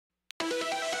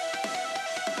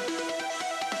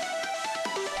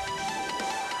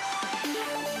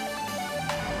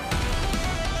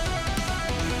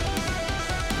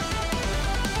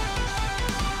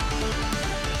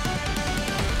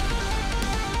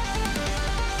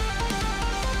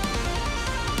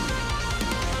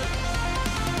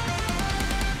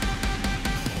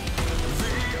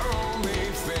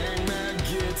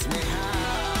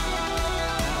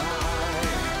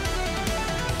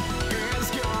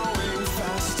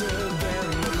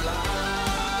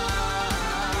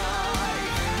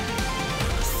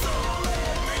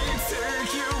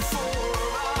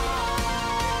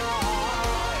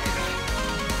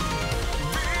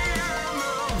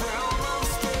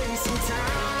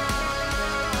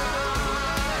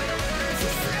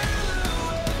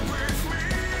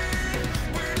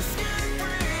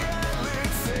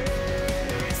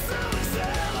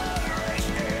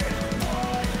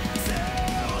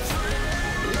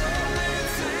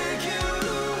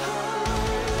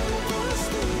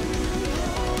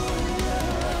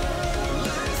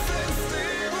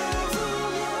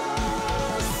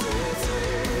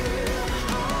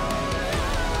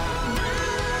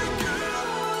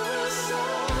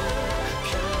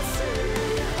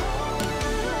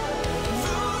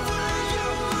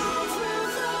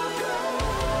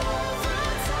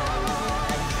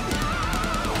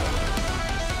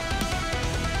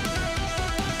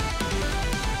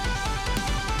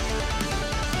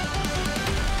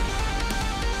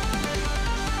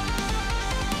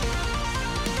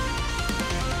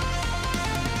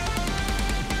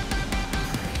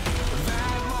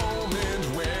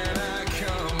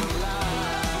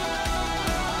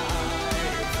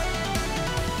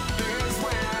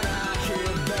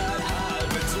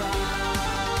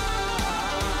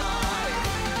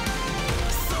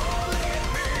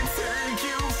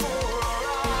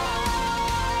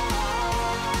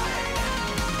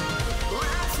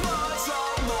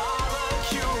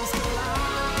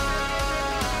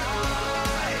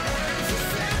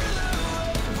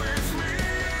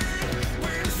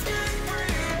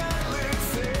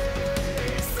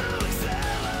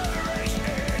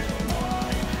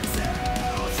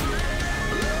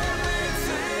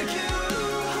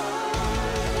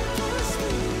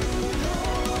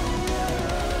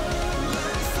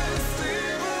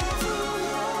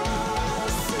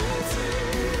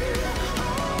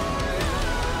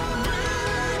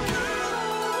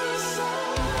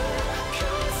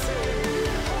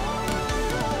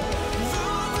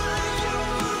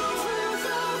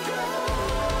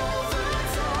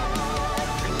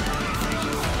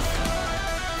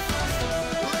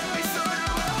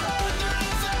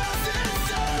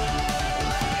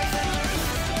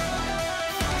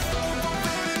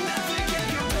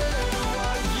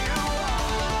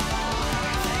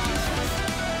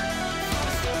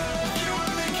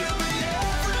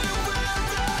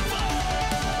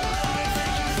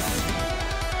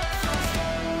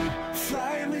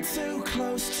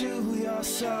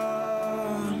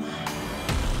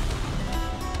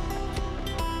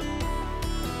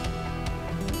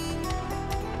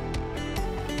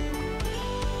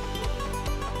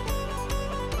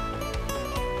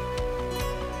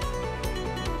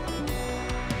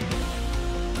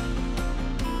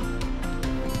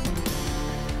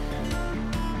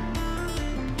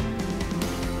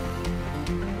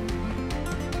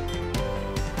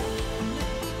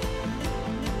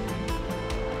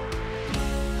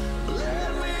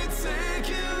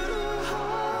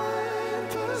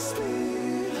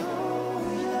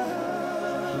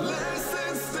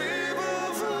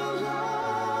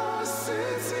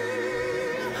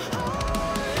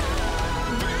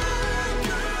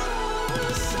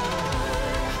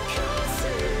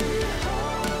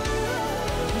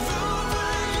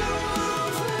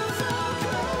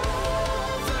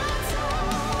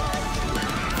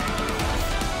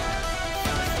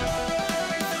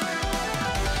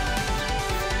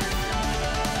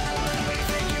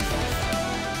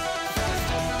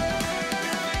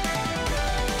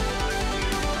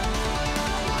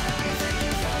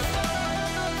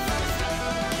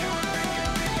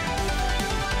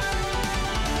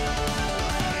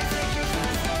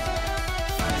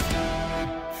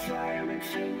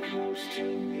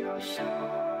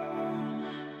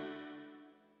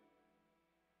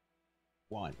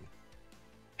One.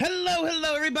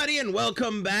 Hello, everybody, and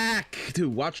welcome back to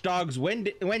Watch Dogs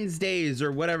Wednesdays,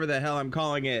 or whatever the hell I'm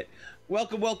calling it.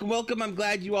 Welcome. I'm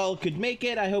glad you all could make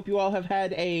it. I hope you all have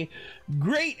had a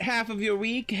great half of your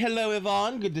week. Hello,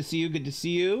 Yvonne. Good to see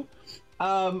you.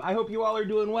 I hope you all are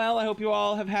doing well. I hope you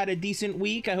all have had a decent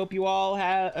week. I hope you all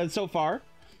have so far,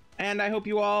 and I hope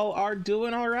you all are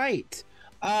doing all right.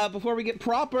 Before we get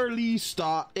properly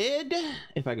started,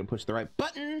 if I can push the right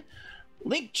button,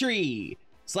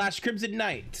 Linktree/Krimzon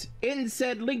Knight. In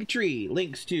said Linktree,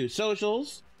 links to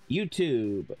socials,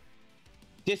 YouTube,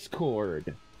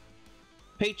 Discord,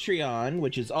 Patreon,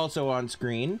 which is also on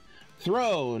screen,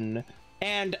 Throne,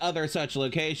 and other such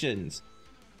locations.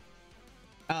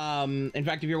 In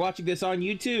fact, if you're watching this on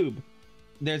YouTube,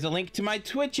 there's a link to my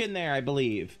Twitch in there, I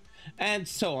believe, and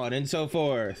so on and so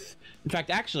forth. In fact,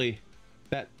 actually,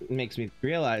 that makes me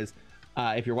realize,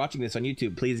 if you're watching this on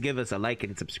YouTube, please give us a like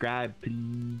and subscribe,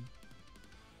 please.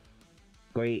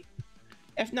 Great.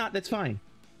 If not, that's fine.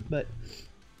 But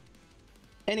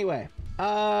anyway,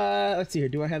 let's see here.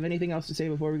 Do I have anything else to say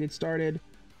before we get started?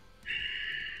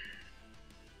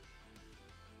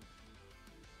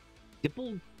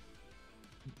 Dipple,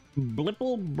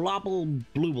 blipple, blobble,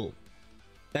 blooble.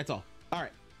 That's all. All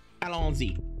right.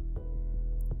 Allons-y.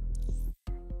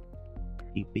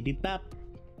 Beep-beep-bop.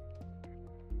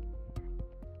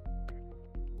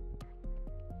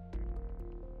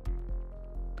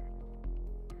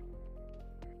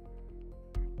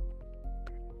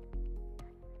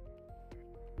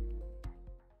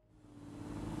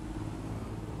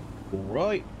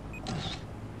 Right.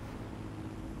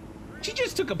 She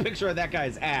just took a picture of that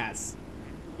guy's ass.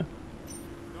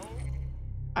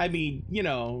 I mean, you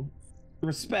know,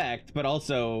 respect, but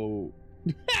also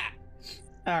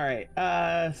all right,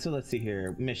 so let's see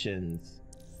here. Missions.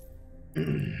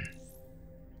 No.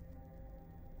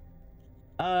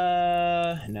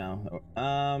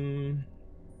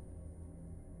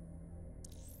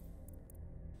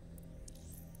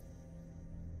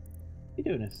 You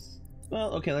doing this?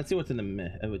 Well, okay, let's see what's in the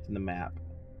map.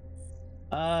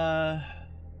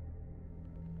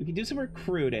 We can do some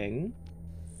recruiting.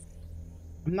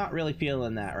 I'm not really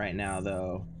feeling that right now,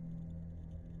 though.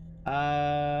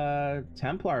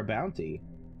 Templar bounty.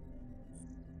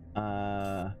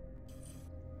 What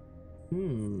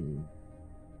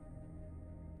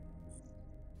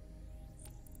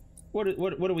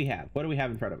do we have? What do we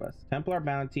have in front of us? Templar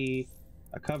bounty,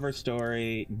 a cover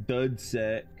story,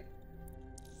 Dudsec,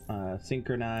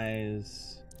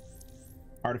 synchronize,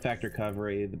 artifact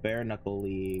recovery, the bare knuckle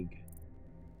league.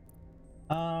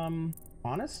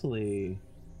 Honestly,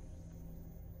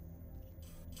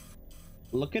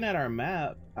 looking at our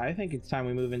map, I think it's time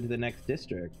we move into the next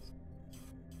district.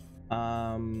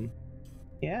 Yeah,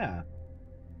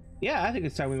 I think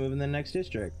it's time we move in the next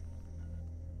district.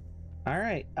 All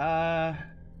right,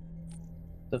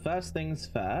 so first things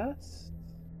first,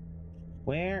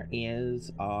 where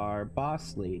is our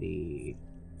boss lady?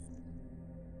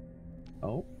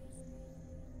 Oh,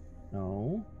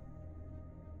 no.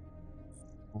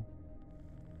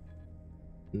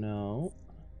 No.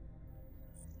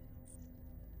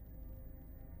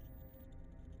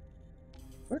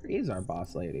 Where is our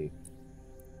boss lady?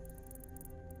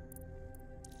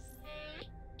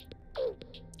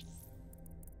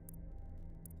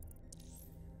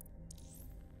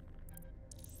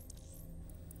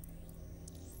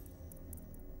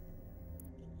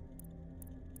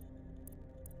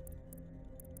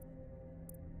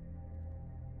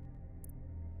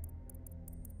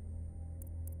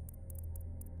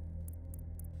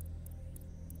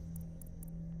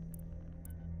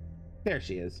 There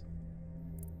she is.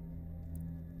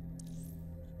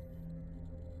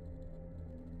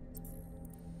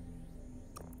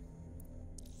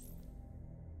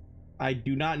 I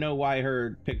do not know why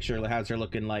her picture has her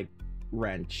looking like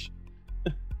Wrench.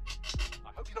 I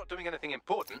hope you're not doing anything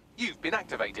important. You've been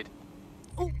activated.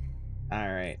 Ooh.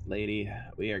 All right, lady.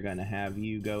 We are gonna have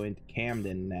you go into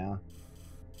Camden now.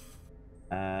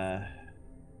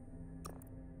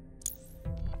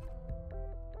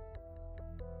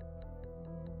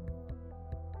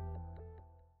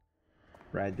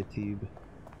 Ride the tube.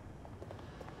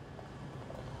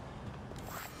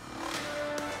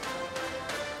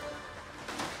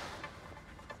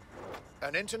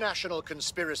 An international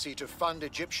conspiracy to fund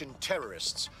Egyptian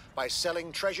terrorists by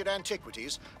selling treasured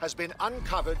antiquities has been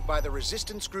uncovered by the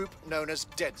resistance group known as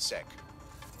DedSec.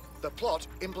 The plot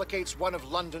implicates one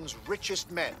of London's richest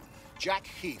men, Jack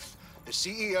Heath, the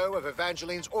CEO of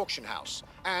Evangeline's auction house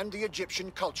and the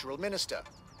Egyptian cultural minister.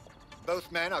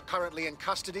 Both men are currently in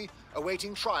custody,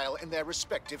 awaiting trial in their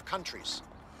respective countries.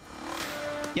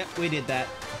 Yep, we did that.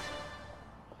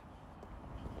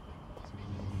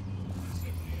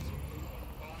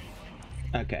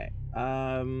 Okay.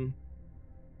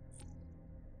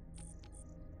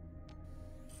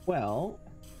 Well,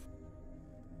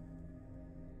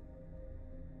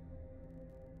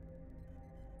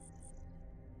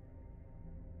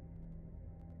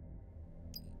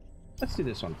 let's do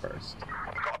this one first.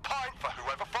 We've got a pint for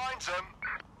whoever finds them.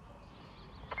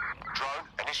 Drone,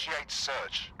 initiate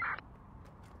search.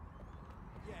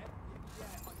 Yeah,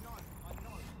 I know.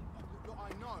 Look, I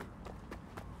know.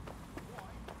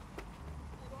 Why?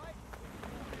 All right.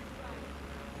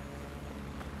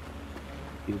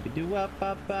 Doobie-doo up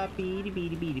up up beady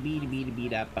beady beady beady beady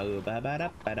beady up ba ba ba da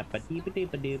ba da ba dee ba dee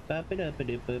ba dee ba ba da ba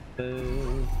dee ba ba.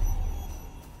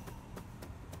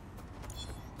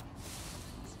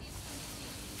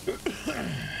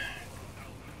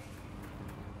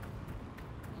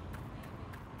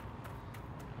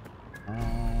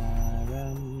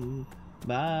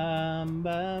 Bum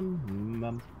bum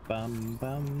bum bum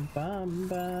bum bum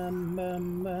bum bum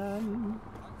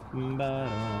bum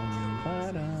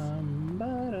ba-dum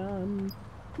ba-dum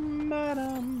ba-dum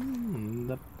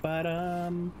ba-dum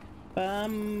ba-dum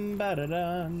bum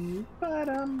ba-da-dum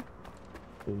ba-dum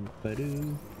boom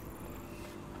ba-doo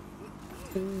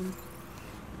boom.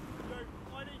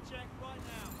 I need check right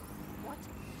now. What?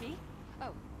 Me?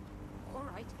 Oh, all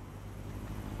right.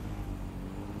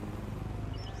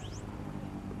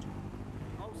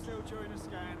 Hold still during a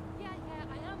scan. Yeah,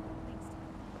 I am. Thanks.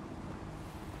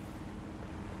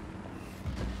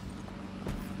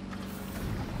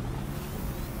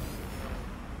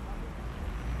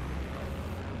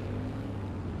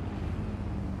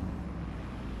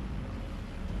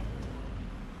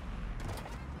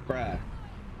 Bruh.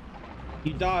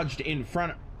 You dodged in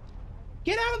front of...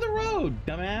 Get out of the road,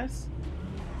 dumbass!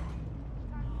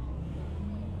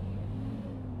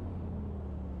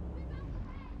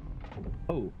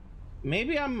 Oh.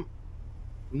 Maybe I'm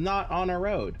not on a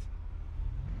road.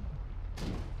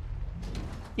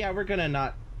 Yeah, we're gonna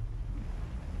not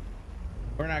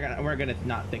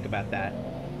think about that.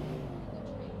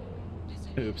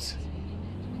 Oops.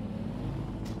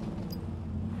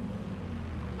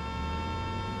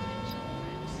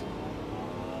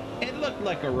 It looked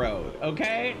like a road,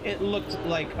 okay? It looked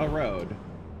like a road.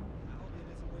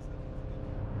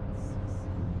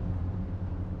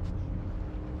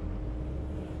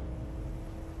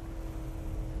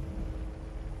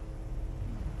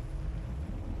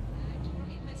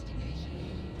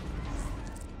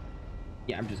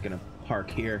 Yeah, I'm just gonna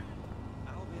park here.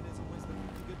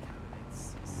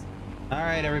 All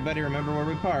right, everybody, remember where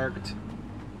we parked.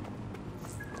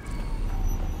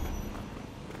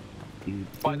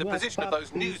 By the position of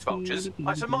those news vultures,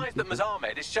 I surmise that Ms.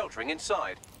 Ahmed is sheltering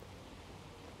inside.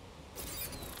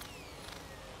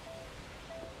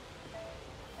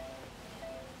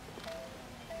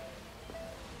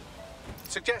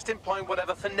 Suggest employing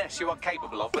whatever finesse you are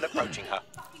capable of when approaching her.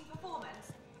 Fucking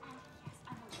performance.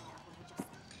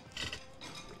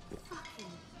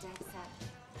 Fucking dead set.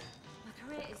 My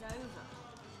career is over.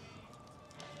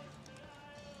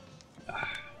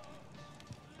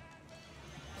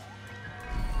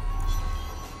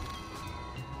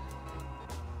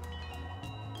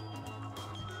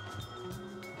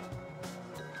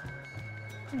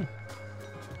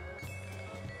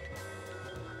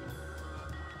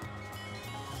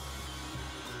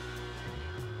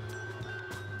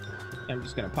 I'm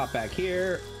just gonna pop back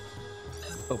here,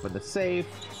 open the safe,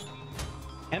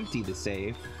 empty the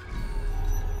safe,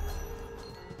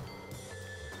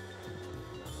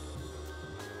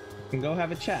 and go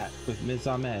have a chat with Ms.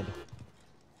 Ahmed.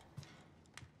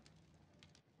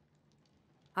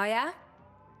 Oh yeah?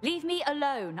 Leave me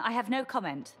alone. I have no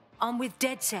comment. I'm with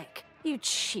DedSec. You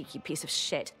cheeky piece of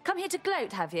shit. Come here to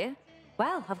gloat, have you?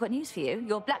 Well, I've got news for you.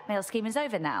 Your blackmail scheme is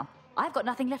over now. I've got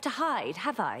nothing left to hide,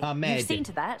 have I? Ahmed. You've seen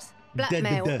to that.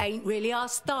 Blackmail ain't really our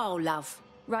style, love.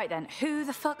 Right then, who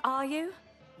the fuck are you?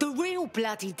 The real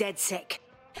bloody DedSec.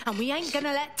 And we ain't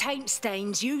gonna let taint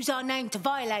stains use our name to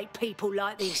violate people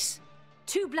like this.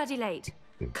 Too bloody late.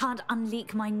 Can't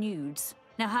unleak my nudes.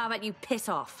 Now how about you piss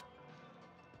off?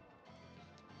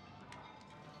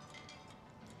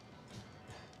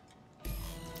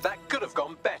 That could have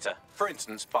gone better. For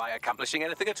instance, by accomplishing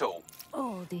anything at all.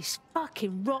 Oh, this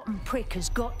fucking rotten prick has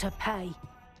got to pay.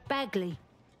 Bagley,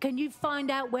 can you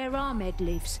find out where Ahmed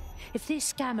lives? If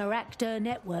this scammer hacked her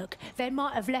network, they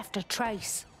might have left a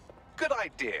trace. Good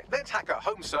idea. Let's hack her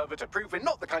home server to prove we're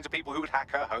not the kinds of people who would hack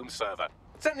her home server.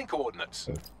 Sending coordinates.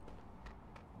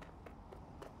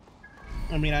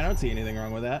 I mean, I don't see anything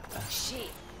wrong with that. Shit.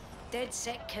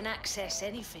 DedSec can access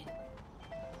anything.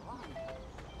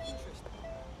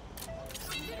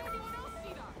 Did anyone else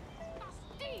see that? That's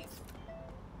Steve!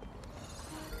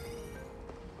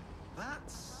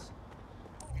 That's...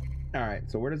 All right,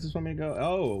 so where does this want me to go?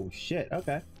 Oh, shit.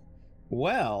 Okay.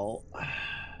 Well,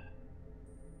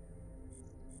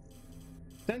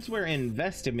 since we're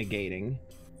investigating,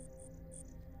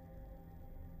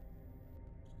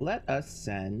 let us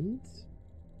send...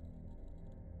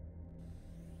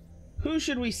 Who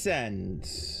should we send?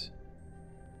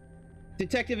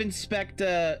 Detective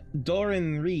Inspector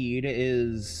Doran Reed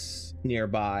is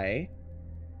nearby,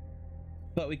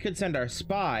 but we could send our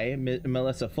spy,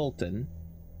 Melissa Fulton.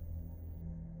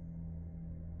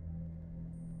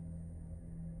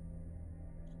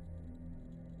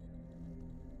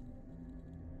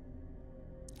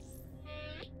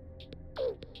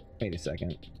 Wait a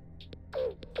second.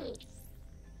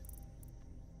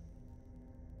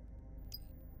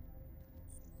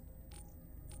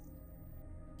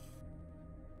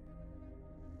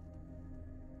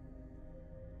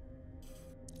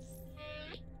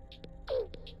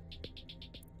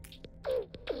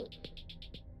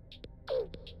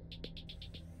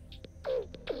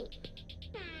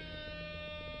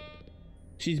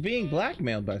 She's being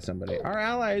blackmailed by somebody. Our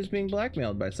ally is being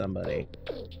blackmailed by somebody.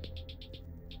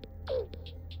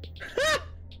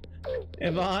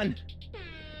 Yvonne,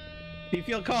 do you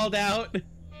feel called out?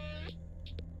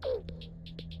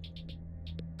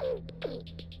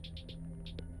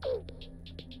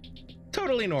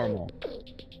 Totally normal.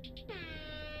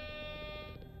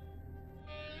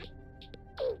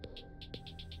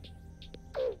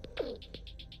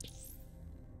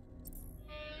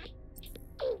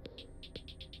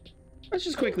 Let's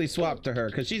just quickly swap to her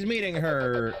because she's meeting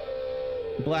her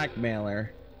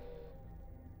blackmailer.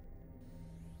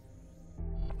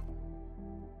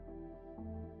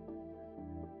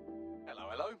 Hello,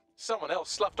 hello. Someone else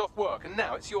sloughed off work and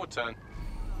now it's your turn.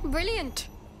 Brilliant!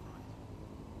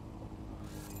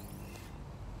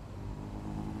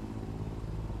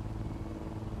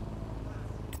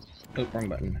 Oh, wrong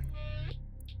button.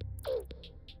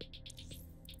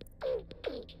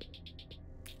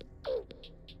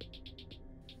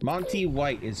 Monty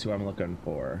White is who I'm looking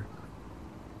for.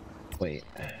 Wait,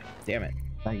 damn it,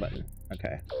 wrong button.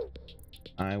 Okay.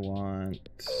 I want...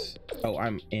 Oh,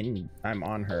 I'm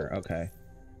on her, okay.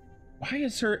 Why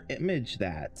is her image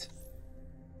that?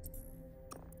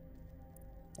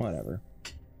 Whatever.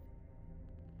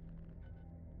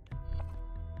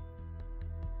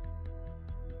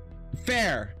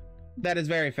 Fair. That is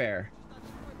very fair.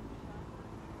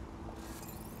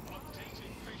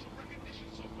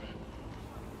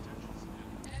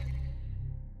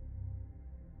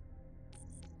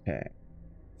 Okay,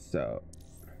 so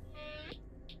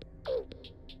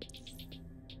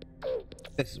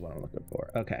this is what I'm looking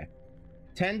for. Okay,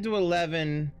 10 to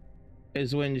 11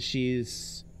 is when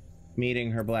she's meeting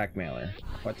her blackmailer.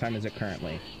 What time is it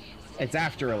currently? It's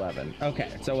after 11. Okay,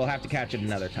 so we'll have to catch it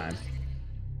another time.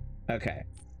 Okay,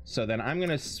 so then I'm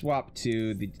gonna swap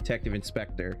to the detective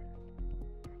inspector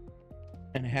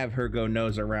and have her go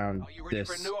nose around Are you ready this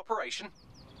for a new operation?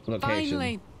 location.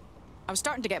 Finally. I was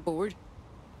starting to get bored.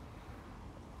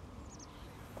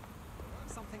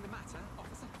 Something the matter,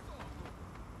 officer?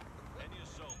 Any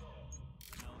assault on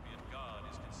an Albion guard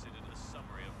is considered a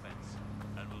summary offense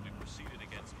and will be proceeded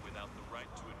against without the right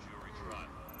to a jury trial.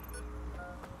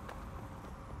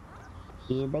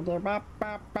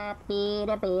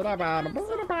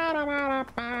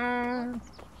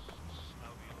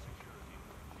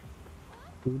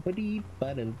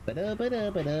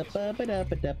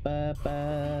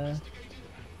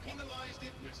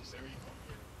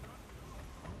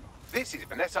 This is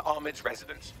Vanessa Ahmed's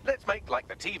residence. Let's make like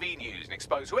the TV news and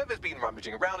expose whoever's been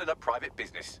rummaging around in her private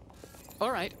business.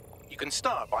 All right. You can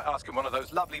start by asking one of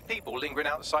those lovely people lingering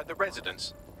outside the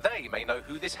residence. They may know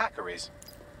who this hacker is.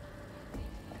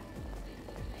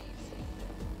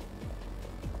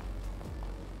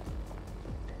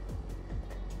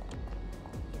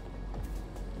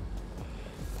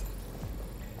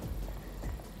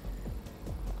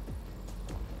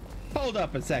 Hold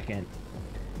up a second.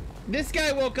 This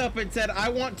guy woke up and said, I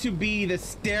want to be the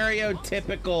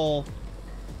stereotypical...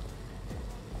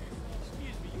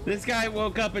 This guy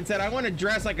woke up and said, I want to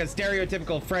dress like a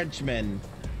stereotypical Frenchman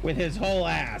with his whole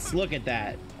ass. Look at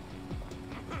that.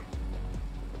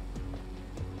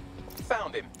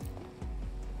 Found him.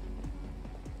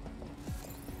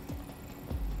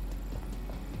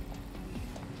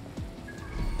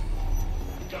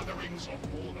 Gatherings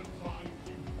of more than 5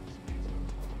 humans.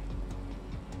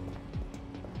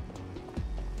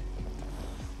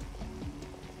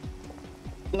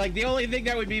 Like, the only thing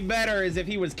that would be better is if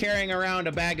he was carrying around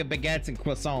a bag of baguettes and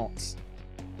croissants.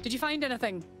 Did you find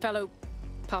anything, fellow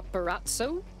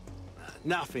paparazzo?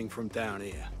 Nothing from down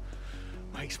here.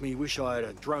 Makes me wish I had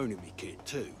a drone in me kit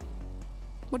too.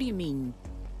 What do you mean?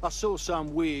 I saw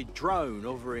some weird drone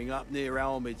hovering up near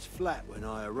Almid's flat when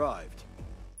I arrived.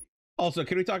 Also,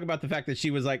 can we talk about the fact that she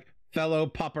was like, fellow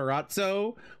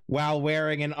paparazzo, while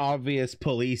wearing an obvious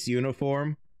police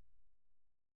uniform?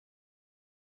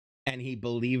 And he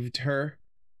believed her?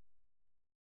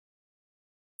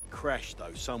 Crashed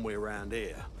though, somewhere around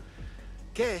here.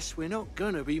 Guess we're not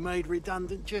gonna be made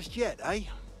redundant just yet, eh?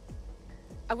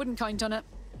 I wouldn't count on it.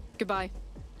 Goodbye.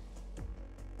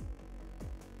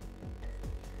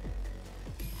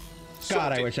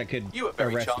 God, I wish I could. You are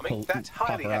very arrest charming. That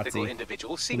highly ethical paparazzi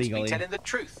individual seems to legally. be telling the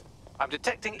truth. I'm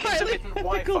detecting intermittent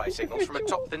Wi-Fi signals from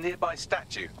atop the nearby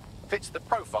statue. Fits the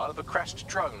profile of a crashed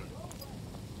drone.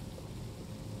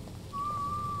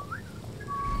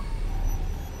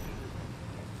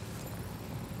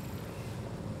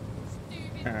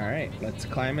 All right, let's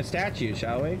climb a statue,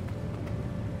 shall we?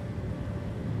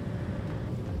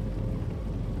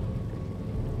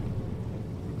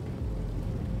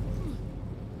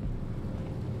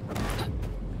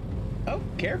 Oh,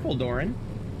 careful, Doran.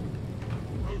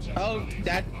 Oh,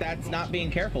 that's not being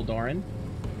careful, Doran.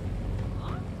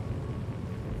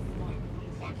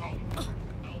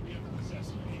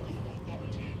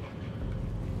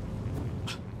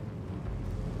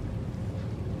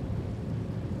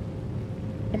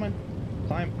 Come on,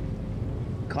 climb.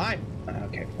 Climb.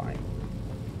 Okay, fine.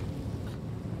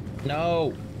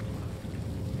 No.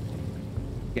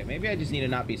 Okay, maybe I just need to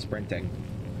not be sprinting.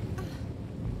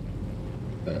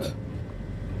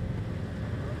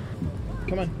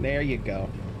 Come on, there you go.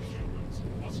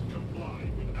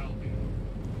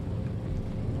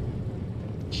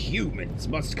 Humans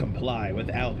must comply with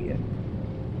Albion.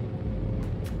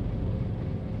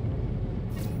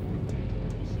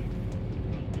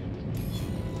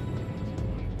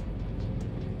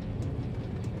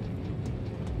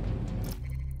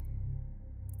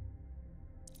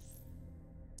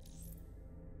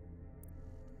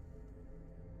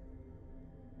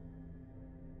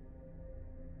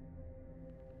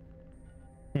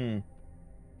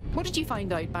 What did you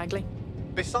find out, Bagley?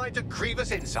 Besides a grievous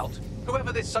insult,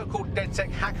 whoever this so-called DedSec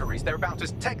hacker is, they're about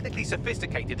as technically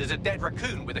sophisticated as a dead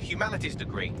raccoon with a humanities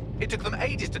degree. It took them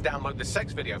ages to download the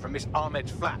sex video from Miss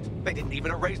Ahmed's flat. They didn't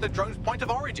even erase the drone's point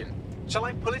of origin. Shall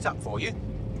I pull it up for you?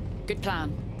 Good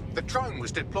plan. The drone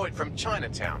was deployed from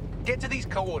Chinatown. Get to these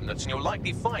coordinates and you'll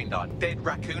likely find our dead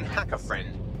raccoon hacker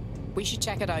friend. We should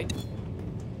check it out.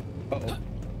 Uh-oh.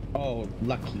 Oh,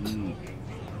 lucky.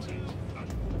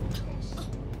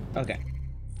 Okay.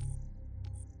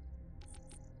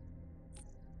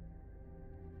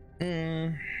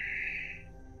 You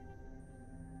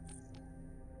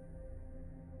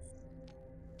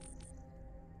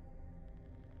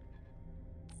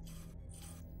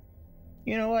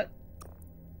know what?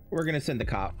 We're gonna send the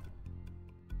cop.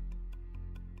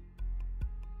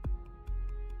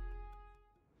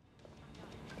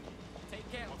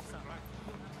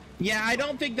 Yeah, I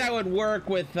don't think that would work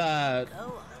with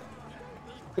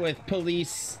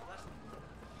police-ish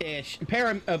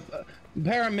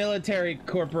paramilitary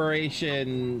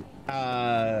corporation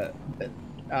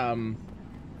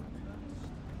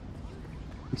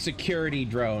security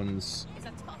drones.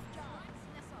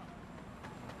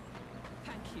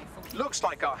 Looks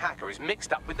like our hacker is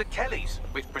mixed up with the Kellys,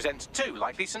 which presents two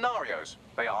likely scenarios.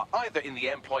 They are either in the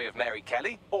employ of Mary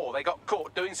Kelly, or they got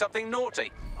caught doing something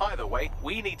naughty. Either way,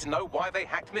 we need to know why they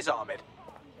hacked Miss Ahmed.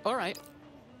 All right.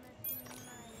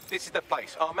 This is the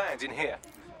place. Our man's in here.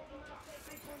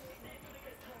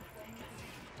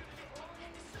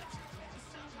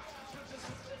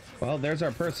 Well, there's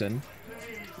our person,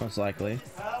 most likely.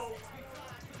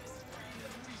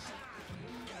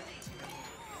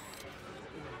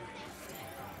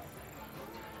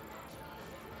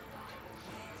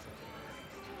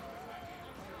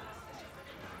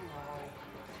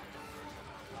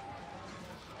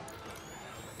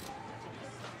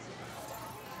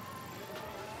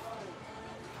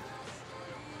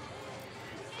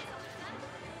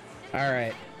 All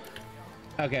right.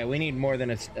 Okay, we need more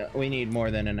than a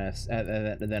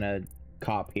than a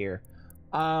cop here.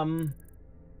 What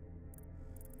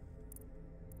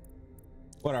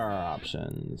are our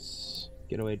options?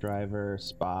 Getaway driver,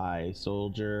 spy,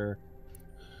 soldier.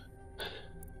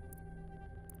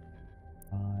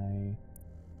 Spy.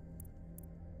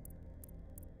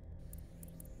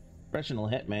 Professional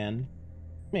hitman.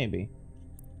 Maybe.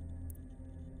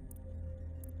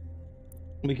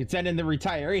 We could send in the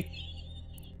retiree.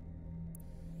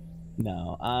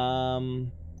 No.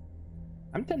 I'm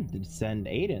tempted to send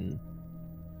Aiden.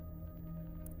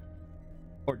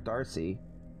 Or Darcy.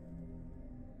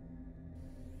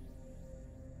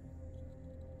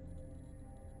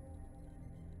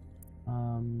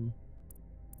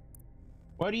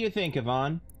 What do you think,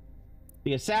 Yvonne?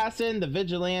 The assassin, the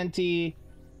vigilante,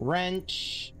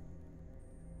 wrench,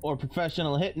 or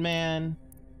professional hitman?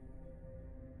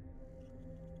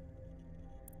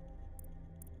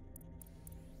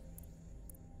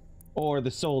 Or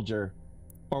the soldier,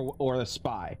 or the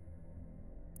spy?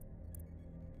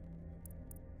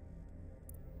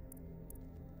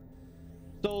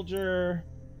 Soldier,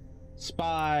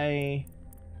 spy.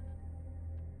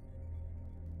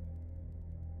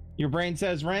 Your brain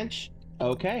says wrench?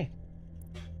 Okay.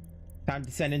 Time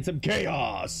to send in some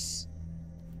chaos.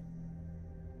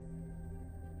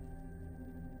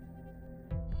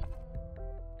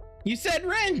 You said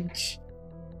wrench!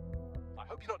 I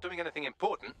hope you're not doing anything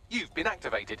important. You've been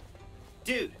activated.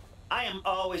 Dude, I am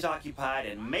always occupied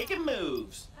and making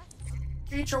moves.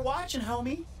 Future watching,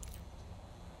 homie.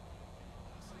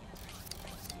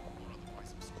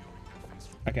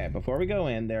 Okay, before we go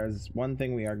in, there's one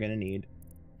thing we are going to need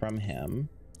from him,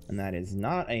 and that is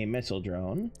not a missile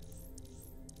drone.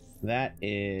 That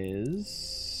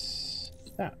is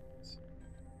that.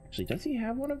 Actually, does he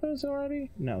have one of those already?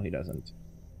 No, he doesn't.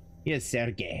 He has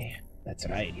Sergei. That's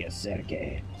right, he has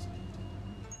Sergei.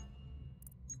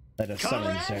 Let us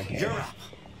summon Sergei. You're up.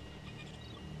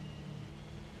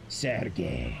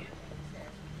 Sergei.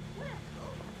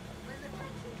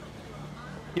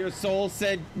 Your soul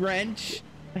said wrench?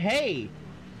 Hey,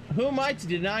 who am I to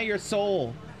deny your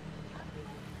soul?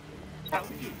 How are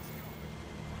you?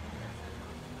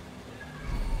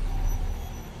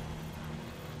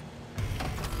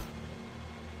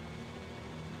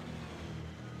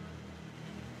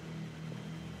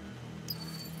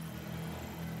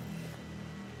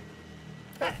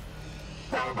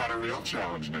 How about a real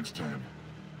challenge next time?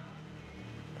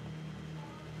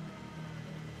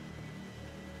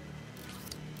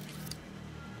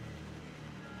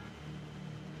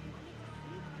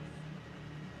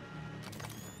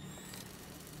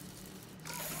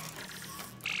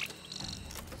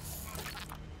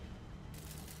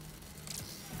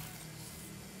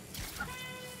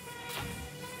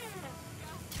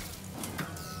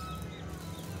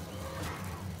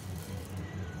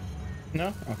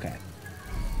 No? Okay.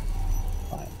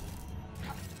 Fine.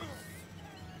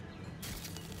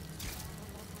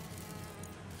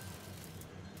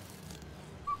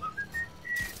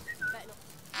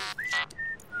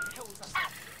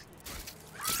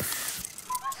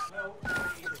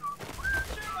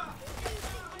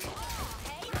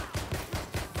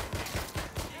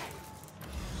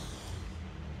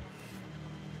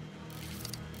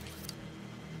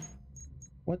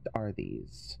 What are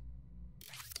these?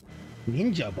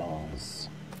 Ninja balls.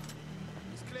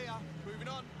 It's clear. Moving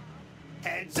on.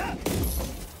 Heads up!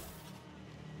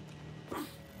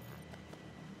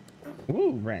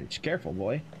 Ooh, wrench. Careful,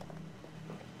 boy.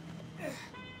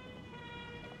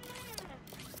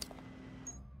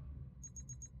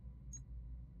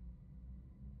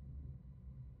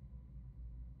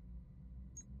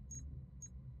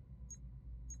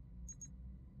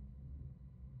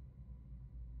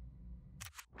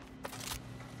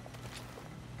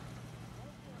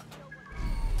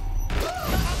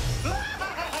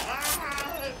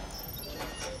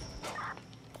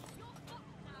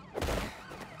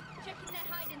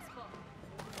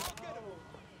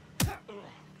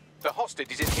 The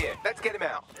hostage is in here. Let's get him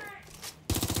out.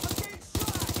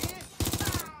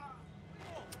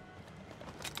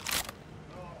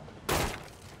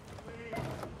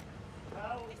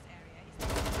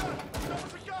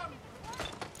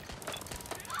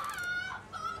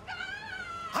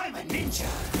 I'm a ninja.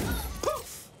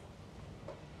 Poof!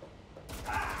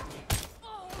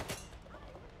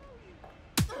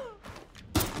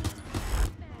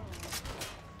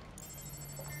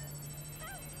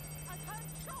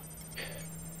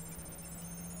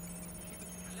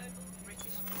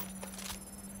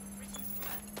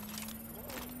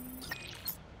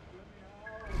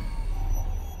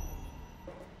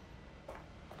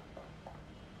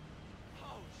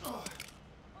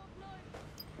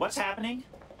 What's happening?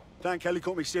 Dan Kelly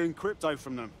caught me stealing crypto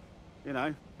from them. You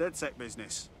know, DedSec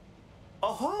business.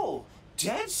 Oh,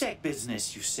 DedSec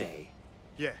business, you say?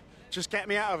 Yeah, just get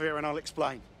me out of here and I'll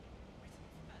explain.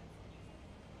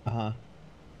 Uh-huh.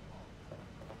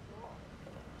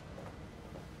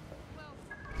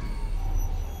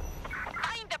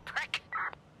 Find the prick!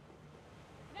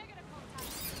 Negative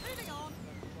contact. Moving on.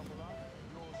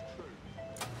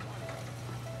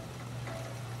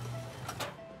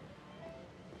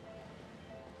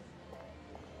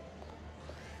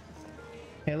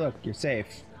 Hey, look, you're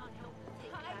safe.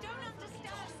 I don't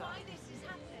understand why this is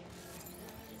happening.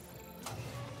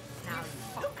 Now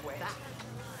fuck with that.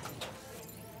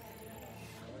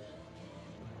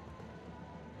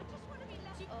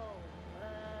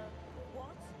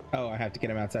 Oh, I have to get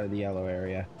him outside of the yellow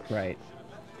area. Right.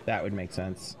 That would make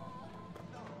sense.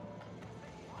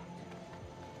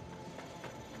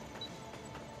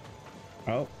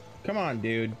 Oh, come on,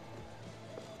 dude.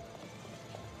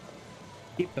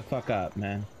 Keep the fuck up,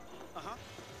 man.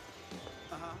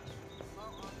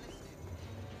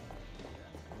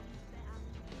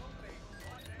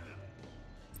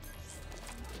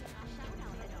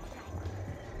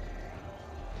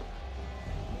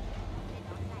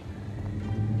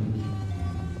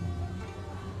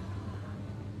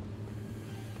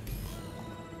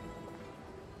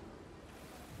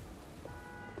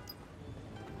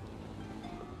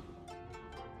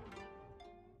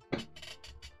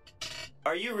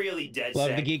 Are you really dead?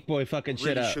 Love the geek boy fucking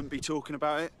shit really up. Shouldn't be talking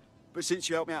about it, but since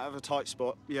you helped me out of a tight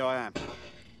spot, yeah, I am.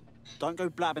 Don't go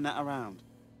blabbing that around.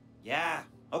 Yeah,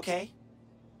 okay.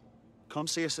 Come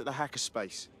see us at the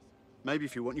hackerspace. Maybe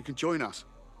if you want, you can join us.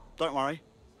 Don't worry,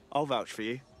 I'll vouch for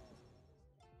you.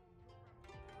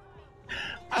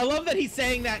 I love that he's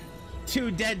saying that to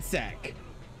DedSec.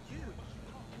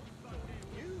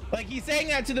 Like, he's saying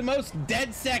that to the most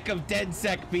DedSec of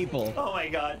DedSec people. Oh my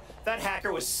god, that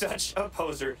hacker was such a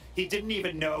poser. He didn't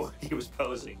even know he was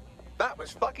posing. That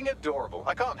was fucking adorable.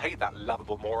 I can't hate that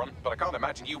lovable moron, but I can't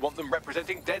imagine you want them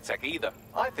representing DedSec either.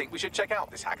 I think we should check out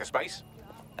this hackerspace.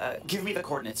 Give me the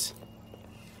coordinates.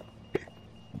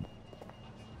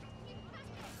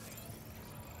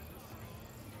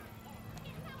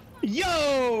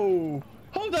 Yo!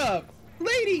 Hold up!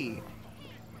 Lady!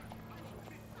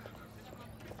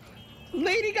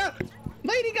 Lady got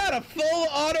a full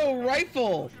auto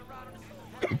rifle!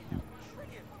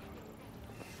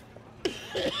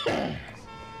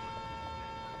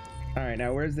 Alright,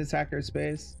 now where's this hacker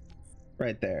space?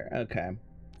 Right there, okay.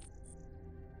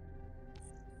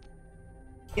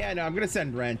 Yeah, no, I'm gonna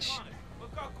send Wrench.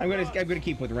 I'm gonna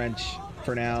keep with Wrench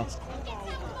for now.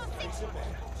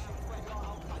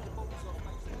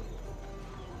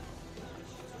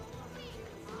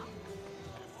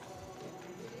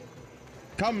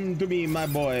 Come to me, my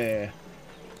boy.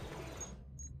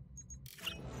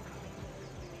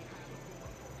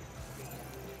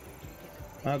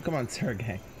 Oh, come on,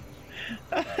 Sergey.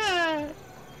 Come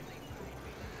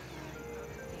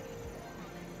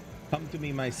to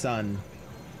me, my son.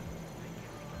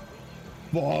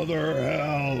 Father,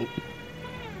 help!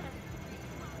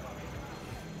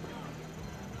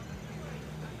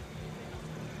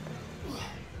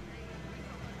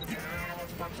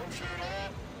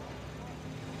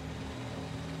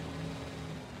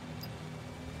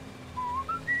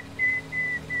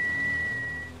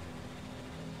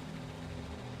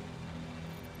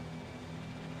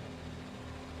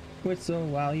 Whistle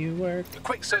while you work. A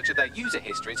quick search of their user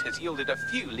histories has yielded a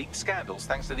few leaked scandals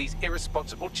thanks to these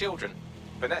irresponsible children.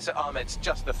 Vanessa Ahmed's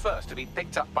just the first to be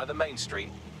picked up by the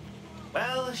mainstream.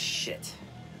 Well, shit.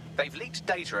 They've leaked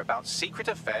data about secret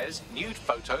affairs, nude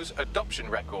photos, adoption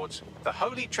records. The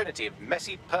holy trinity of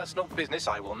messy personal business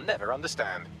I will never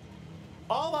understand.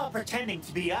 All while pretending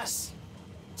to be us.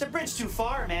 It's a bridge too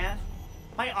far, man.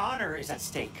 My honor is at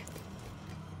stake.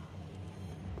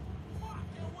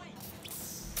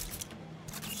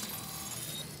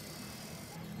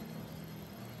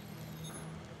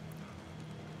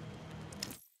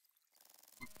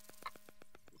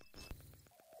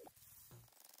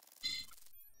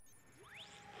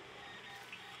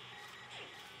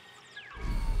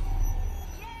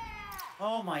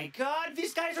 Oh my god,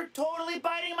 these guys are totally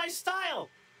biting my style!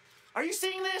 Are you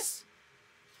seeing this?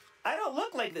 I don't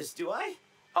look like this, do I?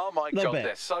 Oh my god,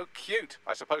 they're so cute.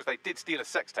 I suppose they did steal a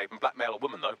sex tape and blackmail a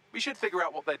woman, though. We should figure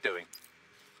out what they're doing.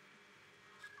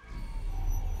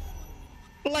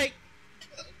 Like,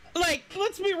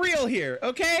 let's be real here,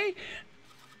 okay?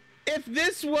 If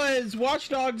this was Watch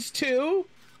Dogs 2,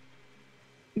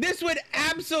 this would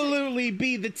absolutely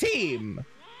be the team.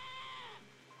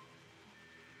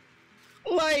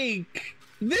 Like,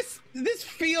 this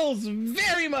feels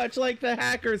very much like the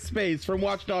hacker space from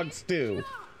Watch Dogs 2.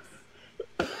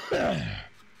 Hey,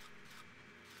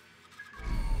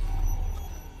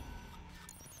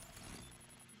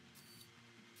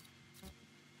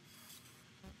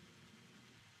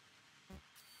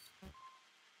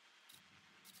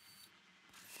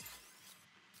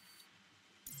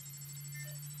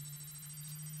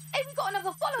 we got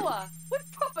another follower. We're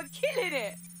proper killing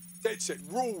it. DedSec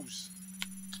rules.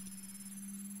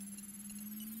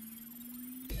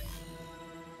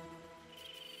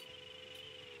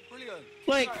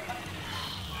 Like,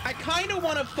 I kind of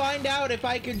want to find out if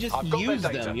I can just use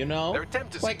them, you know? Their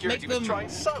attempt at like, security make was them... trying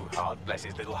so hard, bless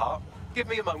his little heart. Give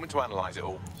me a moment to analyze it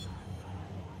all.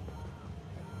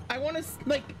 I want to,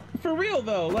 like, for real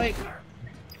though, like...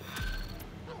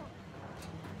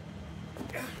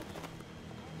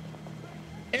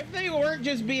 If they weren't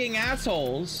just being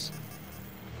assholes,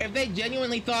 if they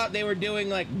genuinely thought they were doing,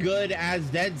 like, good as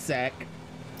DedSec,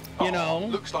 you know?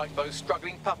 Looks like those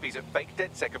struggling puppies at fake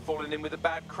DedSec have fallen in with a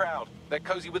bad crowd. They're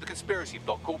cozy with a conspiracy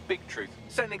blog called Big Truth.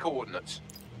 Sending coordinates.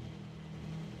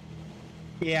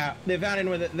 Yeah, they found in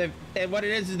with it. And what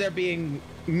it is they're being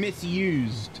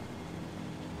misused.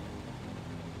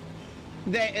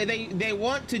 They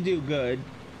want to do good.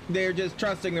 They're just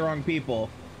trusting the wrong people.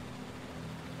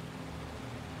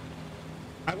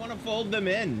 I want to fold them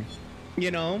in,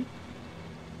 you know?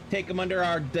 Take them under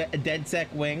our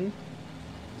DedSec wing.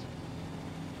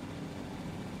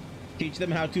 Teach them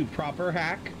how to proper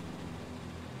hack.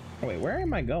 Oh, wait, where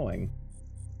am I going?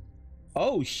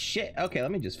 Oh, shit. Okay,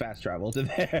 let me just fast travel to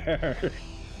there.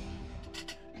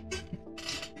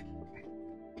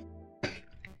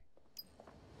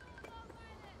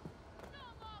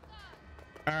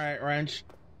 All right, Wrench.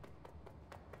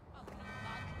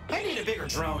 I need a bigger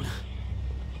drone.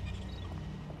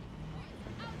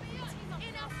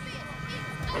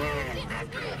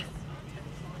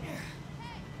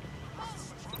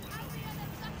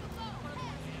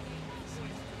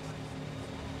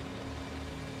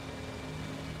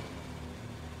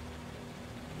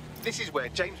 This is where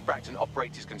James Bracton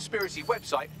operates his conspiracy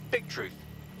website, Big Truth.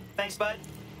 Thanks, bud.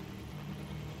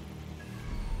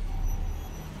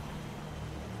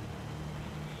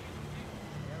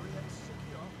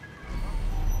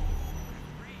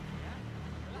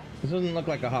 This doesn't look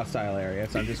like a hostile area,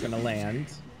 so I'm just gonna land.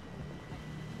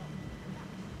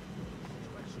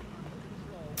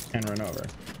 And run over.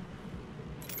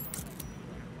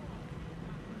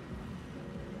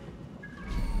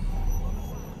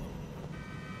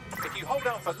 If you hold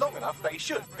out for long enough, they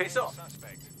should piss off.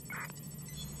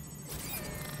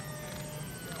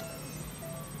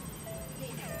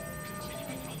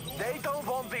 They don't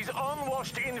want these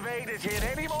unwashed invaders here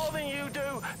any more than you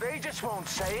do. They just won't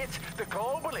say it. The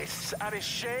globalists are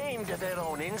ashamed of their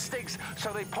own instincts,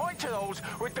 so they point to those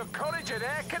with the courage of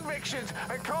their convictions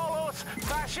and call us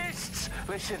fascists.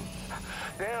 Listen,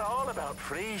 they're all about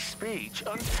free speech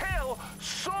until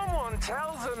someone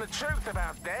tells them the truth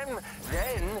about them.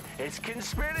 Then it's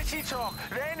conspiracy talk.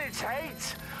 Then it's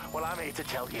hate. Well, I'm here to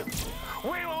tell you,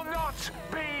 we will not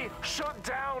be shut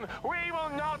down. We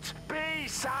will not be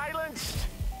silenced.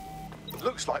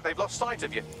 Looks like they've lost sight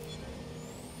of you.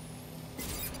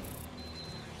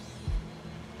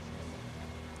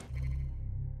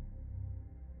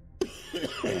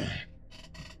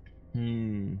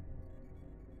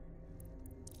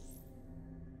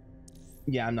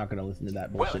 Yeah, I'm not gonna listen to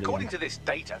that bullshit. Well, according again. to this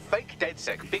data, fake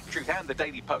DedSec, Big Truth, and the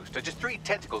Daily Post are just three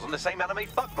tentacles on the same anime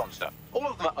fuck monster. All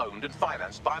of them are owned and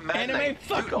financed by a man named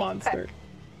fuck monster.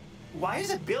 Why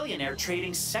is a billionaire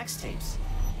trading sex tapes?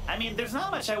 I mean, there's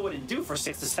not much I wouldn't do for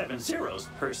 6 to 7 zeros,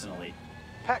 personally.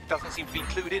 Peck doesn't seem to be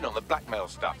clued in on the blackmail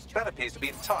stuff. That appears to be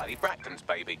entirely Bracton's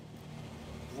baby.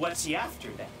 What's he after,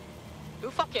 then? Who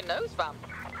fucking knows, fam?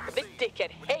 But this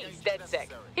dickhead hates DedSec.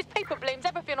 His paper blames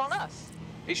everything on us.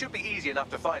 It should be easy enough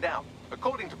to find out.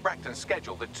 According to Bracton's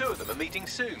schedule, the two of them are meeting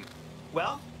soon.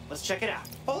 Well, let's check it out.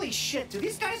 Holy shit, do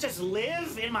these guys just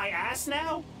live in my ass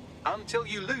now? Until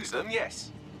you lose them,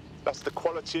 yes. That's the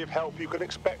quality of help you can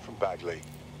expect from Bagley.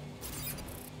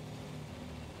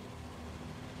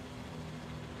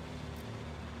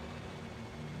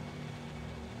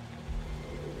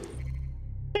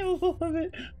 I love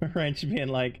it. Wrench being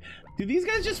like, do these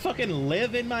guys just fucking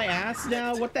live in my ass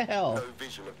now? What the hell? No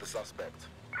vision of the suspect.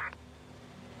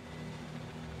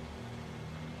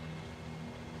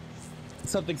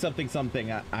 Something, something,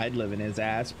 something. I'd live in his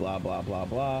ass. Blah, blah, blah,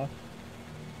 blah.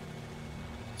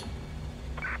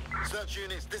 Search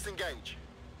units, disengage.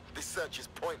 This search is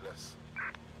pointless.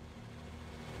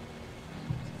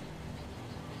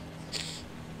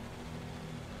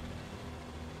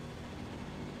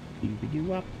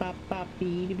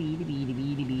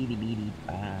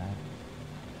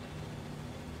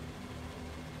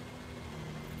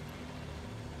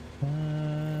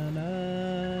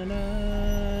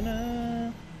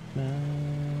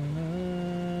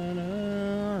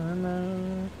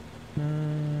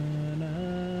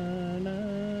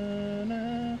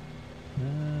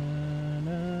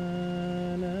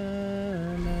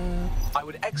 I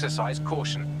would exercise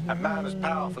caution. A man as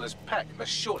powerful as Peck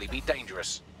must surely be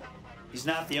dangerous. He's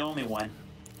not the only one.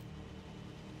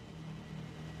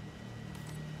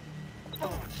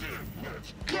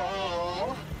 Let's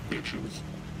go, bitches.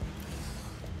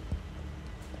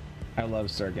 I love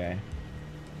Sergey.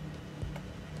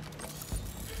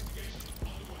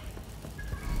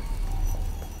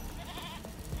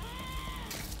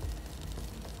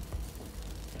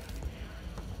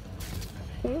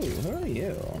 Ooh, who are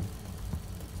you?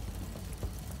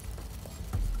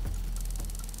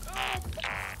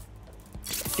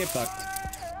 Get fucked.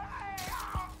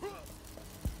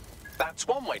 That's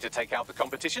one way to take out the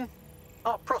competition.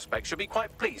 Our prospects should be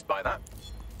quite pleased by that.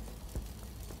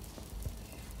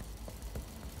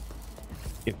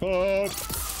 Get fucked.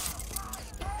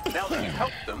 Now that you've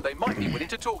helped them, they might be willing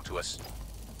to talk to us.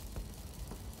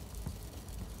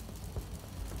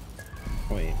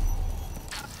 Wait.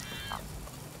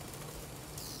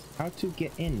 How to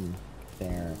get in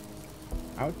there?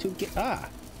 How to get... Ah!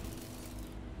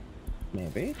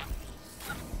 Maybe?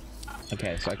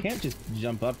 Okay, so I can't just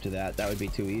jump up to that. That would be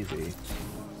too easy.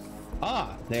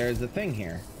 Ah! There's a thing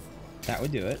here. That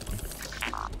would do it.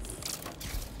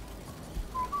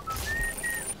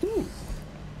 Whew.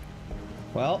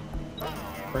 Well,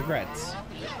 regrets.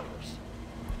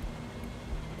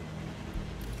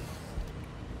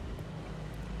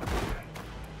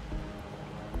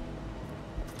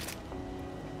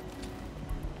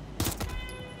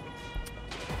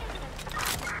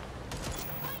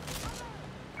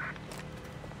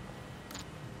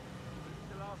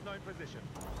 Position.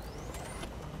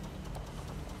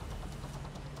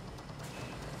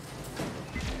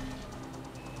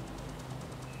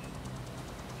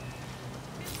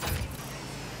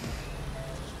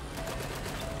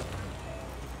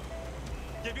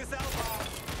 Give yourself off.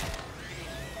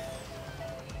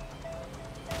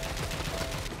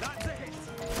 That's it.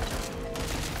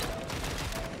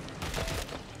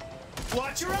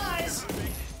 Watch your eyes.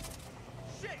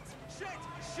 Shit!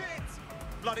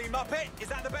 Bloody Muppet, is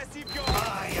that the best you've got?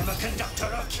 I am a conductor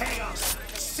of chaos.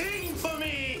 Sing for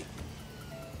me.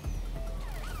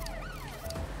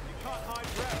 You can't hide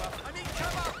forever. I need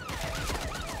cover.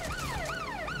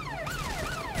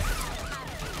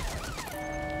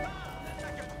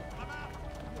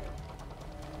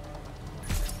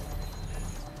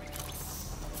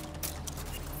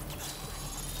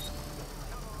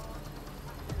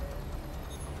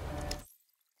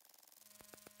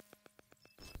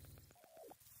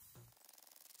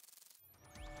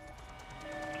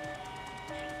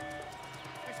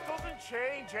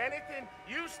 Change anything.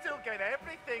 You still get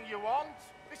everything you want.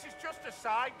 This is just a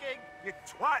side gig. You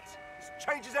twat! This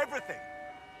changes everything.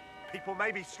 People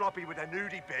may be sloppy with their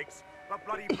nudie pics, but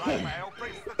bloody blackmail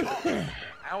brings the top.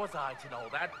 How was I to know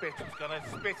that bitch was gonna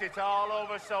spit it all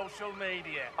over social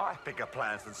media? I have bigger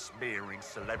plans than smearing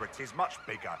celebrities, much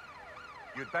bigger.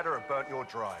 You'd better have burnt your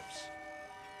drives.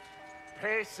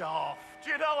 Piss off.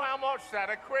 Do you know how much that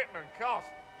equipment cost?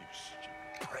 You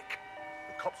stupid prick.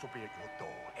 The cops will be at your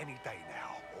door any day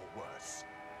now, or worse.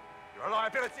 You're a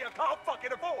liability I can't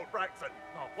fucking afford, Braxton.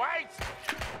 No, wait!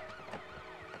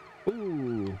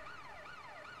 Ooh.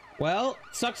 Well,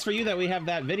 sucks for you that we have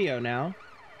that video now.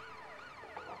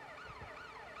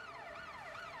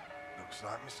 Looks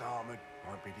like Miss Armored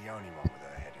might be the only one with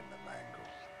her head in the mangle.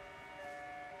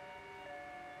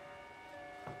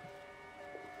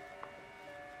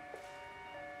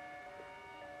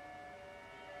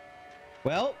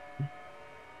 Well...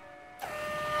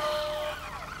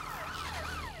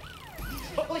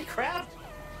 Holy crap!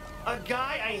 A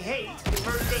guy I hate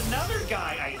murdered another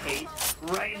guy I hate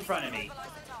right in front of me.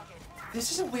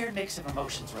 This is a weird mix of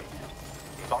emotions right now.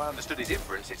 If I understood his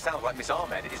inference, it sounds like Miss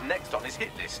Ahmed is next on his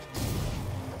hit list.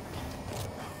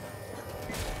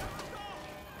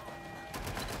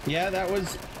 Yeah, that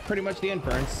was pretty much the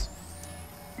inference.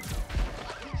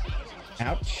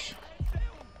 Ouch.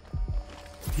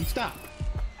 You stop.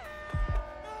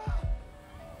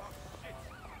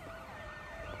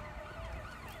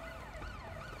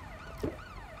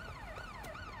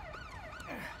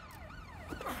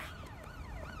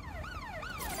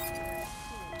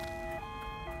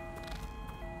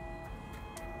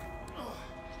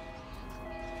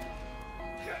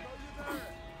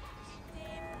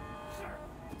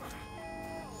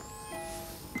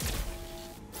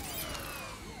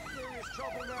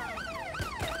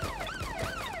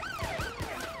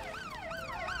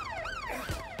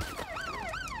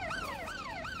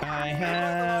 I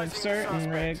have certain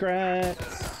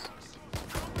regrets.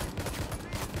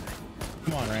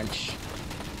 Come on, Wrench.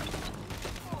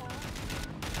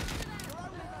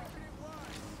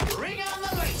 Bring on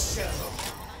the light show!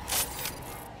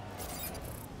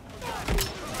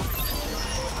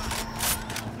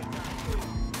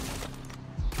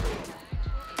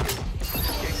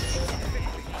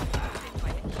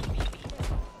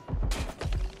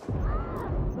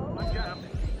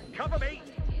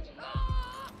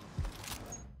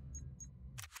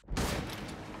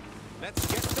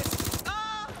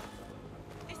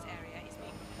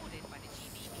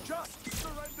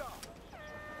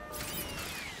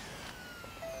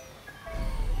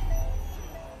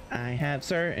 I have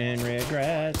certain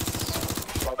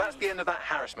regrets. Well, that's the end of that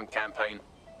harassment campaign.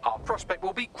 Our prospect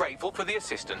will be grateful for the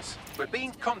assistance. We're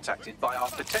being contacted by our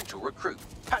potential recruit.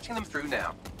 Patching them through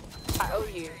now. I owe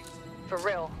you. For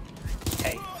real.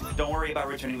 Hey, don't worry about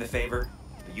returning the favor,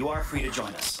 but you are free to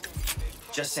join us.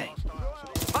 Just saying.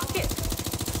 Fuck it.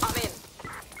 I'm in.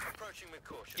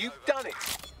 You've done it.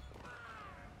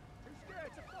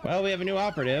 Well, we have a new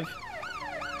operative.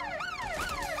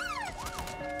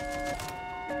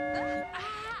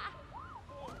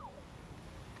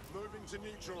 Moving to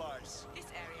neutralize. This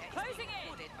area is Closing being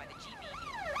in. recorded by the GBE.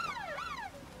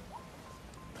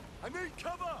 I need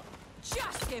cover.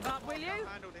 Just give up, will you?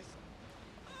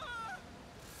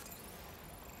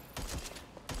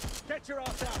 Get your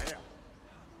ass out here.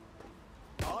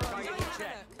 All right,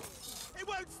 check. It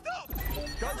won't stop. Go see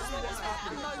what's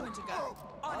happening. A moment ago.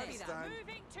 On it.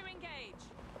 Moving to engage.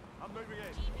 I'm moving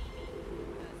in.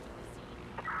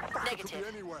 Negative.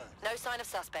 Anywhere. No sign of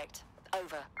suspect.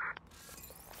 Over.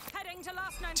 Heading to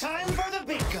last known. Time for the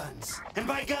big guns. And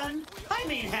by gun, I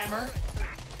mean hammer.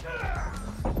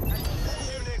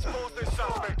 Units force this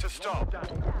suspect to stop.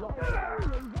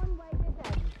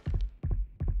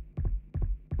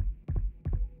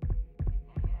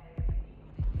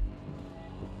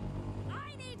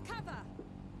 I need cover.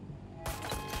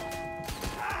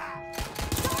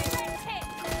 Direct hit.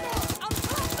 On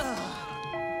top.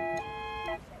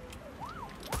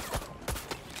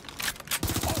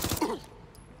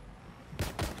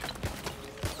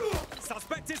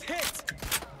 Suspect is hit.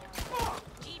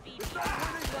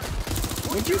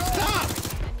 Would you stop?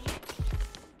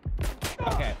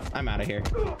 Okay, I'm out of here.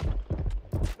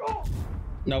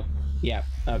 Nope. Yeah,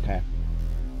 okay.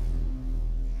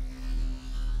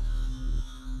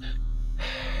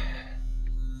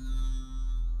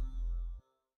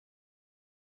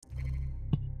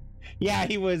 Yeah,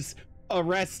 he was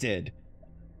arrested.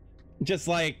 Just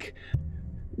like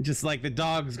the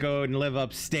dogs go and live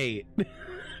upstate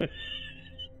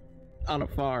on a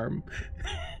farm.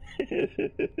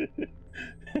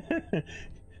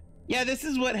 Yeah, this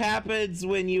is what happens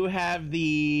when you have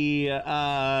the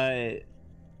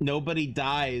nobody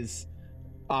dies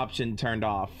option turned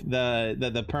off.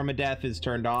 The permadeath is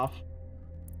turned off.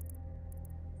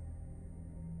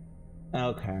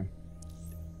 Okay.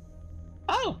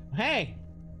 Oh, hey.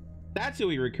 That's who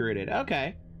we recruited.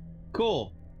 Okay.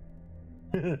 Cool.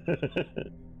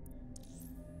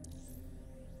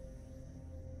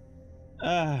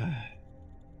 All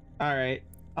right.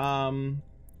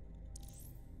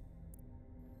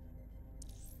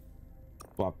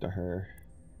 Swap to her.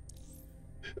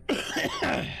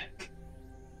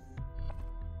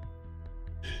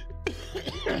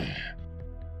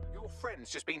 Your friend's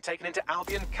just been taken into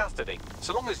Albion custody.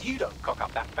 So long as you don't cock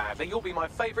up that badly, you'll be my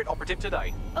favourite operative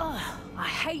today. Oh, I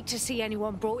hate to see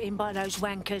anyone brought in by those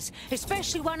wankers,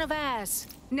 especially one of ours.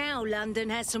 Now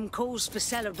London has some cause for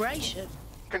celebration.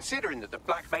 Considering that the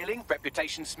blackmailing,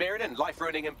 reputation smearing and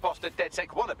life-ruining imposter DedSec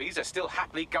wannabes are still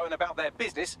happily going about their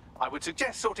business, I would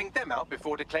suggest sorting them out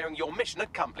before declaring your mission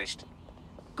accomplished.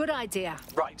 Good idea.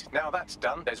 Right, now that's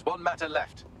done, there's one matter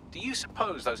left. Do you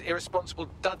suppose those irresponsible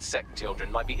DudSec children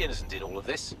might be innocent in all of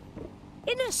this?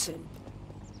 Innocent?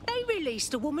 They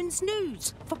released a woman's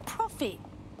nudes for profit.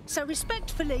 So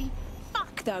respectfully,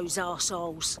 fuck those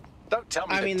arseholes. Don't tell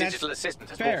me the that's digital assistant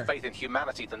has fair. more faith in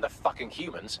humanity than the fucking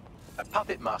humans. A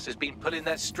puppet master's been pulling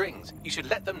their strings. You should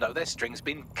let them know their strings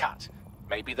been cut.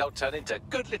 Maybe they'll turn into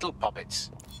good little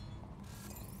puppets.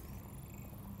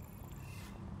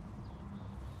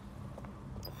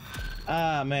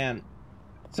 Ah, man.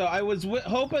 So I was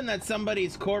hoping that some of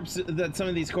these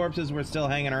corpses were still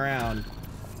hanging around.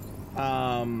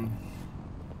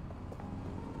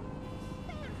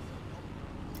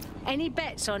 Any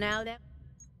bets on how they'll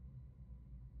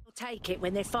take it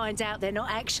when they find out they're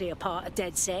not actually a part of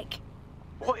DedSec?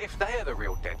 What if they're the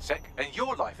real DedSec and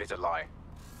your life is a lie?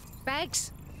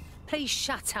 Bags, please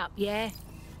shut up, yeah?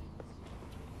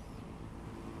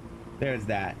 There's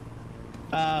that.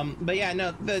 But yeah,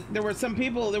 no, there were some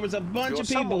people, there was a bunch of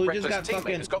people who just got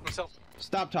fucking...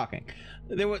 Stop talking.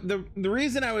 The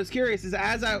reason I was curious is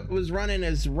as I was running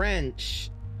as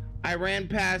Wrench, I ran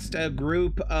past a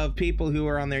group of people who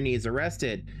were on their knees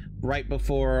arrested right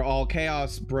before all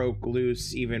chaos broke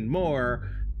loose even more,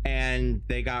 and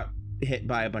they got hit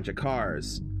by a bunch of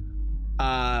cars.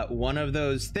 One of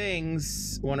those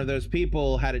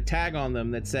people had a tag on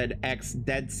them that said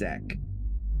ex-DedSec.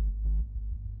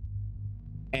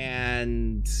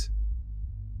 And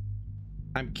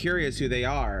I'm curious who they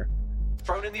are.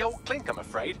 Thrown in the old clink, I'm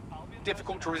afraid.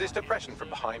 Difficult to resist oppression from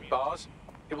behind bars.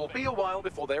 It will be a while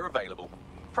before they're available.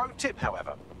 Pro tip,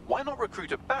 however, Why not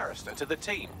recruit a barrister to the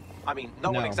team? I mean, no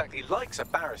one exactly likes a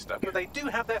barrister, but they do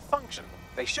have their function.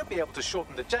 They should be able to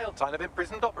shorten the jail time of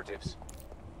imprisoned operatives.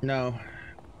 No.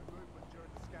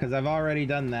 Because I've already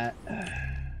done that.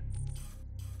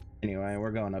 Anyway,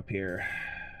 we're going up here.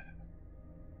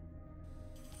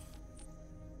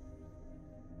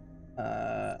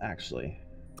 Actually,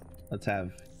 let's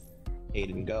have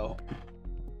Aiden go.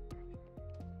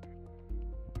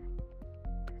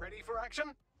 Ready for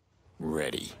action?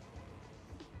 Ready.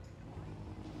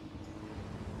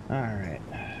 All right.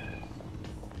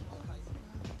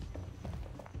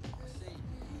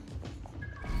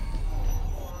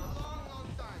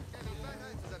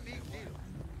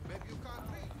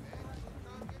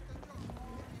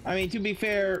 I mean, to be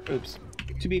fair,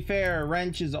 to be fair,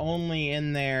 Wrench is only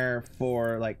in there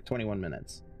for like 21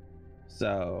 minutes.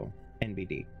 So,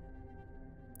 NBD.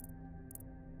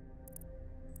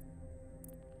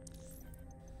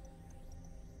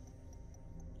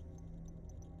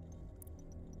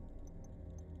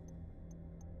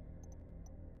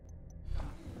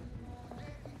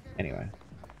 Anyway.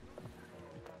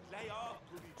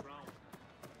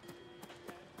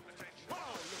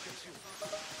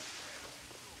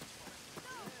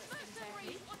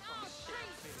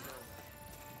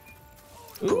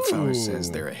 Profile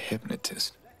says they're a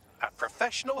hypnotist. A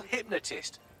professional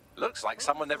hypnotist? Looks like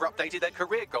someone never updated their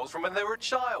career goals from when they were a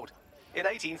child. In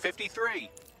 1853.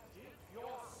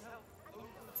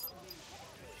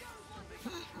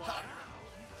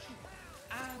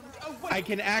 I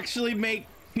can actually make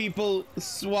people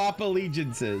swap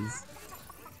allegiances.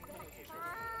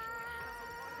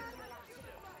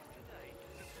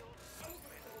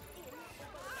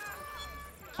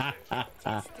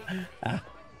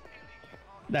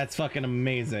 That's fucking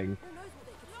amazing.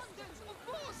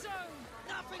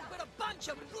 Nothing but a bunch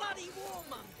of bloody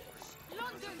warmongers.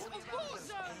 London's a war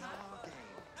zone.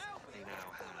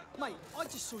 Mate, I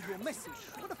just saw your message.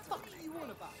 What the fuck are you on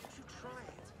about? You should try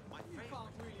it. My you can't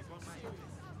really be serious.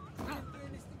 We've been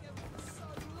doing this together for so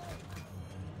long.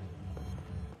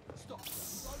 Stop.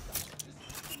 Slow down.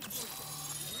 Just think for a second.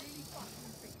 Really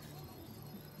fucking think.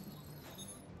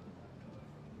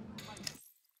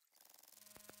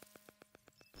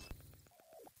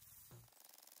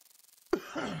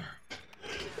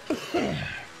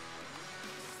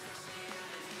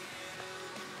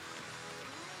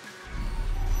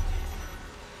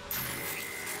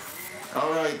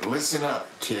 All right, listen up,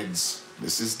 kids.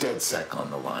 This is DedSec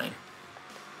on the line.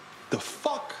 The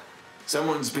fuck?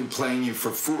 Someone's been playing you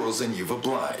for fools and you've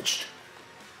obliged.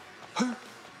 Who?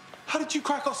 How did you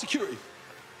crack our security?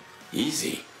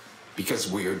 Easy. Because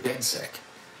we're DedSec.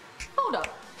 Hold up.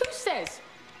 Who says?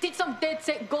 Did some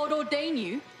DedSec god ordain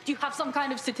you? Do you have some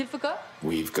kind of certificate?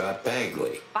 We've got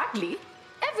Bagley. Bagley?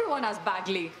 Everyone has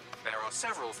Bagley. There are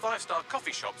several 5-star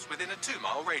coffee shops within a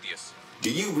 2-mile radius.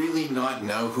 Do you really not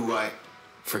know who I...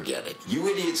 Forget it. You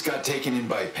idiots got taken in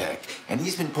by Peck, and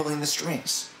he's been pulling the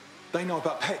strings. They know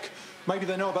about Peck. Maybe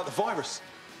they know about the virus.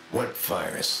 What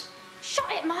virus? Shut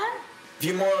it, man. If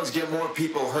you morons get more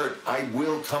people hurt, I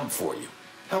will come for you.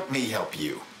 Help me help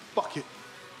you. Fuck it.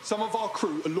 Some of our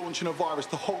crew are launching a virus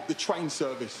to halt the train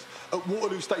service at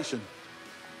Waterloo Station.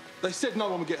 They said no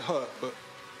one would get hurt, but...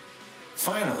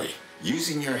 Finally,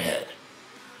 using your head.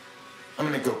 I'm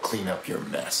gonna go clean up your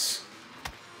mess.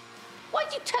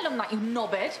 Why'd you tell him that, you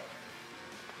knobhead?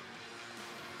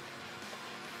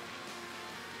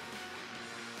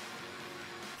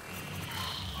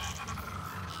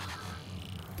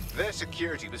 Their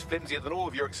security was flimsier than all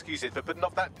of your excuses for putting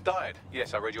off that diet.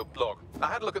 Yes, I read your blog. I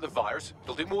had a look at the virus.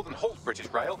 It'll do more than halt British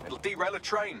Rail. It'll derail a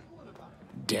train.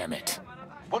 Damn it.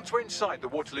 Once we're inside the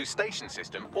Waterloo Station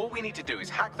system, all we need to do is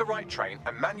hack the right train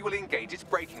and manually engage its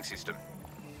braking system.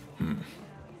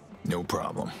 No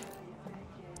problem.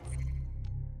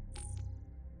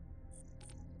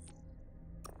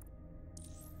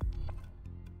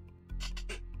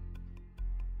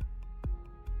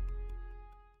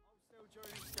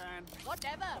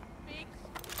 Whatever, Biggs.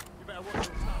 You better watch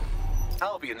your tongue.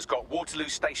 Albion's got Waterloo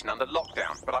Station under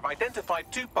lockdown, but I've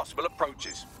identified 2 possible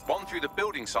approaches. One through the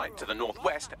building site to the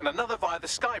northwest, and another via the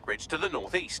Sky Bridge to the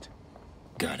northeast.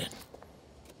 Got it.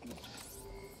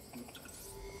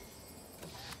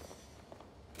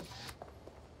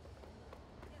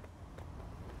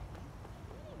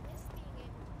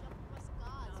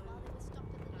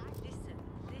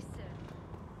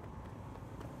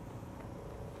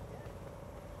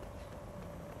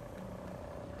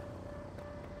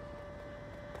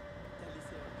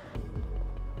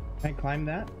 Can I climb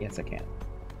that? Yes, I can.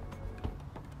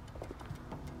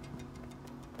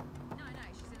 No,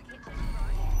 she's in the kitchen,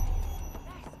 right?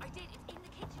 Yes, I did. It's in the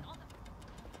kitchen on the...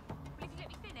 Well, if you let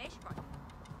me finish,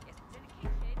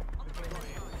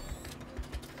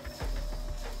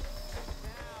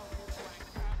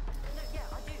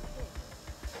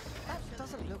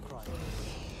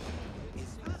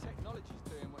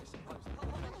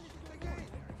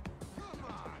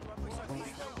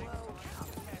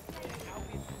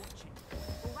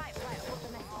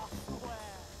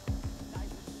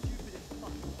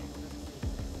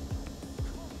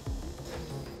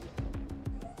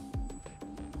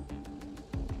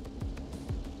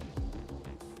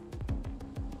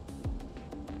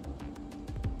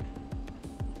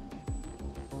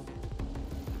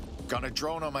 Got a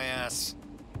drone on my ass.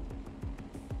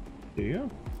 Do you?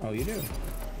 Oh, you do.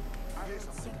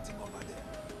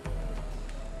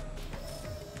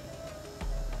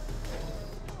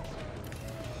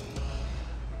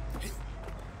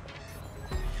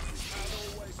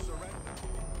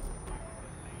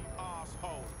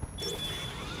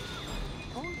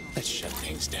 Let's shut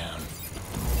things down.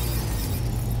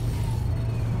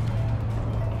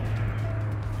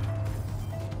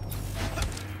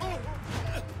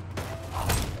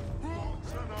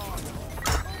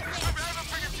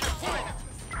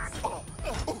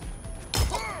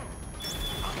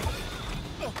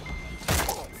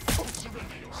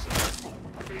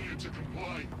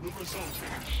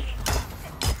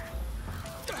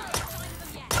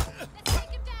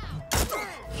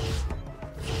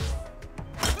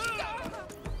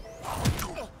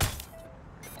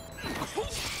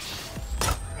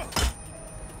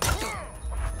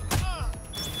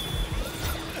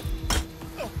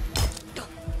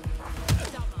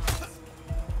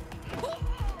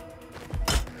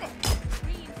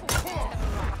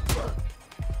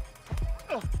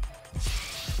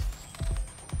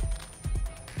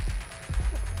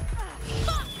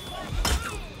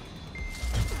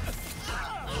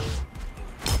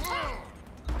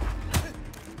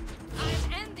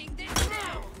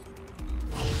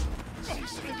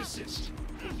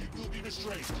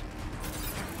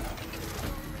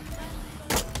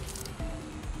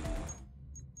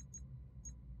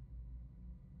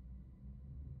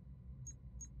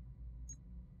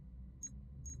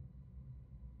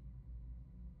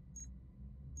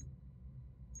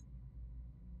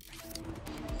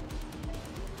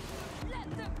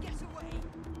 Let them get away!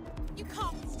 You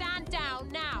can't stand down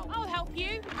now. I'll help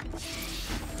you.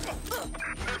 They're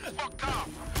fucked up.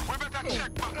 We better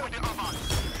check back with the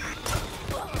others.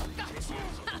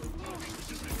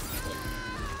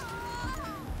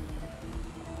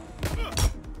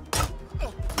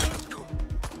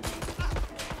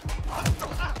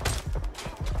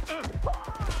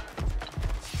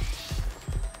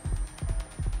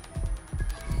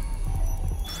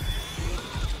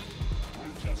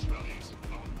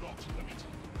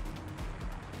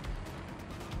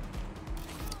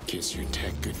 Kiss your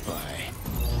tech goodbye.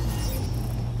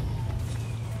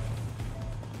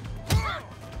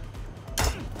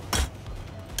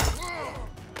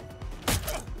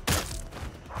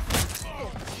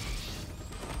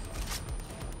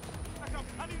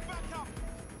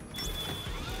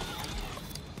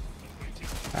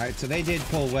 All right, so they did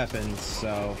pull weapons,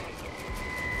 so.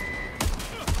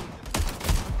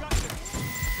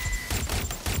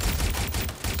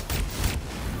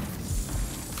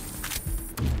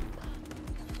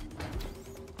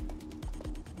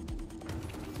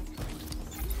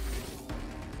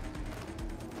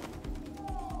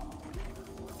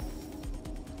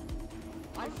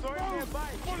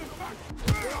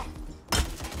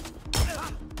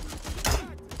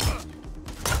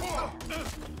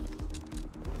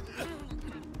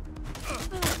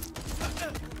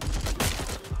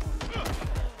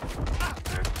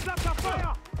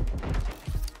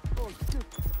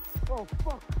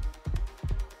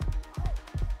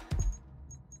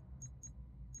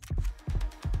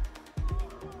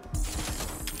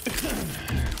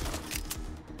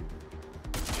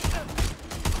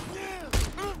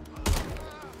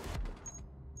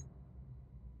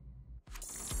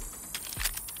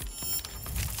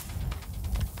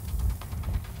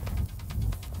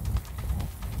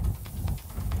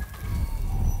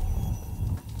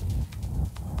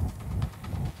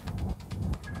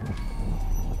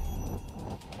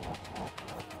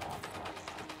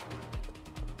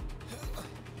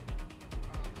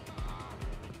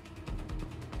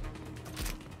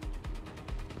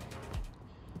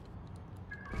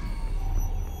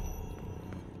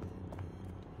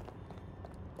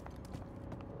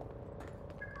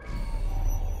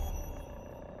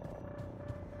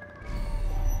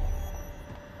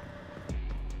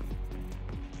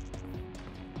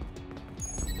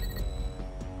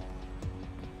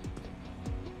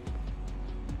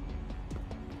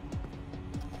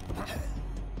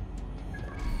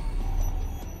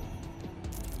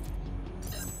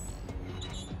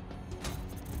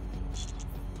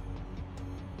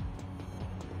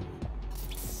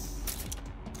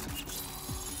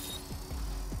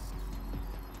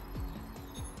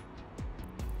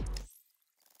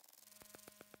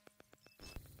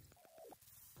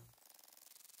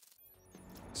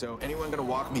 So, anyone gonna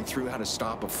walk me through how to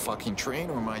stop a fucking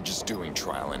train, or am I just doing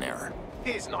trial and error?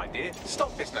 Here's an idea.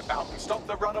 Stop pissing about and stop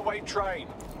the runaway train.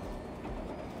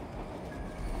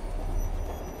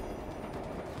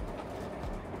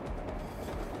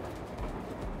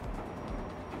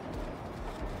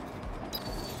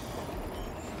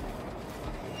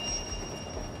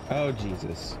 Oh,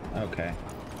 Jesus. Okay.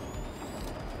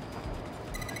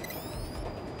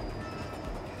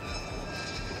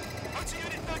 Motor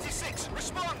Unit 36,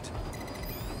 respond!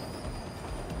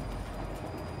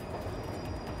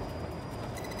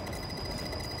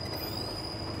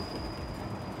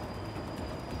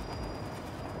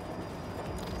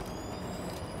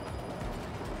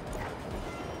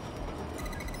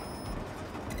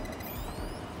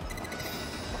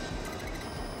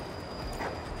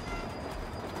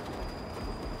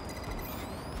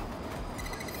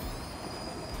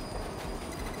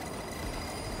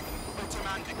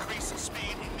 Motorman, decrease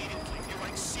speed immediately. You're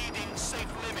exceeding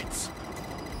safe limits.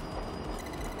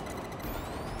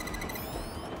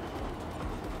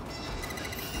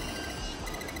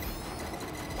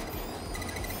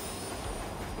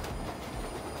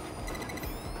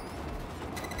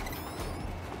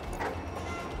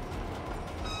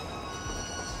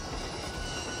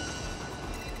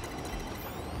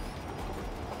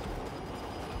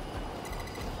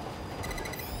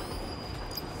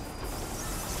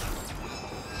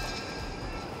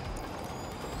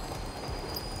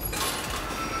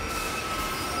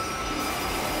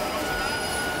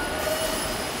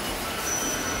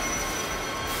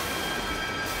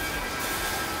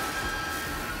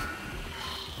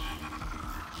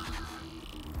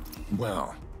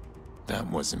 Well, that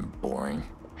wasn't boring.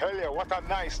 Hell yeah, what a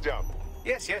nice job.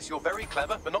 Yes, yes, you're very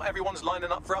clever, but not everyone's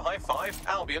lining up for a high five.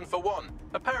 Albion for one.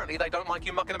 Apparently they don't like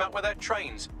you mucking about with their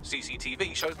trains.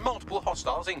 CCTV shows multiple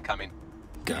hostiles incoming.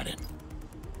 Got it.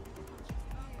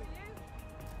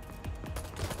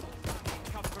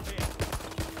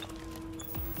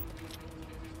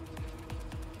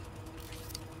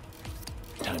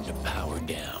 Time to power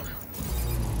down.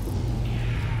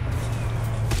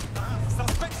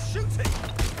 Suspects shooting!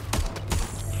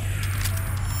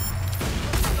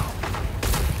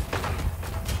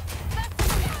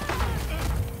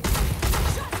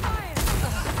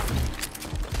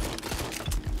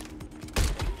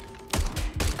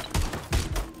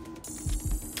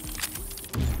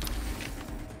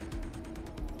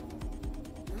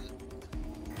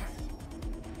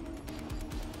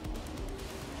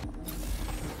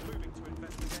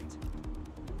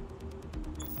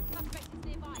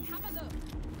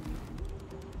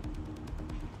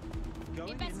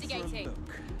 Investigating.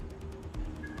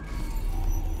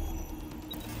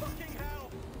 Fucking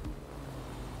hell!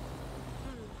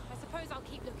 I suppose I'll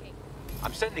keep looking.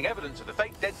 I'm sending evidence of the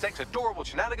fake DedSec's adorable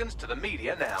shenanigans to the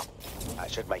media now. I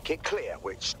should make it clear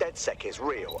which DedSec is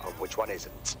real and which one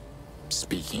isn't.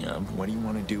 Speaking of, what do you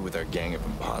want to do with our gang of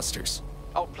imposters?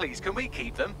 Oh, please, can we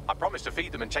keep them? I promise to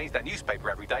feed them and change their newspaper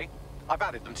every day. I've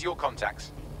added them to your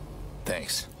contacts.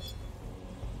 Thanks.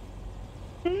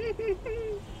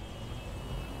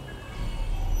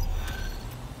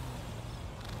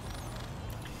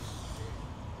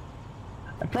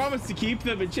 I promise to keep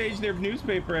them and change their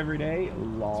newspaper every day.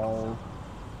 Lol.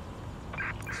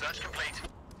 Search complete.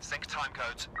 Sync time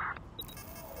codes.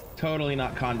 Totally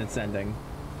not condescending.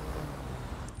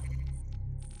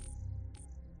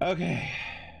 Okay.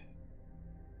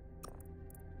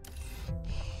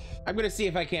 I'm gonna see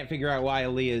if I can't figure out why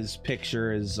Aaliyah's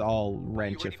picture is all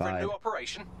wrenchified. New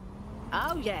operation?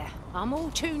 Oh yeah, I'm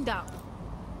all tuned up.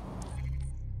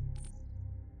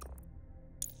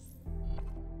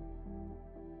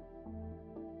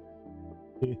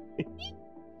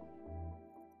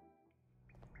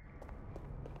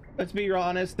 Let's be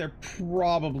honest, they're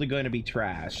probably going to be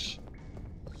trash.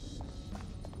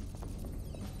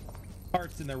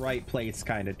 Parts in the right place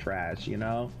kind of trash, you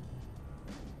know?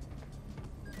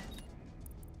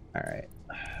 Alright.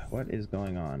 What is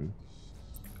going on?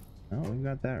 Oh, we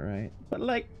got that right. But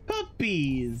like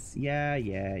puppies!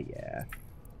 Yeah.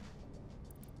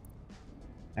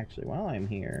 Actually, while I'm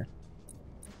here...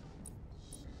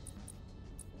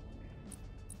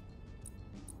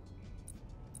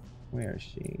 Where is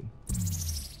she?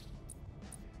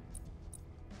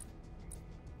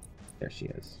 There she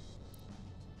is.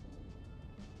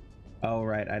 Oh,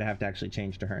 right. I'd have to actually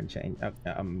change to her and change.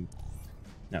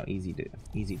 No, easy do.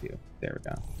 Easy do. There we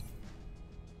go.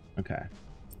 Okay.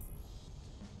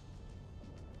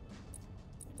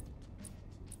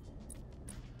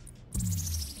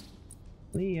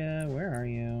 Leah, where are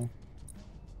you?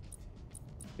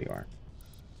 There you are.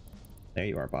 There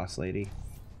you are, boss lady.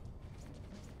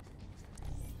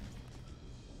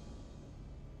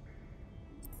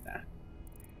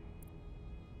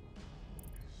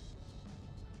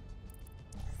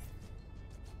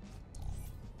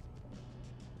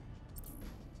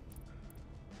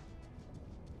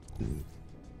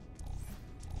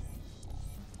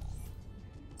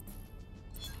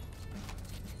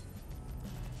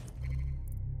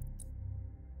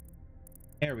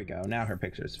 There we go. Now her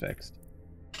picture's fixed.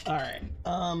 All right.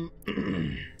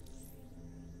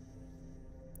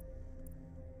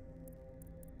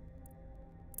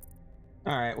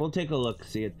 All right, we'll take a look,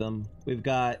 see at them. We've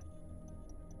got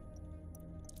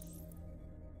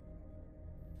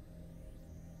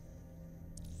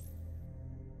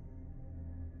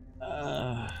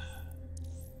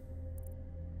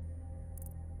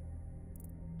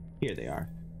here they are.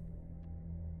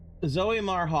 Zoe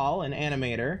Marhall, an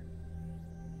animator.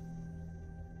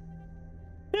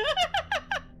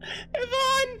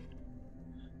 Yvonne!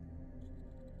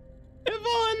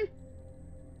 Yvonne!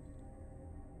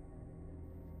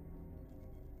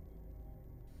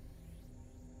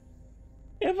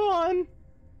 Yvonne!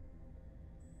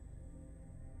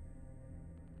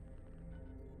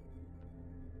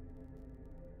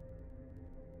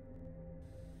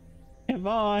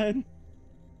 Yvonne!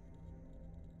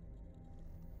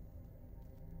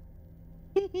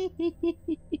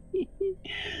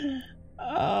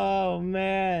 Oh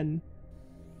man.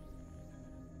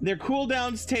 Their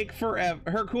cooldowns take forever.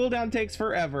 Her cooldown takes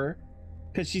forever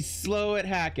because she's slow at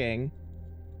hacking.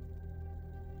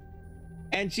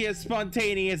 And she has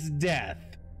spontaneous death,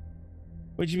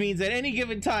 which means at any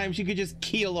given time she could just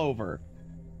keel over.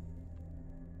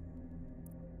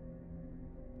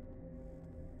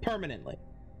 Permanently.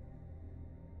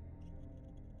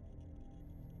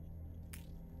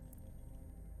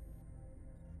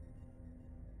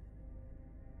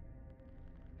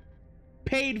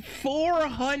 Paid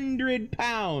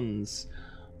 £400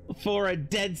 for a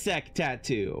DedSec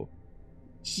tattoo.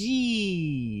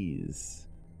 Jeez.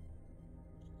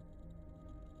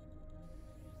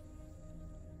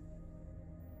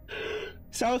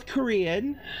 South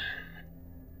Korean.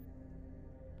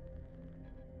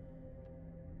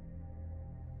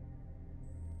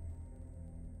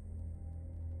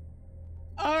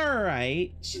 All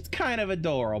right, she's kind of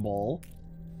adorable.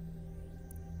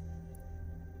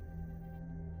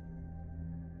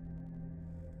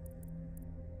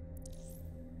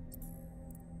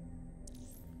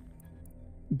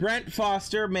 Brent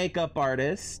Foster, makeup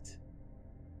artist.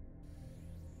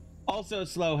 Also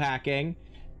slow hacking.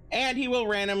 And he will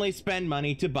randomly spend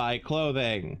money to buy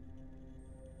clothing.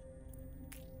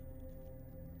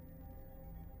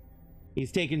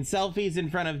 He's taking selfies in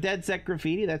front of DedSec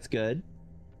graffiti. That's good.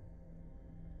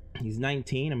 He's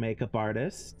 19, a makeup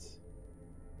artist.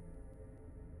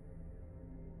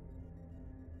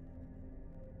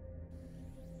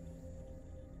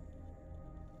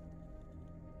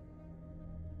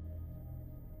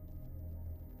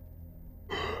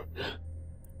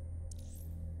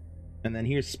 And then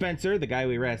here's Spencer, the guy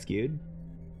we rescued.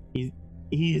 He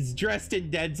is dressed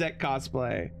in DedSec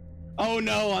cosplay. Oh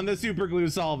no, on the super glue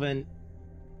solvent.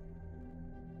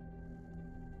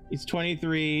 He's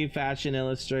 23, fashion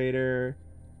illustrator.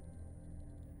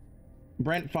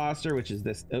 Brent Foster, which is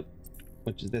this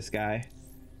guy.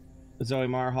 Zoe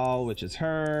Marhall, which is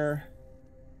her.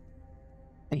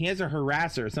 And he has a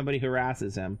harasser. Somebody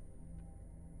harasses him.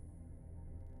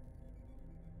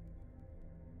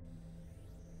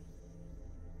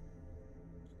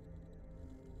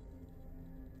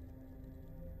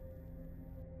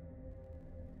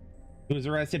 He was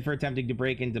arrested for attempting to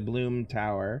break into Bloom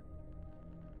Tower.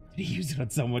 Did he use it on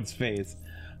someone's face?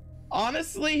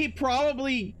 Honestly, he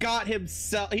probably got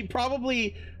himself... He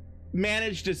probably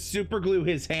managed to super glue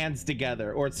his hands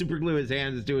together, or super glue his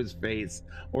hands to his face,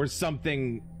 or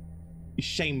something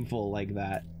shameful like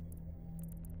that.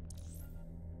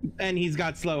 And he's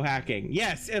got slow hacking.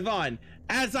 Yes, Yvonne,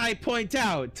 as I point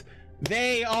out,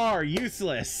 they are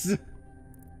useless.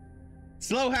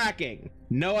 Slow hacking,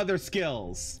 no other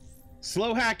skills.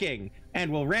 Slow hacking,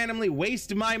 and will randomly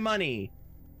waste my money.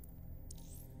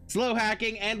 Slow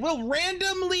hacking, and will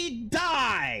randomly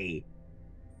die.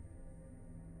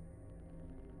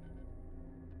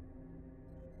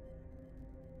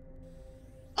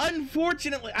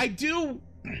 Unfortunately, I do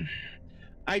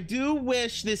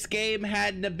wish this game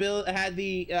had to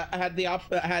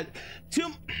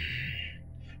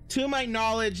my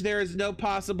knowledge, there is no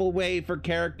possible way for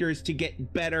characters to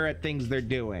get better at things they're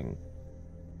doing.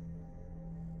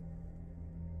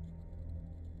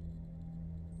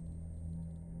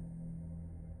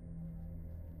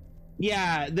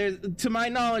 Yeah, to my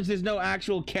knowledge, there's no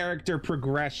actual character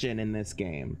progression in this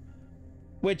game,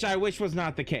 which I wish was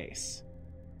not the case.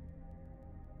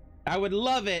 I would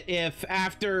love it if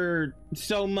after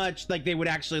so much, like, they would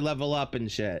actually level up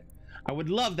and shit. I would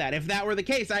love that. If that were the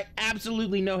case, I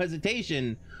absolutely no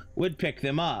hesitation would pick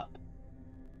them up.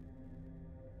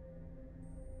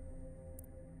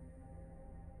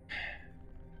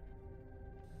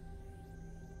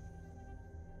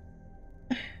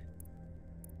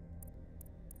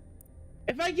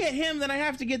 I get him, then I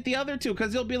have to get the other two,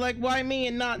 because he'll be like, why me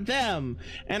and not them?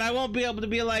 And I won't be able to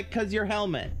be like, because your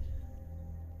helmet.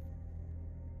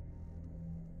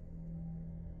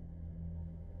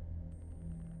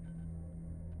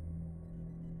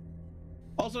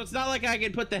 Also, it's not like I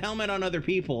can put the helmet on other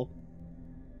people.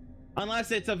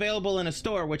 Unless it's available in a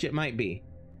store, which it might be.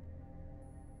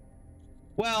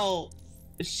 Well,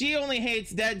 she only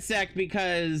hates DedSec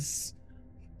because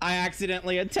I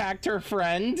accidentally attacked her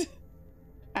friend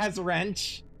as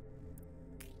Wrench.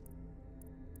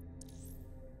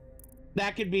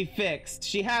 That could be fixed.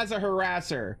 She has a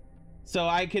harasser, so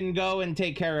I can go and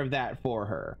take care of that for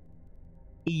her.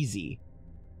 Easy.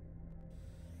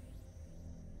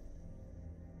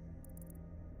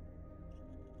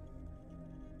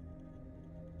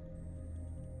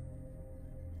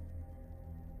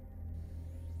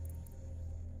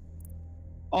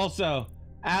 Also,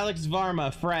 Alex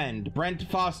Varma, friend. Brent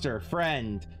Foster,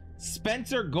 friend.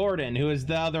 Spencer Gordon, who is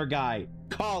the other guy,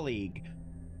 colleague.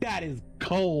 That is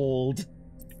cold.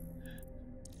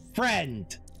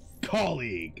 Friend,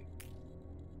 colleague.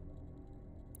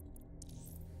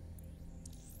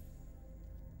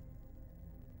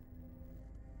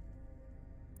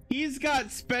 He's got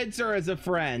Spencer as a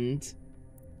friend.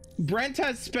 Brent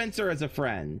has Spencer as a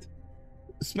friend.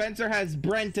 Spencer has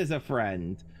Brent as a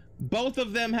friend. Both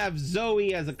of them have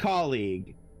Zoe as a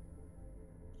colleague.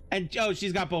 And oh,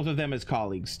 she's got both of them as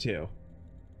colleagues too.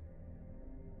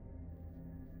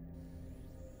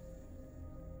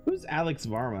 Who's Alex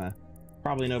Varma?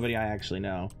 Probably nobody I actually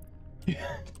know.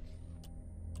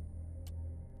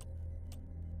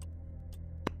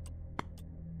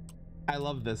 I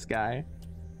love this guy.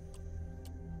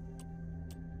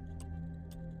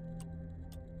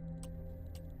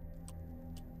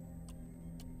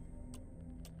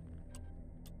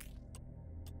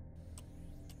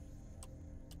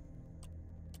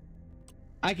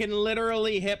 I can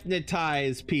literally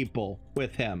hypnotize people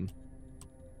with him.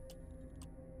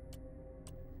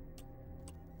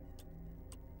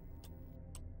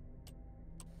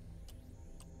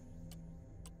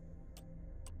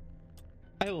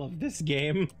 I love this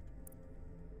game.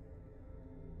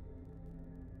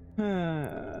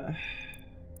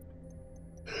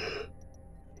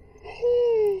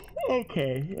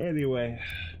 Okay, anyway.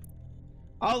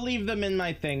 I'll leave them in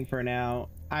my thing for now.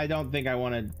 I don't think I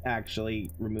want to actually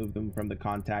remove them from the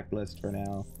contact list for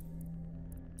now.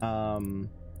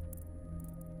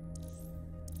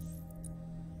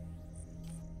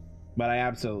 But I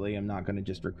absolutely am not going to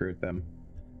just recruit them.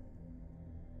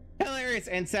 Hilarious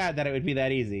and sad that it would be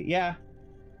that easy. Yeah.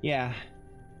 Yeah.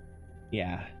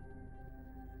 Yeah.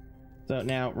 So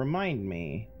now remind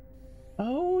me.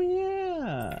 Oh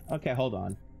yeah. Okay, hold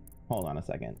on. Hold on a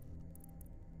second.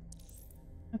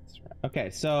 That's right. Okay,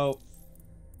 so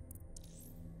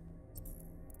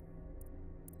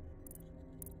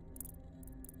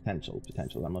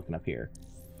potential. I'm looking up here.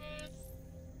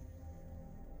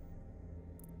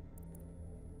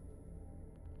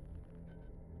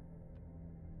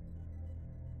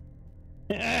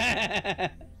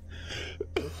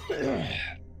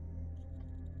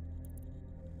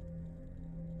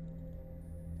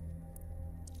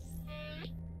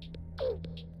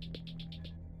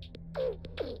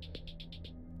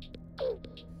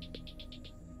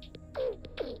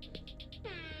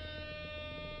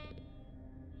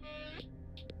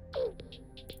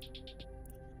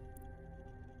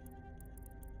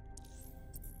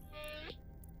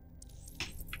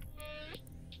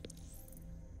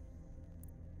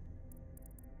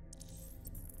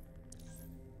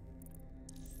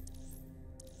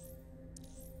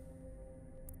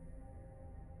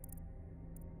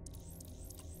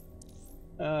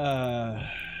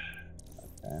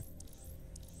 Okay.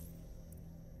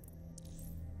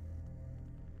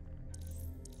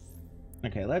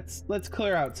 Okay, let's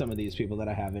clear out some of these people that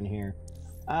I have in here.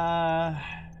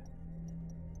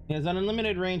 He has an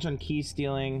unlimited range on key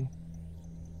stealing.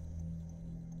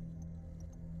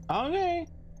 Okay.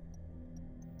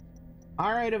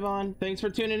 All right, Yvonne. Thanks for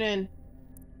tuning in.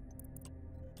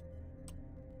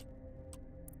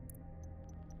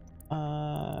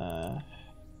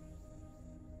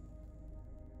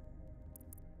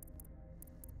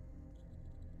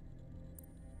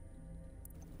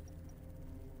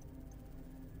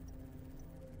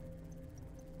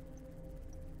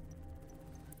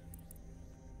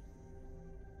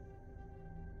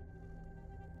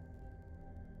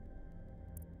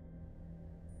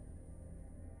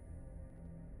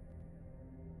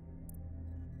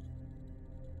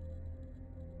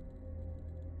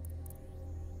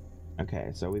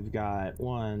 Okay, so we've got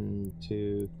 1,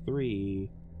 2, 3.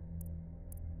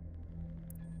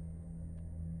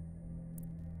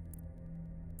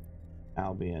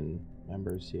 Albion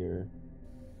members here.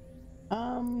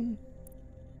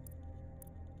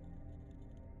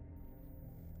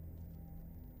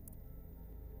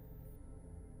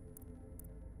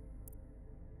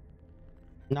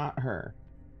 Not her,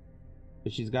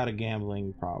 because she's got a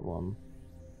gambling problem.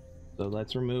 So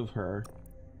let's remove her.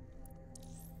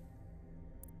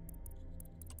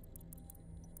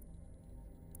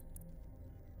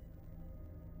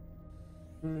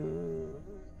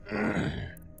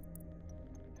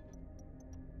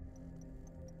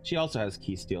 She also has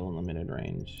key steal in limited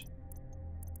range.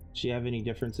 Does she have any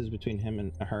differences between him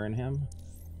and her and him?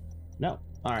 No.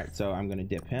 All right, so I'm gonna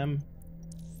dip him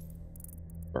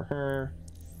for her.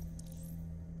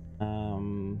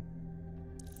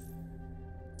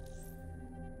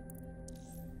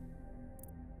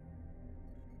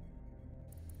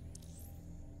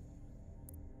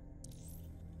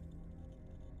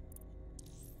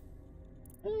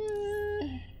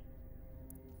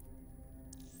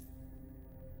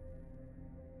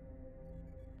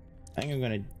 I think I'm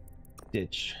gonna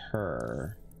ditch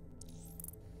her.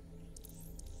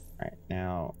 All right,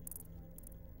 now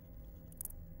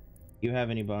you have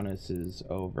any bonuses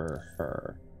over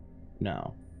her?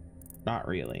 No, not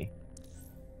really.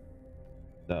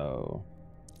 So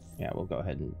yeah, we'll go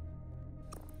ahead and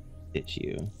ditch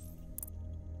you.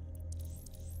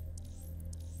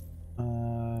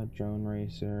 Drone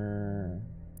racer.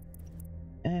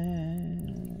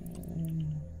 And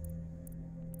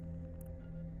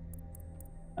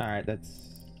all right,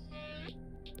 that's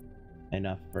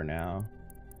enough for now.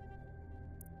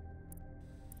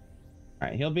 All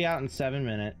right, he'll be out in 7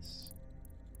 minutes.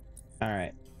 All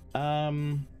right.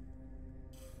 Time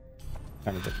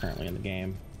is it currently in the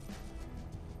game?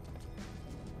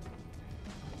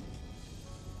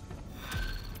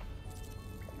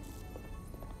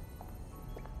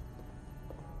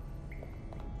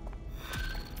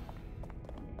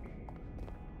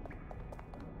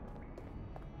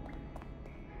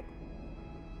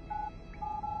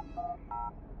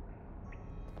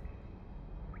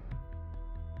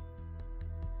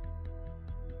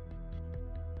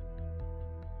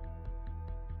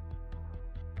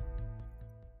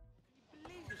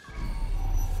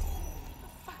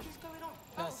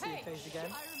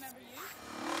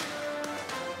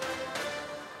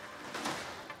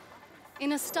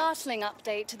 In a startling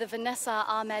update to the Vanessa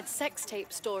Ahmed sex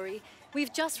tape story,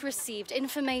 we've just received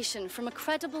information from a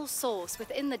credible source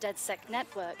within the DedSec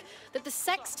network that the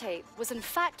sex tape was in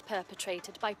fact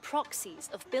perpetrated by proxies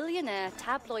of billionaire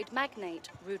tabloid magnate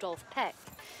Rudolf Peck.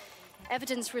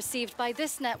 Evidence received by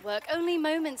this network only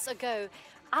moments ago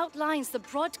outlines the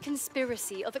broad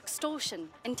conspiracy of extortion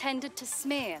intended to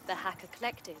smear the hacker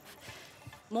collective.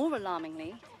 More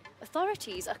alarmingly,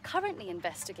 authorities are currently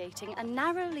investigating a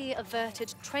narrowly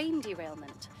averted train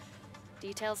derailment.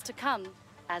 Details to come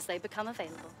as they become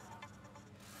available.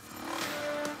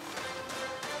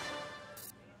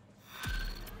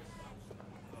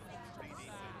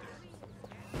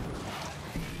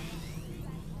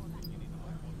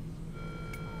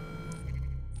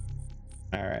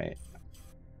 All right.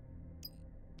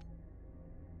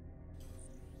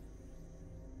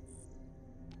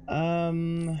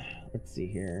 Let's see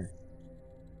here.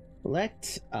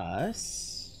 Let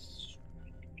us...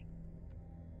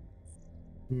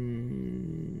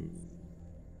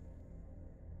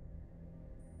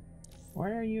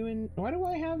 Why are you in... Why do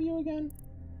I have you again?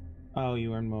 Oh,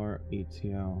 you earn more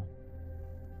ETO.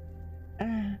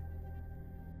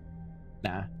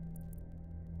 Nah.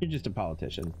 You're just a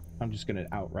politician. I'm just gonna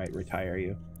outright retire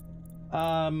you.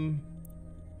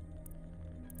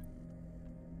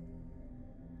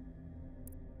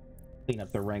 Clean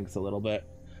up the ranks a little bit.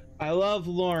 I love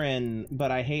Lauren,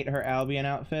 but I hate her Albion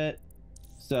outfit.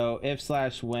 So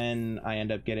if/when I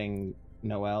end up getting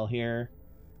Noelle here,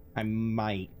 I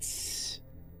might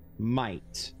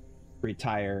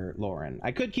retire Lauren.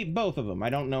 I could keep both of them. I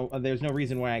don't know. There's no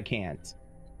reason why I can't,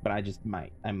 but I just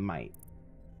might. I might.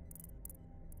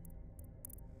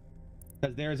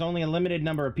 Because there's only a limited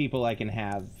number of people I can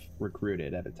have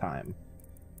recruited at a time.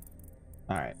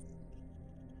 All right.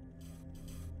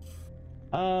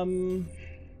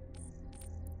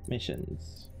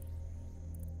 Missions.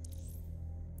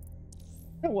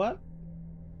 You know what?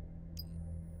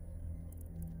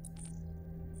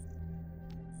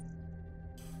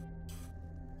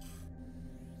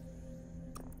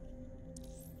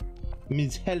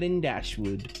 Ms. Helen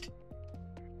Dashwood.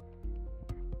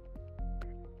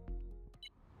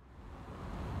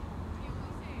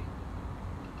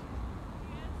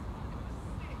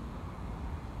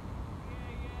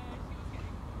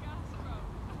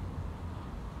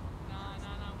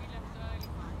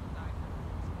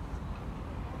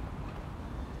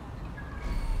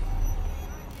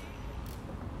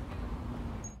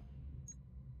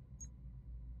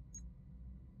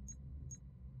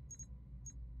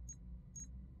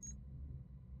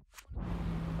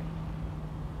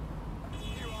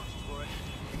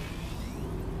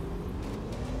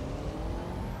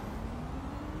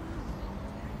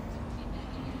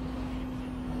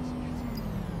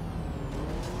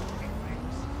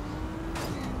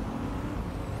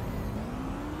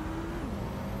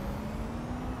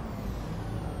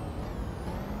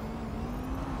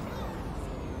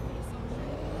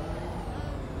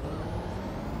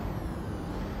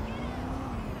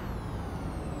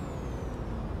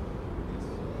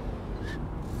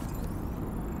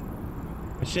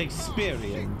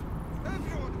 Shakespearean.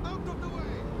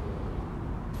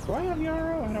 Do I have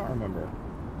Yarrow? I don't remember.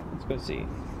 Let's go see.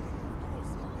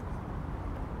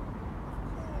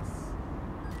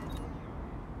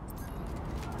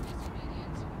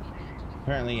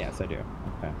 Apparently, yes, I do.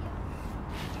 Okay.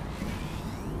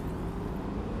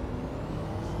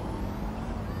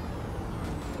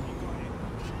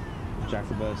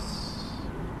 Jacobus.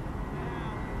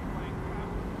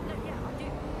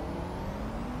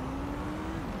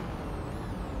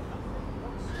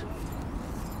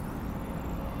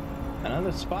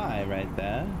 Another spy right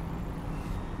there.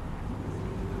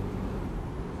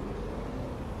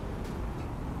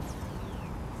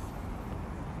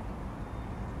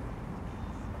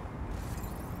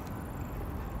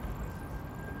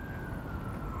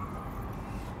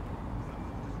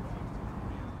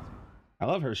 I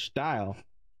love her style.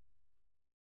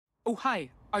 Oh, hi.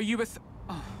 Are you with...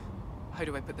 Oh, how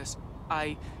do I put this?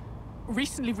 I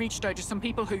recently reached out to some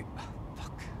people who...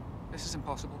 Fuck. This is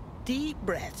impossible. Deep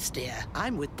breaths, dear.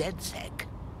 I'm with DedSec.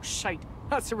 Shite.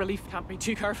 That's a relief. Can't be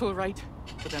too careful, right?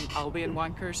 For them Albion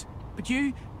wankers. But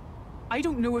you... I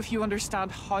don't know if you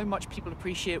understand how much people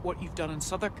appreciate what you've done in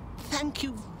Southwark. Thank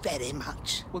you very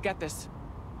much. Well, get this.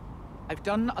 I've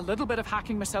done a little bit of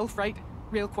hacking myself, right?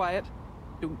 Real quiet.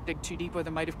 Don't dig too deep where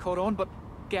they might have caught on, but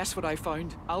guess what I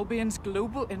found? Albion's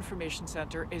Global Information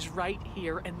Centre is right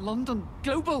here in London.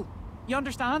 Global! You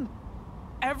understand?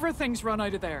 Everything's run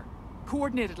out of there.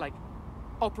 Coordinated, like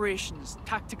operations,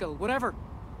 tactical, whatever.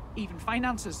 Even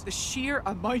finances. The sheer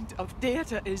amount of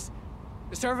data is...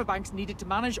 The server banks needed to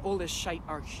manage all this shite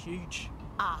are huge.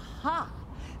 Aha!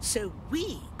 So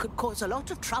we could cause a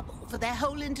lot of trouble for their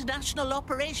whole international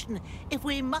operation if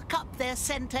we muck up their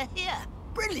centre here.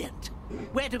 Brilliant.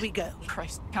 Where do we go?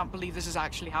 Christ, can't believe this is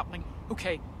actually happening.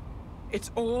 Okay, it's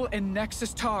all in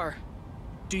Nexus Tower.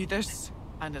 Do this,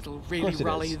 and it'll really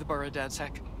rally the borough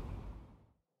DedSec.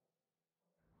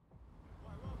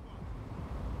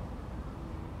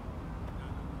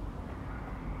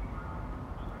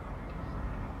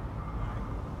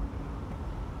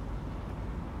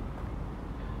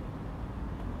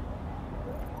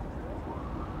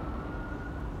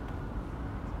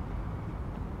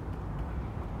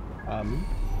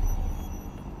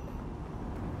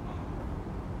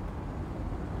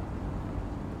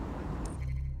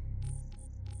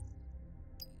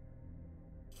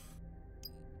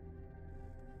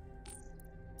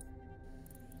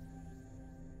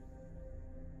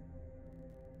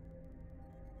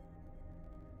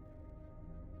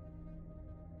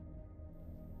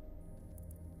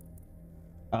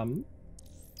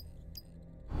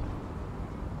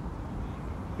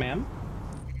 Ma'am?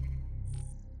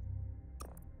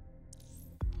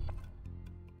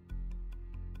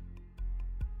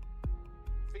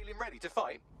 Feeling ready to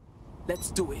fight? Let's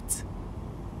do it.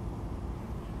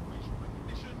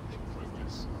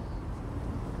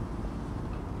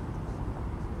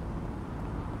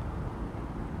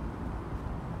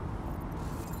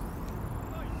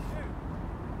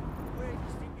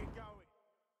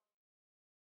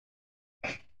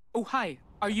 Oh, hi.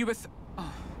 Are you with...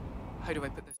 Oh, how do I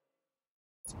put this?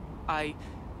 I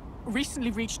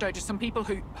recently reached out to some people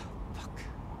who... Fuck.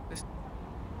 This...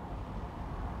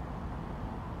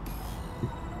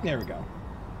 There we go.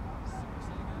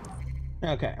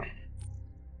 Okay.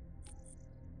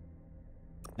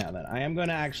 Now then, I am going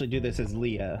to actually do this as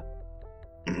Leah.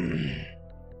 I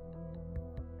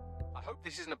hope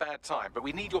this isn't a bad time, but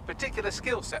we need your particular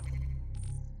skill set.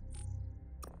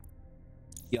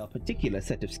 Your particular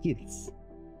set of skills.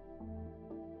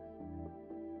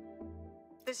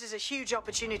 This is a huge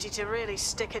opportunity to really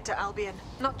stick it to Albion.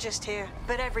 Not just here,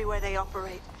 but everywhere they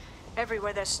operate.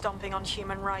 Everywhere they're stomping on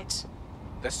human rights.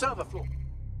 The server floor.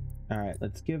 Alright,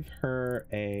 let's give her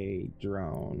a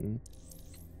drone.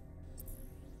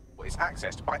 It's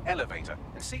accessed by elevator.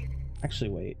 And see...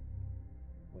 Actually, wait.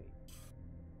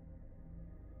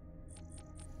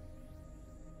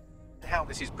 How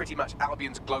this is pretty much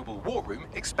Albion's global war room,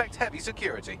 expect heavy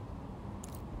security.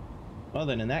 Well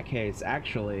then, in that case,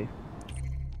 actually,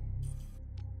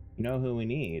 you know who we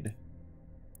need?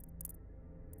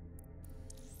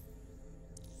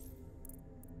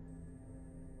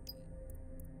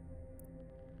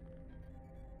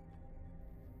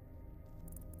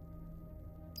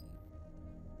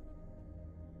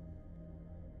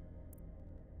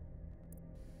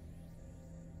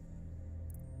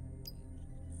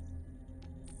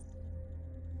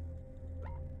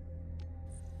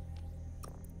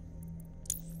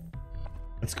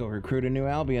 Let's go recruit a new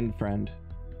Albion friend.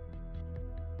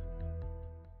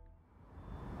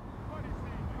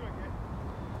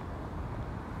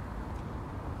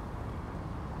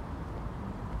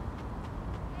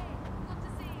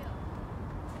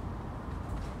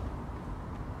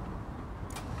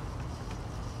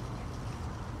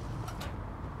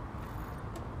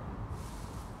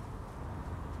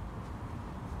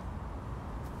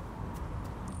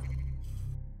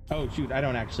 Oh shoot, I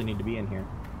don't actually need to be in here.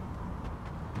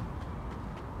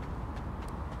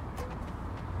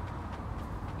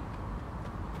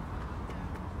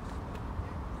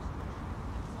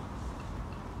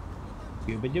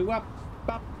 Doo-ba-doo-up,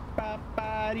 bop, bop,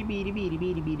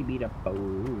 ba-dee-bee-dee-bee-dee-bee-dee-bee-dee-bee-dee-up, oh.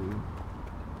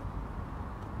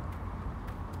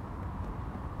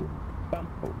 Bum,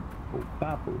 boom, boom,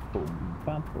 ba, boom, boom,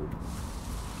 bum, boom.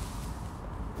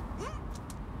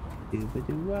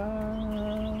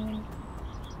 Doo-ba-doo-up,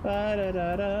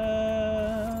 ba-da-da-da,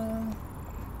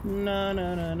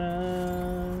 na-na-na-na.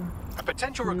 A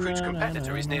potential recruit's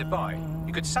competitor is nearby.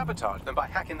 You could sabotage them by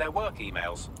hacking their work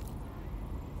emails.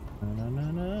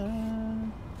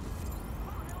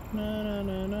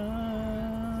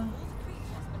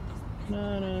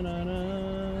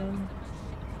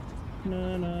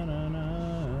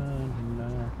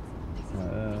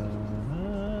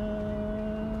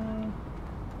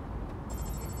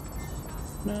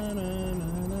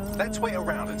 Let's wait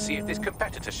around and see if this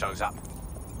competitor shows up.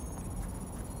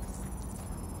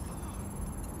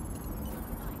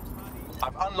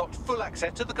 I've unlocked full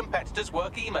access to the competitor's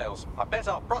work emails. I bet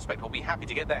our prospect will be happy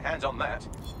to get their hands on that.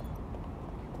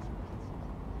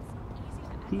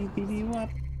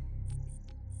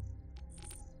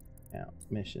 Now,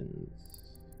 missions.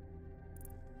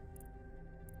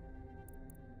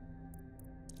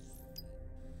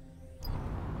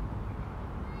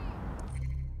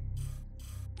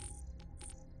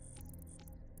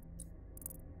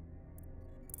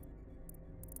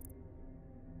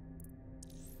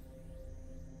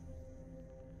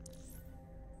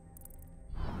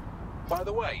 By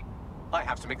the way, I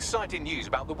have some exciting news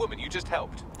about the woman you just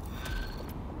helped.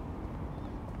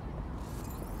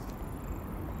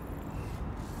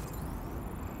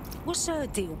 What's her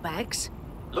deal, Bags?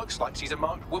 Looks like she's a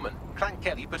marked woman. Clank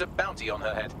Kelly put a bounty on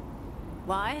her head.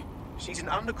 Why? She's an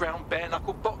underground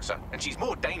bare-knuckle boxer, and she's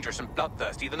more dangerous and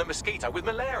bloodthirsty than a mosquito with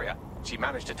malaria. She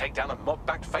managed to take down a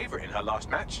mob-backed favourite in her last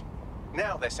match.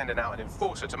 Now they're sending out an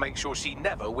enforcer to make sure she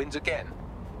never wins again.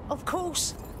 Of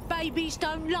course. Babies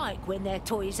don't like when their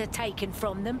toys are taken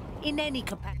from them in any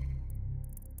capacity.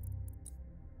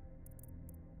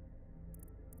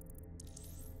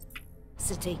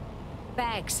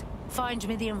 Bags, find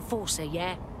me the enforcer,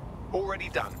 yeah? Already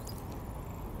done.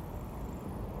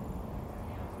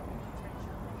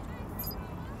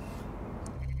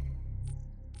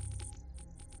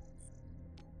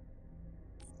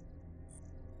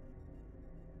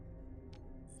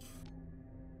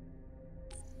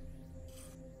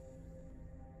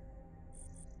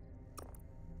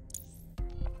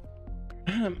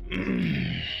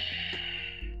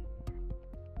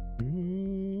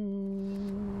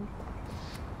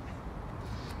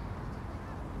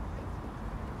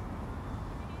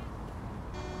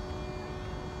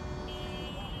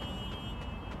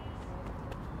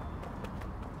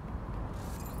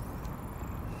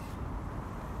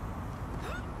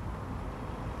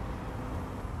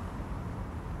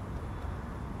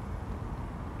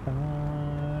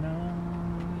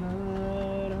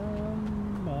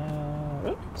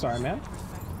 Sorry, man.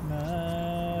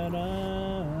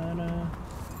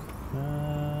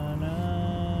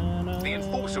 The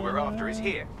enforcer we're after is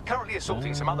here, currently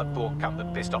assaulting some other poor cunt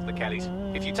that pissed off the Kellys.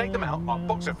 If you take them out, our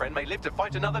boxer friend may live to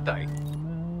fight another day.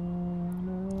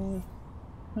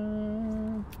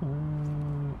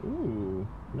 Ooh,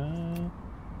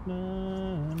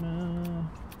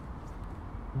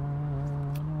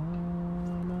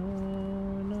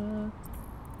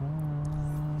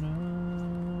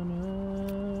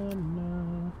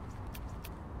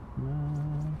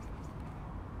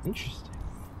 interesting.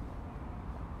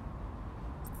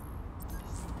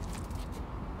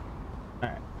 All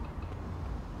right.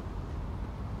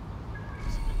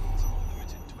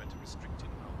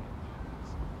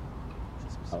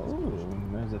 Oh,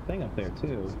 there's a thing up there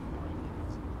too.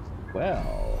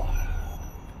 Well.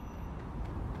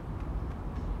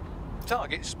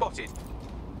 Target spotted.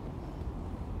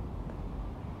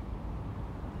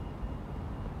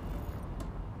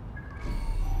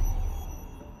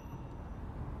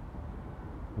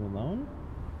 Alone?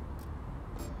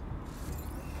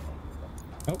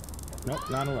 Nope.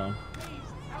 Nope, not alone.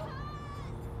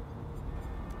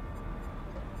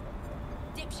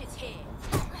 Dipshit's here.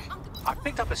 I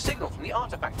picked up a signal from the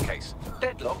artifact case.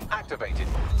 Deadlock activated.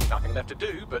 Nothing left to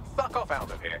do but fuck off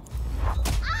out of here.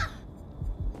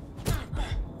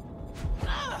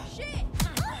 Shit!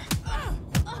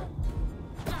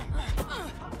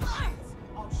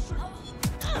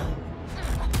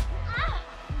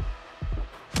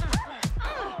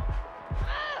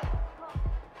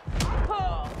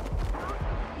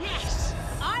 Yes!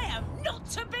 I am not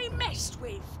to be messed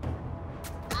with!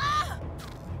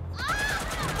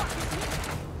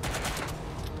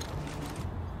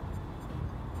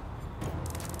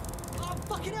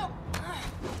 Fucking hell!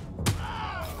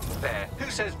 There, who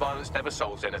says violence never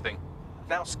solves anything?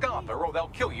 Now scarp her or they'll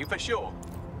kill you for sure.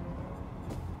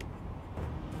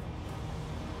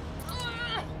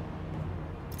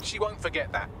 She won't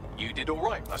forget that. You did all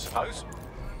right, I suppose.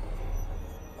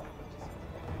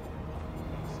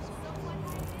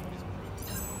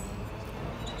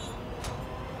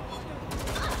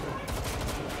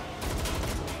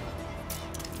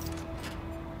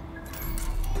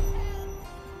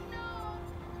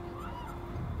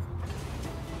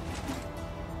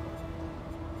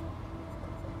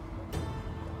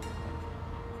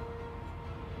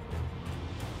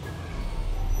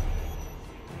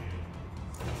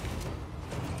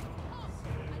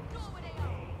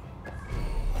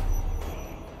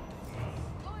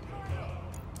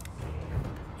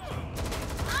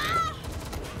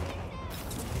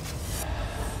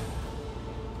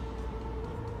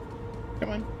 Come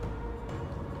on.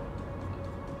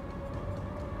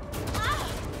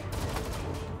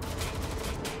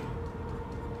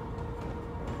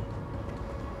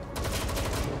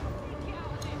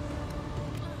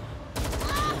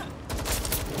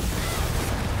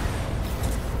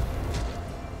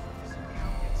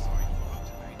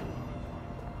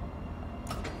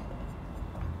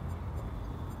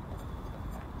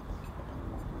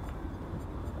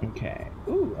 Okay.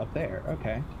 Ooh, up there.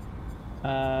 Okay.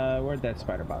 Where'd that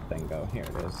spider bot thing go? Here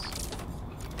it is.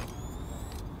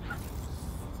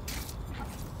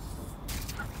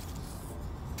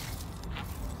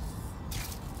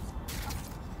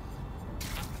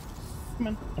 Come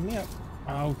on, let me up.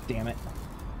 Oh, damn it.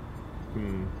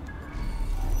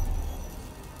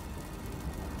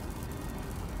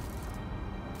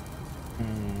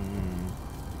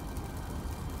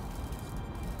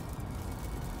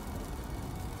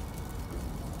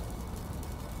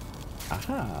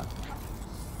 Aha.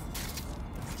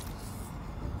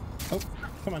 Oh,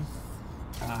 come on.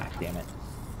 Ah, damn it.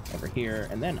 Over here,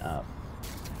 and then up.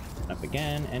 Up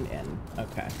again, and in.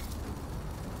 Okay.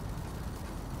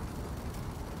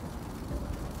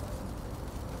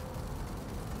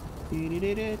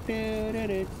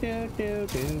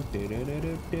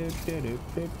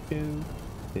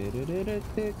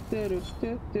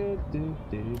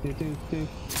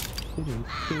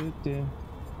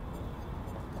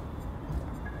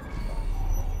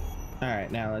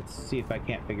 Alright, now let's see if I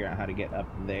can't figure out how to get up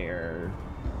there.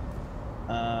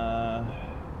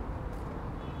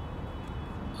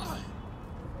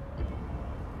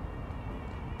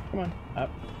 Come on, up,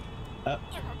 up.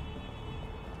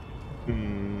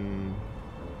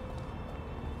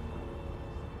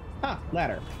 Ah,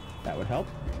 ladder. That would help.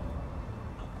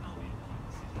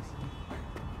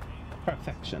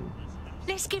 Perfection.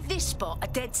 Let's give this spot a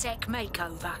DedSec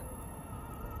makeover.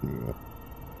 Yep.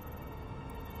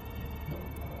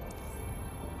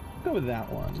 Go with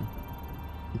that one.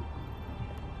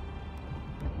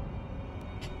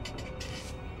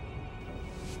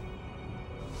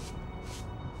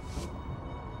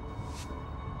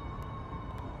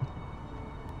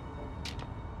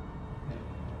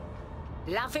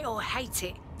 Love it or hate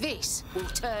it, this will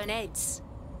turn heads.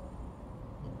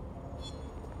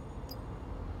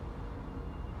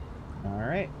 All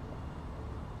right.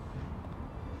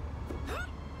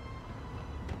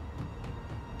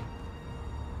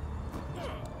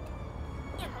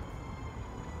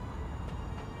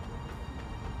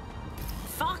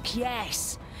 Fuck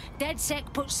yes.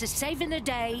 DedSec puts the saving the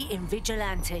day in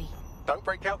Vigilante. Don't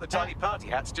break out the tiny party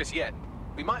hats just yet.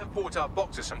 We might have bought our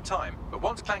boxers some time, but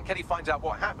once Clan Kenny finds out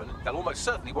what happened, they'll almost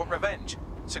certainly want revenge.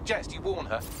 Suggest you warn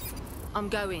her. I'm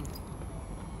going.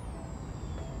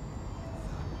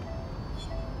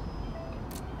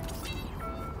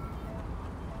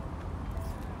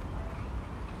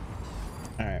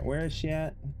 All right, where is she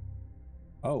at?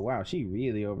 Oh wow, she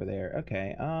really over there.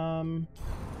 Okay,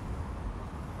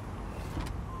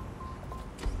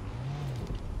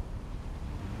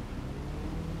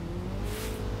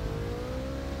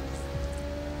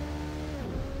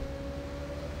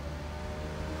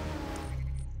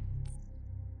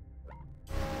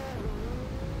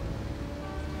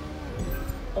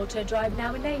 Auto drive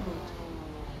now enabled.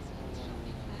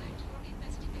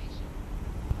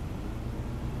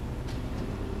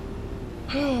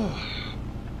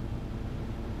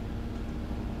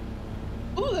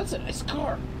 Oh, that's a nice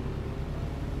car.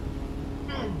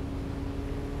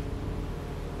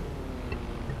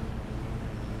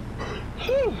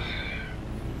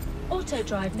 Auto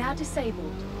drive now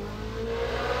disabled.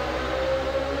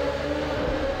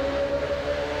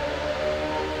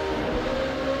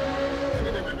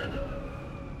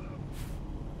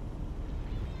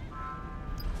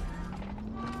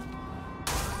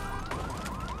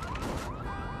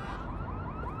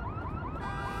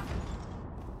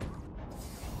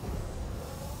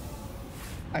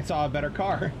 I saw a better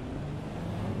car.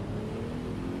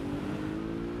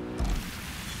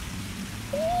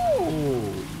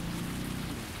 Ooh.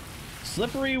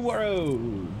 Slippery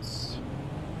roads.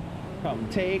 Come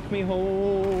take me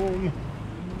home.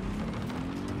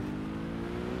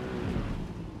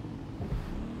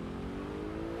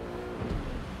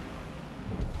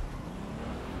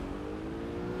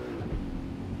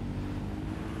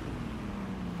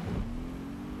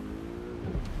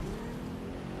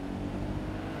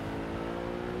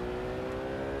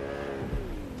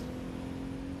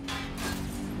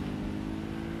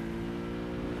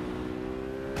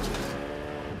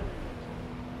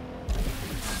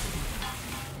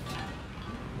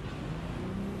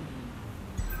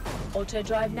 Auto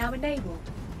drive now enabled.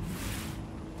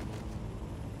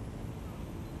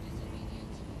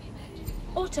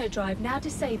 Auto drive now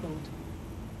disabled.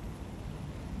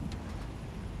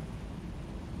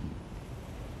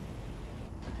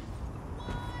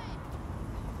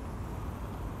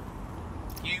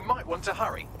 You might want to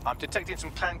hurry. I'm detecting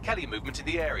some Clan Kelly movement in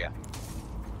the area.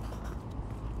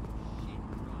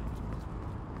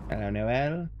 Hello,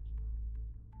 Noel.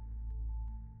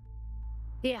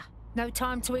 Here, no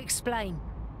time to explain.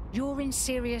 You're in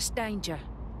serious danger.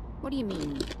 What do you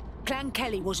mean? Clan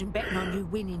Kelly wasn't betting on you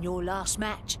winning your last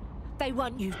match. They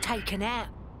want you taken out.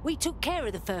 We took care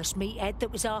of the first meathead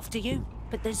that was after you,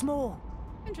 but there's more.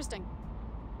 Interesting.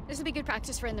 This will be good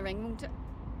practice for in the ring, won't it?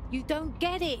 You don't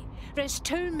get it. There's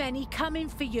too many coming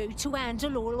for you to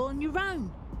handle all on your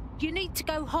own. You need to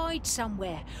go hide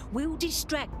somewhere. We'll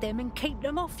distract them and keep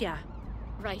them off you.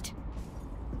 Right.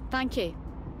 Thank you.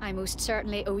 I most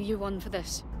certainly owe you one for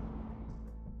this.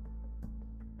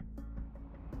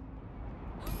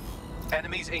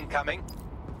 Enemies incoming.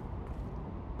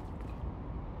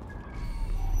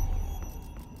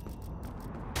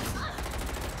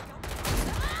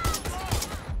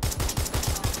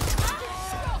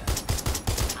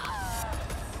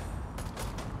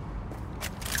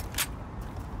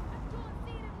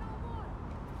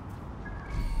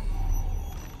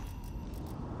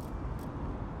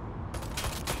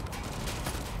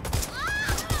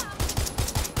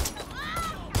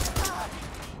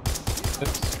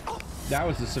 Oops. That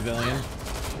was a civilian.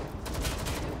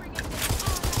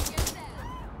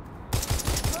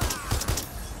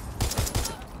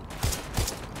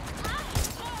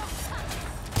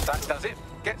 That does it.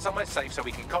 Get somewhere safe so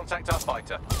we can contact our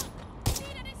fighter.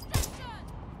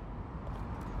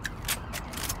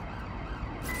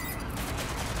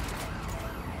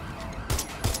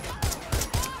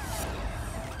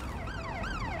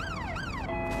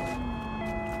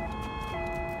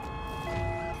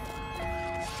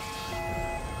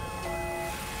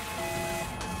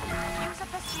 Use a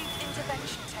pursuit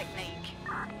intervention technique.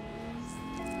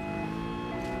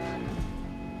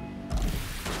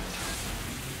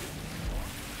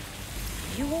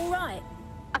 You all right?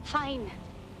 I'm fine.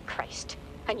 Christ.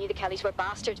 I knew the Kellys were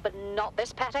bastards, but not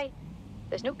this petty.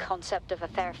 There's no concept of a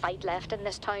fair fight left in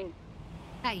this town.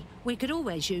 Hey, we could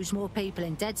always use more people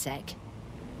in DedSec.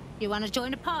 You want to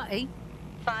join a party?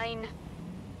 Fine.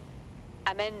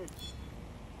 I'm in.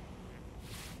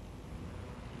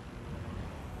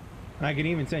 I can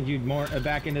even send you more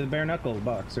back into the bare knuckle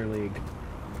boxer league.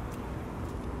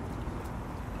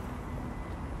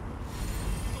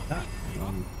 Ah,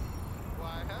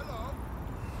 Why, hello.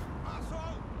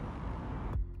 Asshole.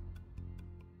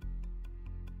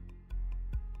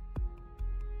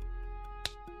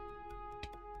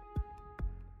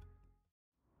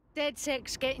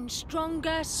 DedSec's getting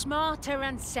stronger, smarter,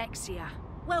 and sexier.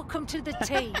 Welcome to the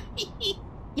team.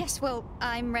 Yes, well,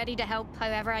 I'm ready to help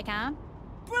however I can.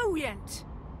 Brilliant!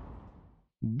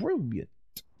 Brilliant.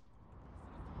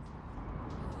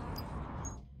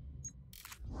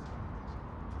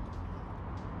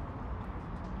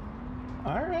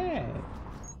 All right.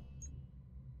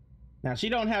 Now she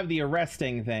don't have the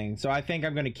arresting thing, so I think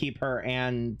I'm going to keep her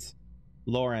and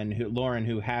Lauren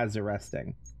who has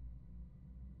arresting.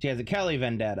 She has a Kelly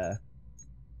vendetta.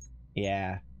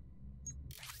 Yeah.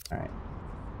 All right.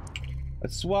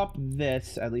 Let's swap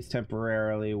this, at least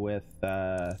temporarily, with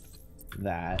that.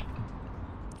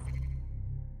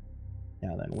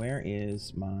 Now then, where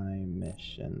is my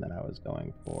mission that I was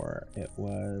going for? It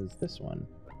was this one.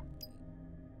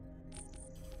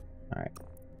 All right.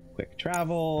 Quick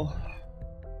travel.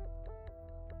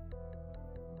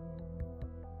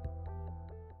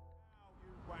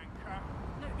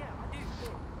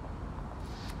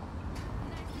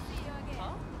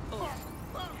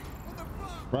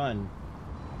 Run.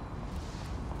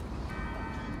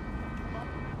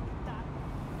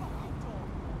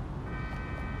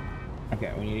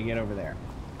 Okay, we need to get over there.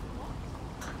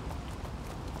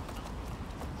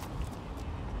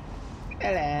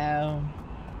 Hello.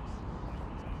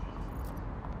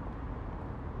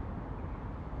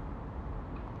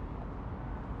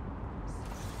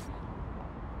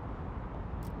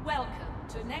 Welcome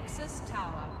to Nexus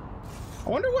Tower. I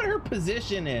wonder what her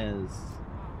position is.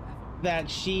 That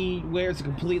she wears a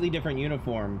completely different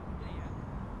uniform.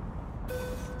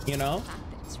 You know? The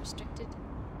fact that it's restricted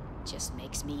just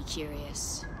makes me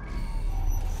curious.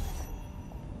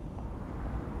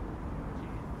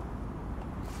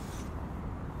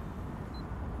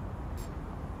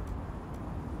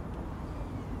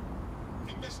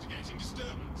 Investigating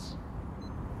disturbance.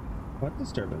 What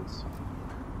disturbance?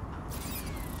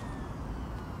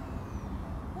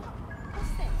 What's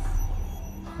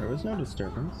this? There was no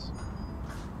disturbance.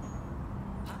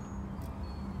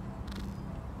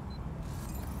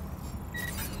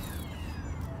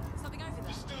 Something over there.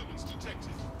 Disturbance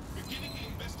detected. Beginning the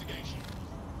investigation.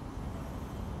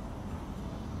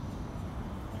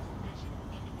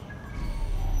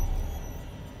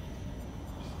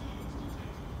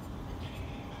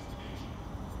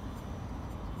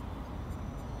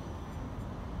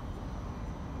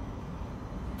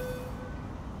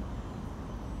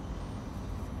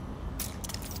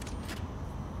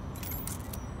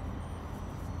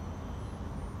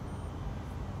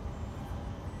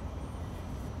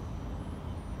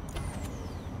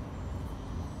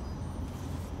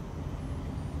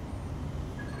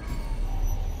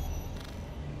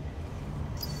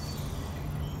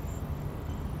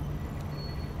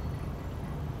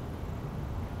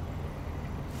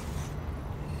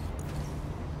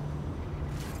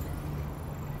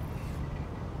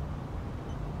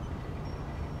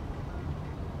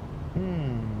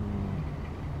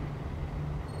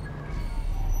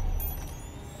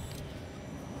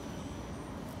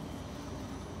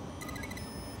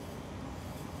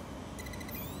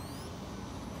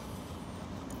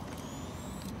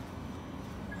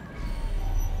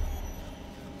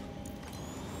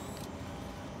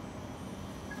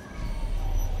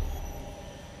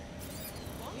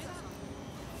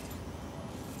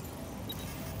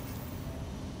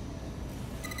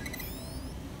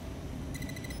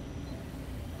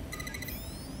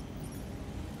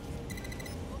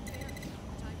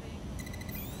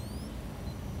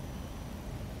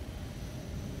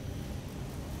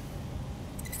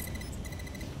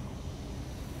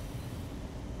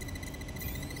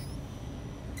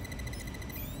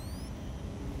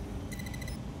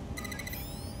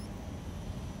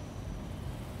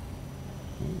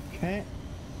 Okay.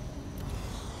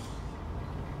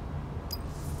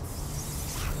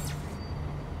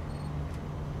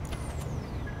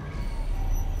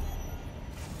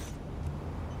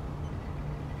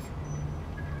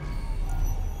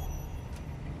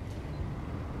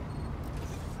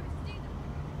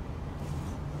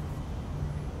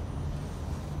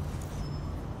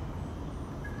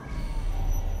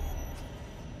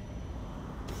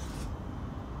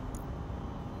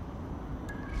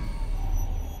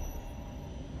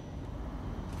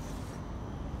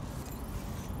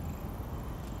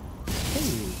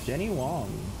 Jenny Wong.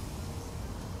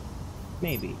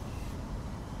 Maybe.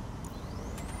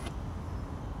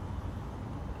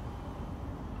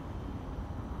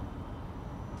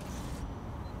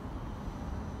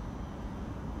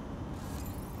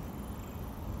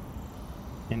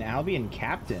 An Albion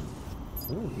captain.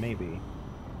 Ooh, maybe.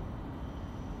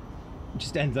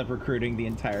 Just ends up recruiting the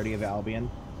entirety of Albion.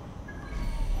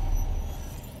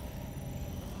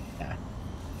 Yeah.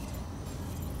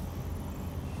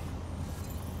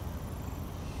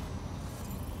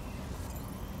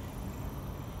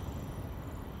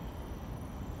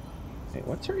 Wait,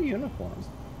 what's her uniform?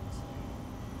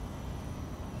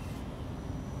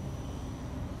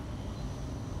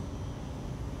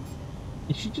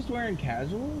 Is she just wearing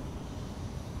casual?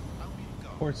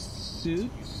 Or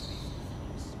suits?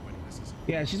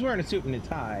 Yeah, she's wearing a suit and a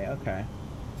tie. Okay.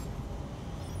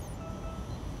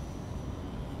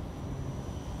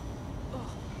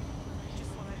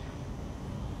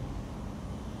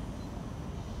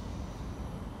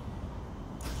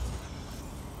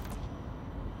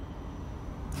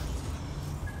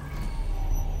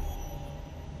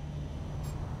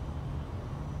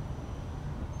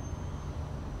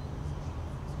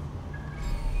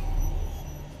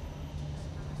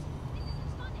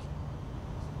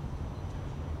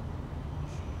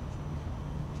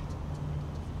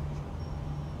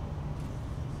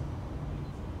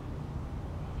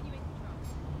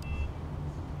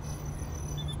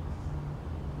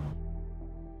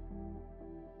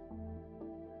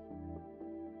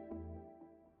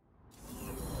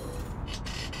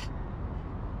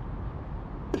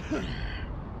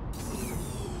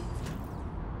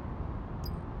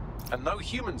 And no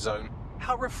human zone.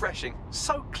 How refreshing.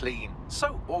 So clean,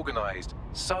 so organized,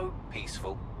 so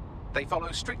peaceful. They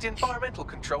follow strict environmental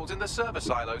controls in the server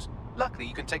silos. Luckily,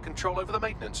 you can take control over the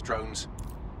maintenance drones.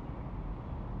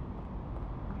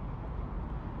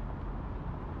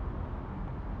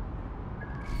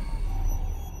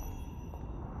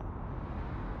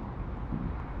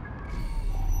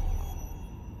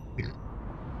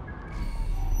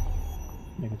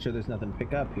 Making sure there's nothing to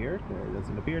pick up here. There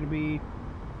doesn't appear to be.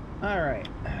 All right.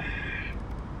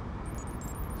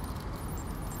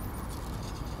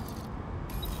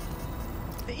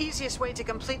 The easiest way to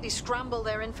completely scramble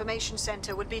their information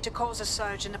center would be to cause a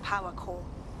surge in the power core.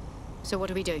 So what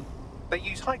do we do? They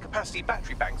use high-capacity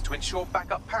battery banks to ensure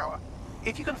backup power.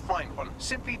 If you can find one,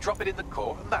 simply drop it in the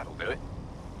core and that'll do it.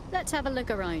 Let's have a look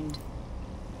around.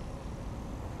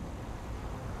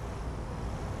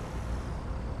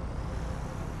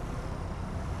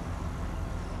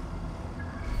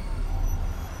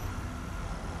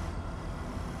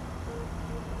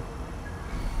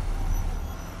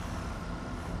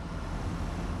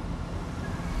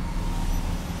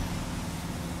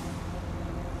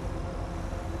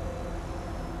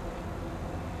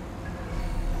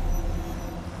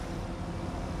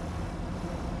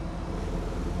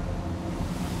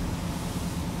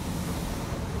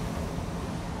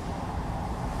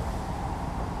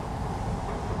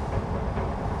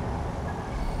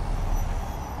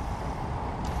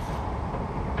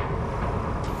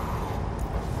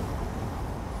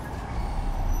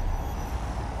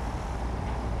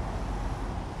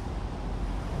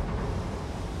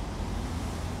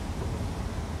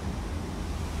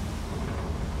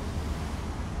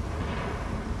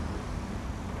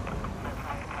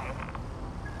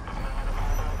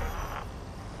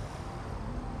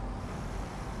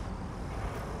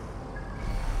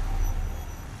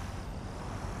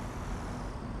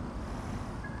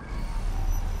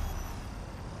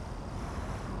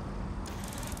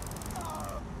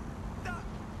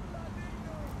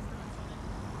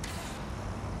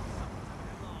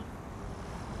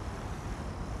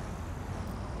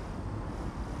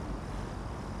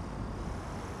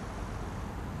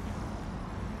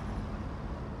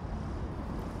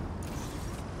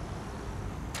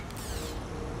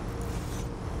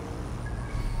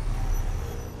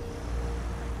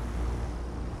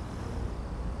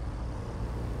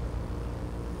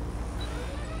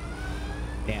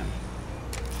 Damn.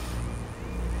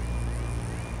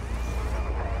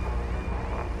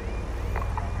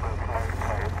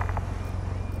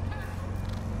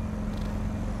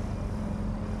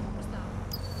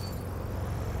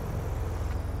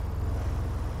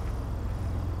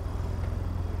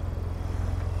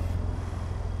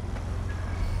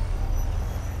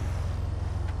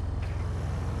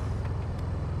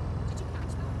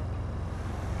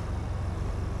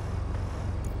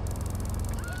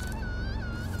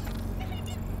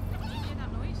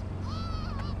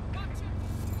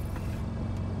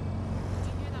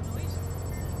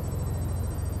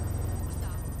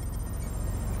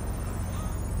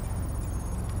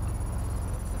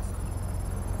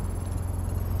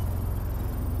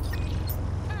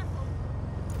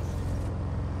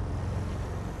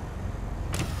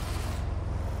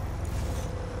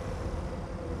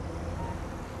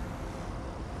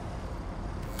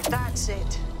 That's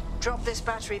it. Drop this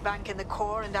battery bank in the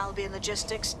core and Albion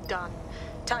logistics, done.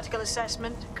 Tactical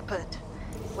assessment, kaput.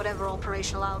 Whatever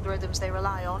operational algorithms they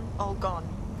rely on, all gone.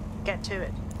 Get to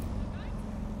it.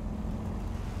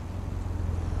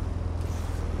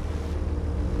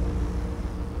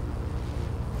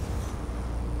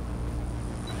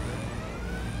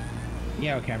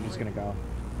 Yeah, okay, I'm just gonna go.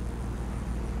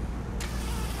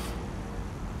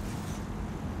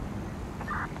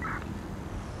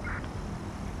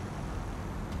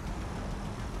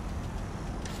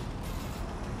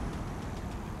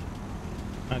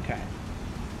 Okay.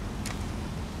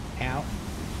 Out.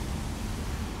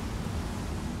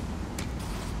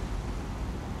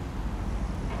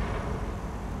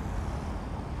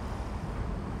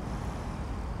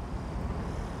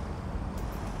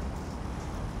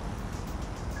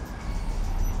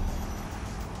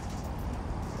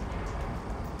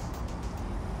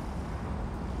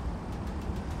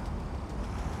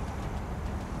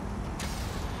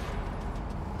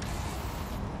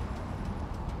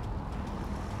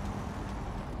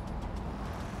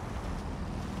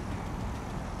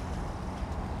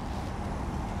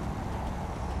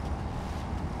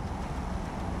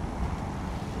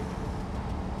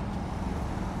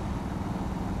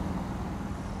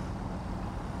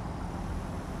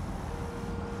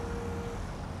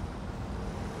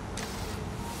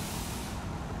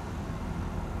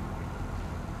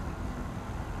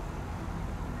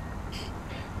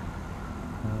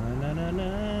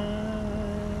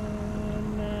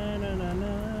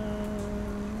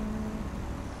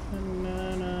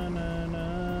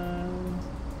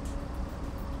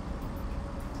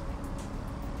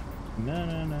 No,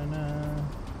 no, no, no.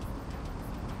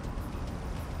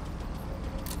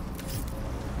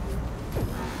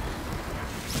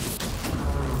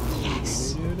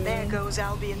 Yes. There goes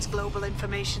Albion's Global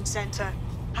Information Center.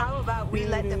 How about we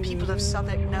let the people of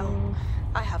Southwark know?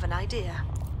 I have an idea.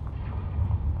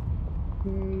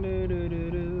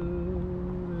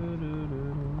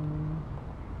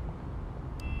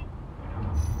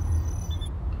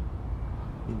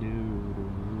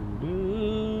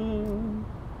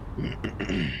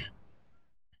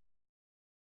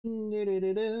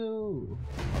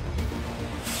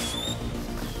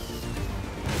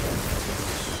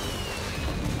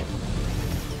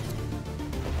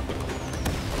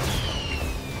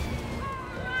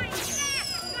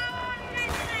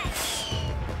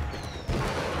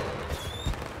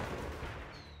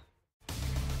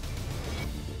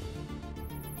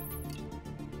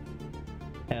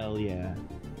 Hell yeah.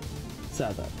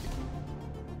 Southwark.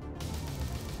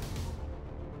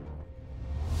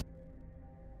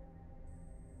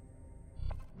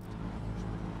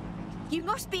 You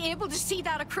must be able to see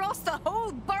that across the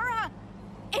whole borough.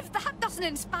 If that doesn't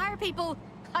inspire people,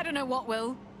 I don't know what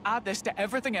will. Add this to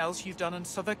everything else you've done in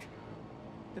Southwark.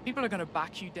 The people are gonna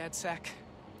back you, DedSec.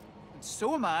 And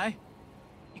so am I.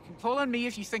 You can call on me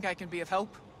if you think I can be of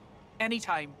help.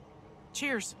 Anytime.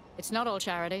 Cheers. It's not all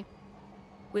charity.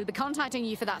 We'll be contacting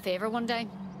you for that favor one day.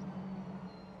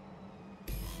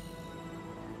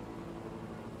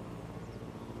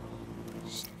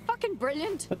 Fucking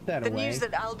brilliant. Put that The away. news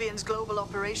that Albion's Global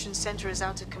Operations Center is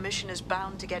out of commission is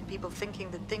bound to get people thinking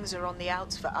that things are on the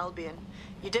outs for Albion.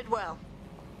 You did well.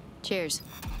 Cheers.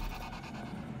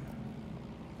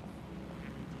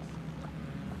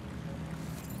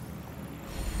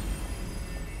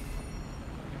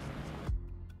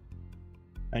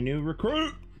 A new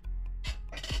recruit.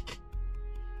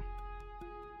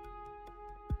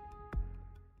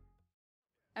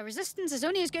 A resistance is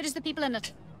only as good as the people in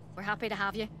it. We're happy to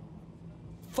have you.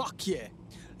 Fuck yeah.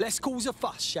 Let's cause a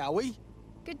fuss, shall we?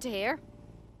 Good to hear.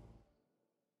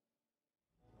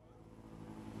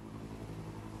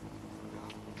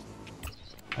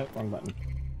 Oh, wrong button.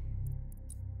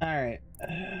 Alright.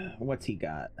 What's he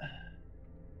got?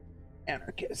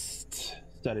 Anarchist.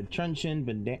 Studded truncheon,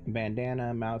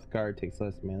 bandana, mouth guard, takes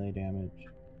less melee damage.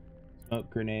 Smoke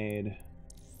grenade.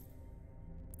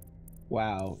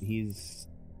 Wow, he's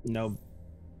no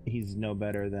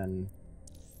better than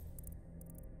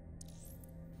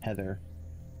Heather.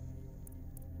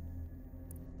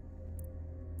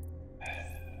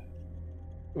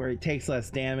 Where he takes less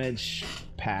damage,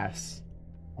 pass,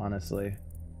 honestly.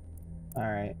 All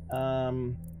right,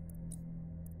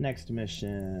 next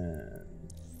mission.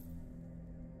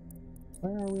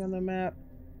 Where are we on the map?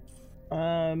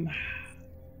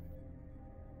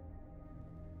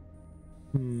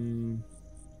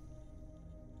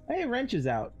 Hey, Wrench is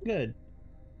out. Good.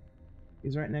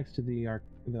 He's right next to the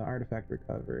artifact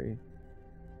recovery.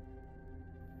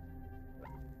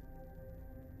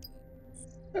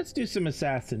 Let's do some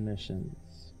assassin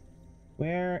missions.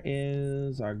 Where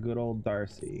is our good old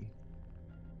Darcy?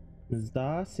 Ms.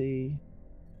 Darcy.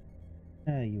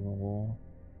 There you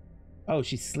are. Oh,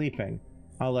 she's sleeping.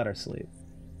 I'll let her sleep.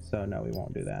 So no, we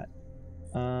won't do that.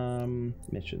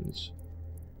 Missions.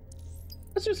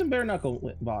 Let's do some bare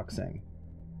knuckle boxing.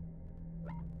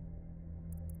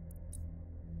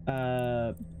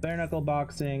 Bare knuckle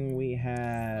boxing, we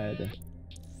had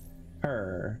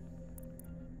her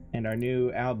and our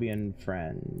new Albion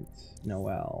friend,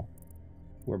 Noelle.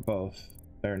 We're both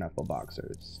bare knuckle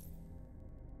boxers.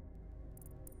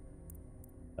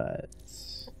 But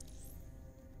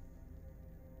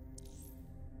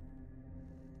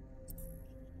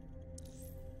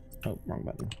oh, wrong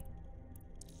button.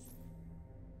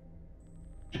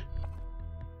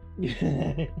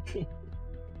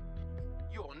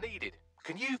 You're needed.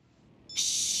 Can you?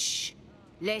 Shh.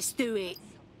 Let's do it.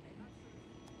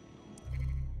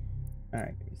 All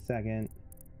right, give me a second.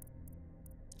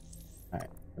 All right,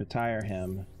 retire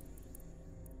him.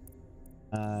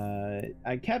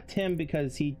 I kept him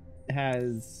because he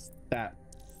has that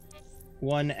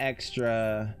one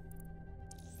extra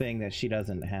thing that she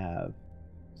doesn't have.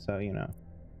 So, you know,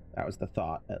 that was the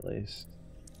thought, at least.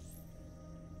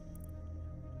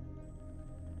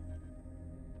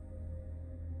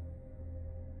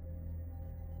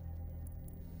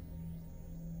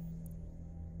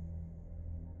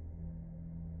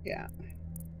 Yeah.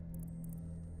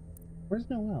 Where's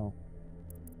Noelle?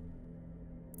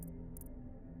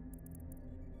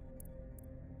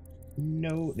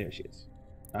 No, there she is.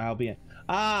 Albion.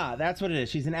 Ah, that's what it is.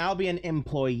 She's an Albion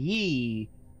employee,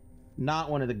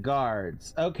 not one of the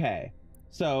guards. Okay.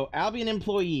 So, Albion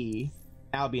employee,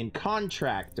 Albion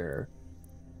contractor,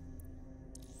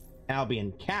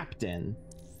 Albion captain,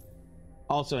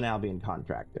 also an Albion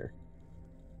contractor.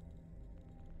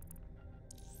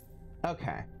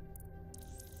 Okay.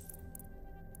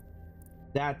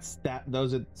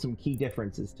 Those are some key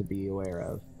differences to be aware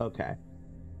of. Okay.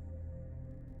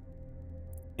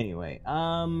 Anyway,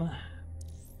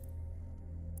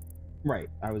 right,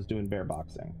 I was doing bare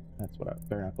boxing. That's what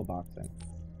bare knuckle boxing.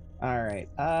 All right.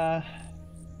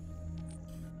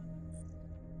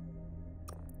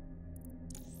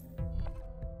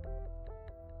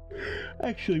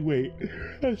 Actually, wait.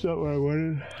 That's not what I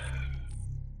wanted.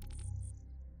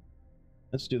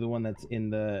 Let's do the one that's in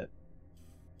the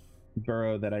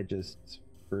burrow that I just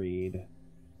freed.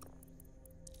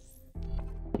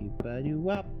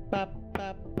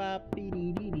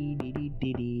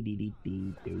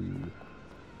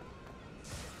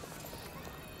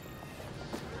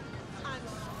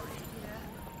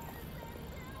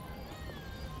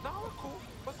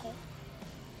 We're cool.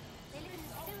 They live in the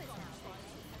sewers now.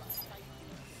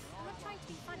 I'm not trying to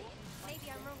be funny.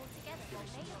 Maybe I'm wrong altogether, but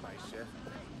maybe I'm Hey, Chef.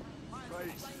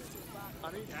 Please. I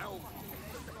need help.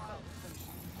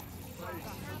 Please.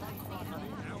 I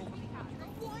need help.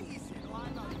 Why is it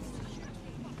like that?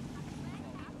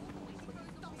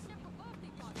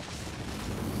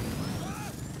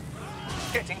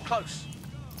 Getting close.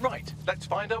 Right, let's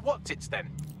find out what's it then.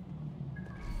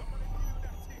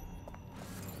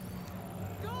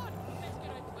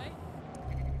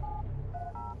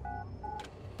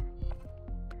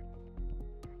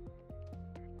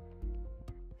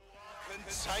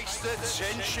 Taste the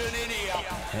tension in here.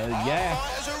 Hell yeah. Our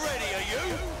fighters are ready, are you?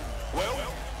 Well,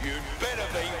 you'd better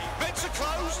be. Bets are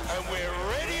closed and we're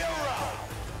ready to roll.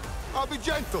 I'll be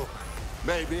gentle.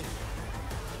 Maybe.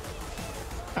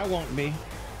 I won't be.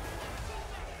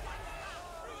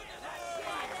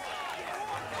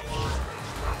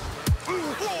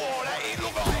 Whoa, that ain't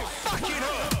look like it fucking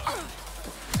hurt.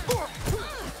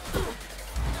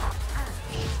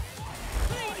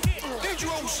 Did you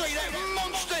all see that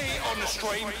monster hit on the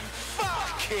stream?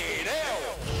 Fucking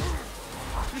hell!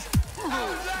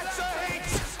 Oh, that's a hit!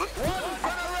 One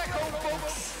for the record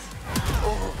books!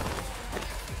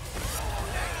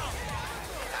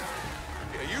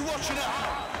 Are you watching it?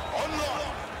 Online?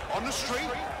 On the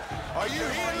street? Are you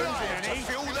here live to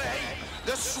feel the heat,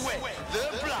 the sweat, the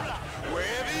blood?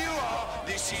 Wherever you are,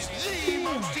 this is the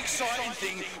most exciting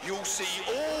thing you'll see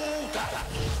all day.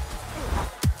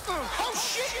 Oh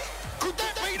shit! Could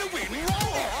that be the win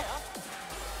right there?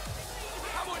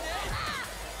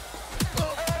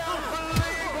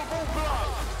 Unbelievable blow!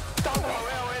 Don't know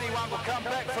how anyone will come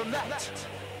back from that.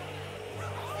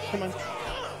 Come on.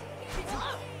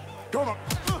 Come on.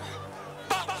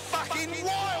 But fucking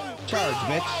wild! Charge,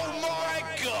 bitch. Oh my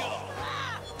god!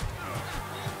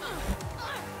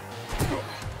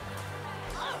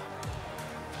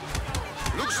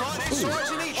 Looks like they're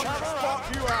sizing each other up.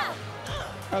 You out.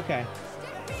 Okay.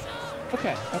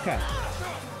 Okay, okay.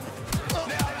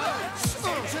 Now let's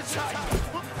entertain.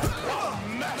 What a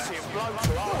massive blow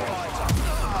to our fighter.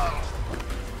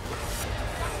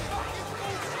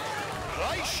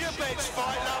 Place your bets,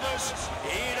 fight lovers.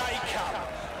 Here they come.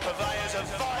 Purveyors of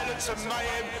violence and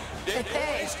mayhem. They're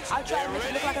poised. I'll try and make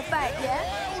it look like a fight, yeah?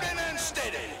 Wild and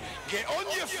unsteady. Get on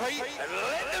your feet and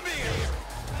let them in.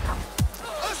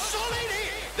 A solid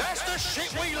hit. That's the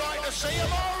shit we like to see.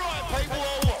 Am I right, people, or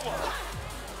what?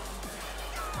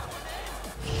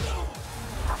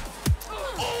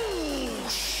 Oh,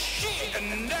 shit,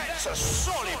 and that's a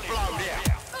solid blow there.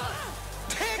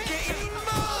 They're getting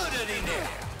murdered in there.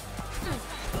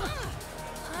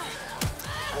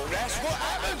 Well, that's what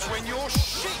happens when you're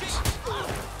shit.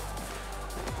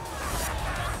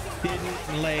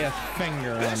 Didn't lay a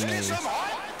finger on Let's me. get some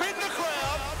hype in the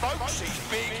crowd. Folks, he's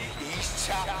big, he's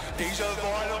tough, he's a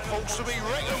violent force to be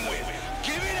reckoned with.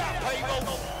 Give it up,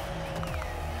 people.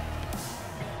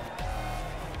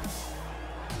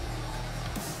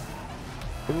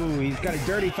 Ooh, he's got a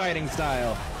dirty fighting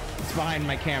style. It's behind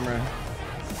my camera.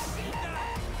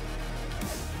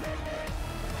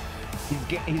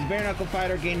 He's bare knuckle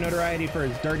fighter, gained notoriety for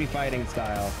his dirty fighting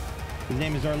style. His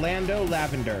name is Orlando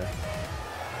Lavender.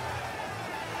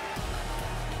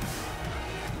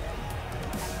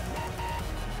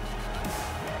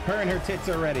 Her and her tits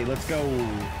are ready. Let's go.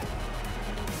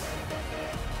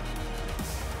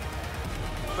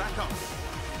 Back up.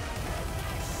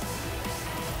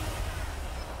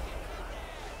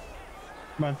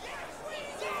 Come on.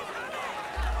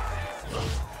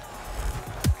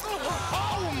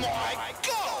 Oh my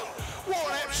god!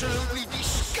 What absolutely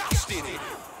disgusting!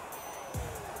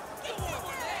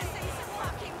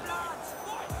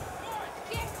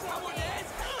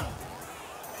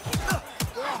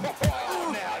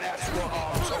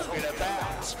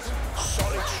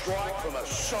 strike from a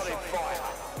solid fire.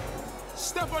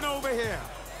 Step on over here.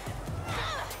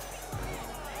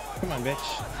 Come on,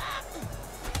 bitch.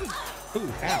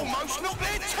 Ooh, ow. Almost knocked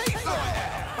their teeth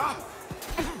right out.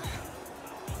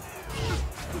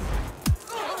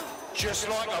 Just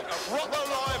like a proper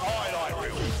live highlight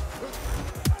reel.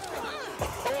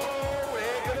 Oh,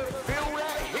 they're gonna feel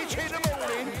that hit in the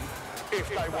morning if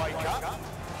they wake up.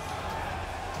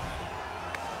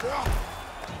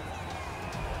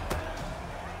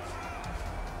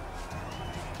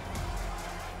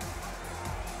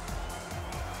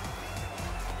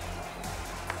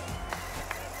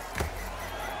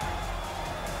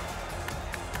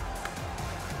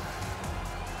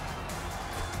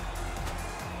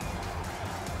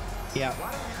 Yeah.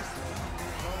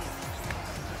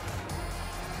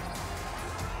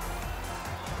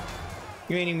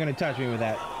 You ain't even gonna touch me with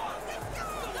that.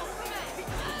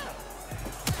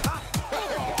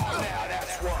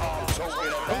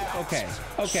 Oh, okay,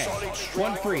 okay.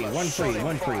 One free.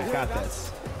 Got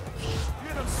this.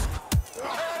 An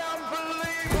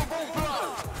unbelievable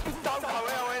blow. Don't know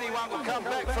how anyone will come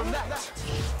back from that.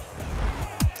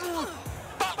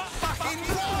 But fucking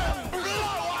wild blow,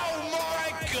 oh my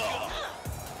god!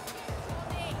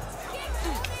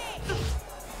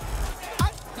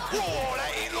 Whoa,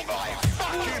 that it looked like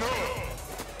fucking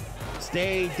hurt.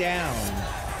 Stay down.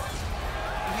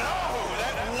 No,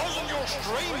 that wasn't your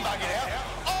stream bugging out.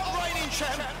 Our reigning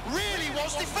champ really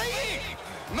was defeated.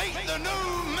 Meet the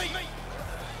new me.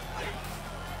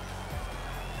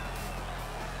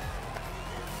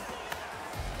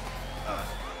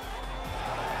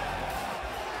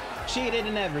 Cheated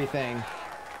and everything.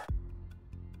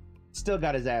 Still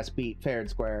got his ass beat fair and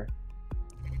square.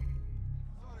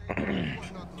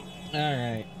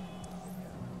 Alright.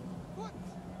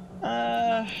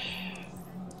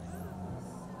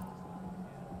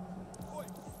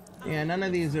 Yeah, none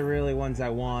of these are really ones I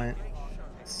want.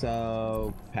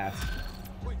 So, pass.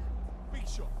 Big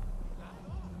shot.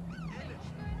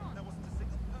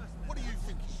 What do you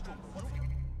think is strong?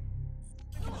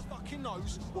 Your fucking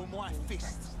nose or my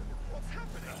fists? What's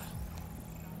happening?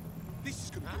 This is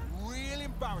gonna get real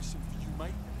embarrassing for you,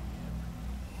 mate.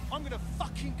 I'm gonna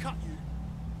fucking cut you.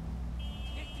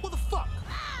 What the fuck?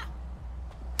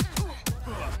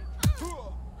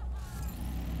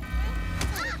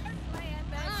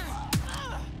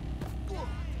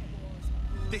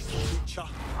 This picture.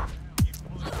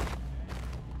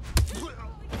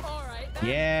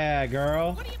 Yeah,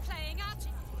 girl. What are you playing at?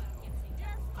 You're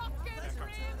fucking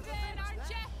zoomed in, aren't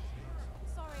you?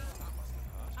 Sorry.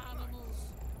 Animals.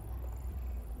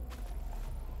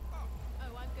 Oh,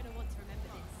 I'm gonna want to remember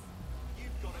this.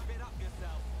 You've got a bit up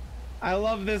yourself. I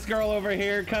love this girl over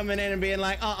here coming in and being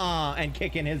like, and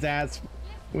kicking his ass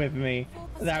with me.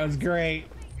 That was great.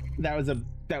 That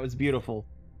was beautiful.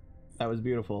 That was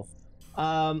beautiful.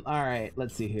 All right,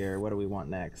 let's see here. What do we want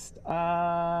next?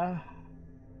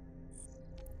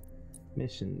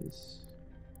 Missions.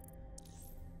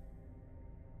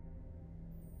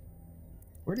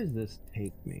 Where does this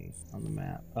take me on the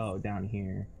map? Oh, down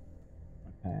here.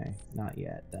 Okay, not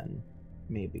yet then.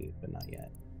 Maybe, but not yet.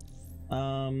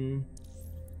 Was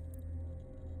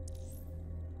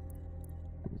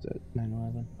it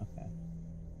 9/11? Okay.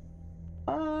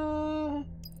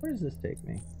 Where does this take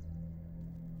me?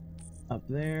 Up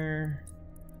there.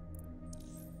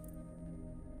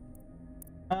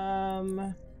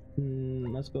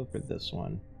 Let's go for this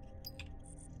one.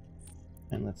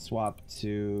 And let's swap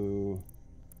to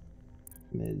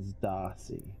Ms.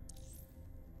 Darcy.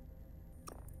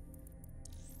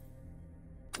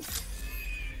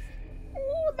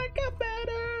 Oh, look how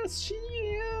badass she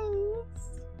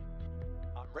is!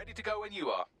 I'm ready to go when you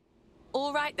are.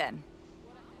 All right then.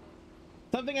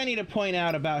 Something I need to point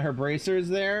out about her bracers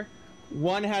there.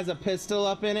 One has a pistol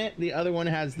up in it, the other one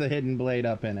has the hidden blade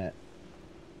up in it.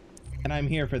 And I'm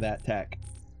here for that tech.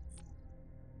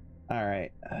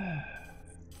 Alright.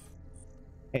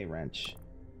 Hey, wrench.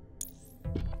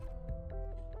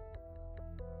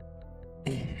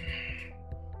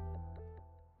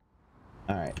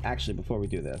 Alright, actually, before we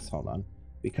do this, hold on.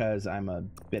 Because I'm a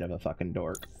bit of a fucking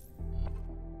dork.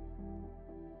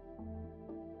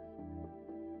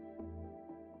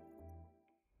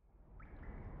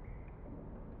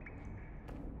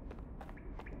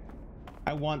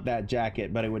 I want that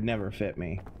jacket, but it would never fit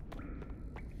me.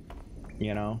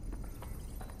 You know?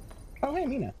 Oh, hey,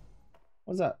 Mina.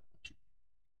 What's up?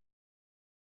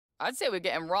 I'd say we're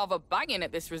getting rather banging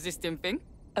at this resisting thing.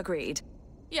 Agreed.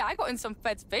 Yeah, I got in some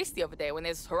fed's face the other day when they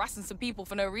was harassing some people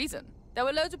for no reason. There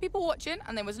were loads of people watching,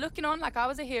 and they was looking on like I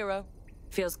was a hero.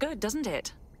 Feels good, doesn't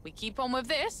it? We keep on with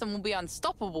this, and we'll be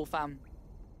unstoppable, fam.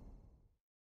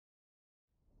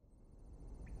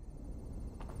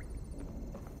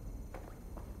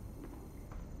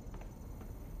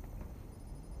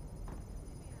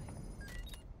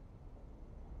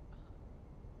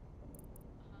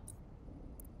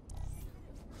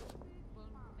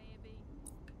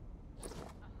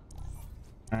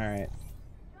 All right,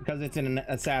 because it's an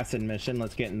assassin mission,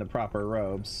 let's get in the proper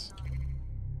robes.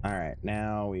 All right,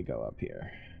 now we go up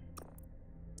here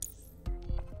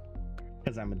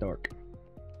because I'm a dork.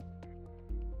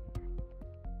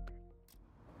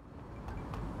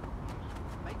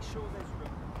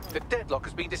 The deadlock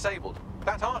has been disabled.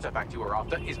 That artifact you were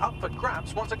after is up for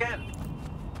grabs once again.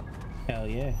 Hell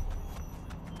yeah.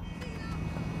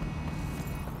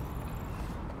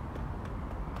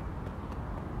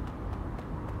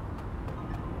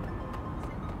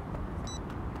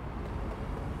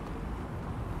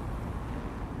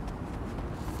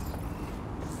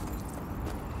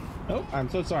 Oh, I'm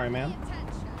so sorry, ma'am.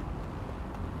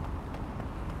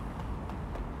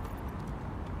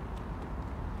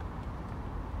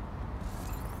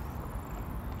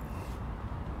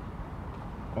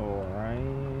 All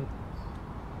right.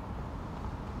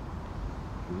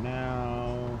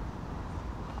 Now.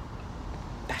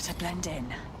 Better blend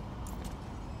in.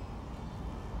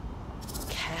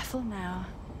 Careful now.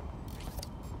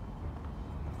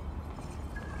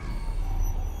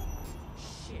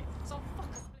 Shit, it's all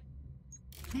fucking.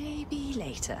 Maybe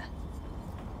later.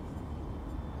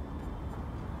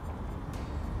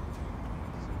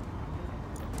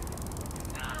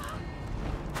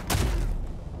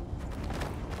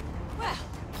 Well,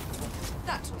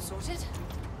 that's all sorted.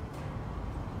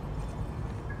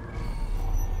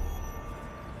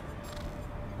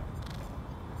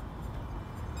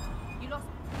 You lost.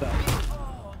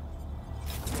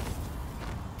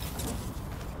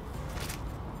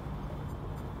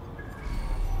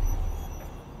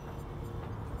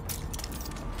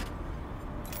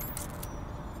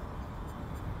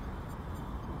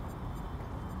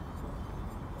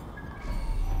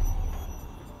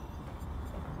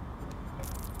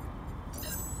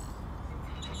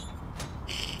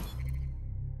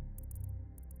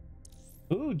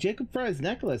 Ooh, Jacob Fry's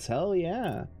necklace. Hell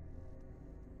yeah.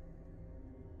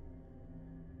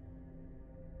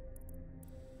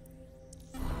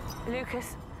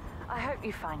 Lucas, I hope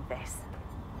you find this.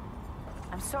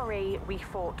 I'm sorry we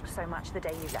fought so much the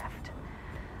day you left.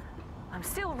 I'm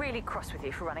still really cross with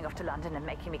you for running off to London and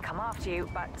making me come after you,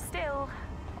 but still,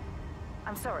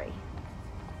 I'm sorry.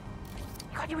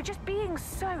 God, you were just being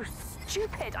so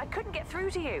stupid. I couldn't get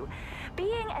through to you.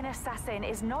 Being an assassin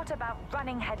is not about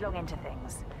running headlong into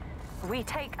things. We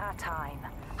take our time,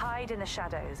 hide in the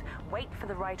shadows, wait for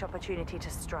the right opportunity to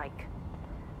strike.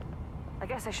 I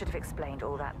guess I should have explained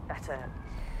all that better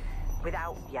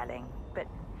without yelling,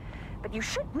 but you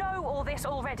should know all this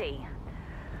already.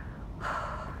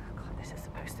 God, this is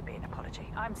supposed to be an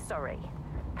apology. I'm sorry.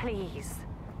 Please,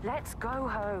 let's go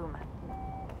home.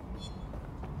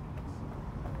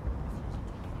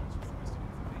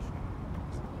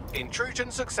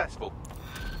 Intrusion successful.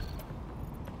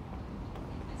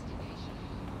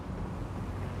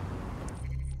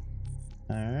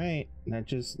 All right, that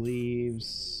just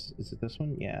leaves. Is it this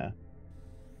one? Yeah,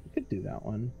 we could do that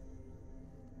one.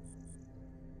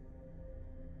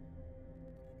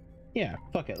 Yeah,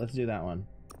 fuck it, let's do that one.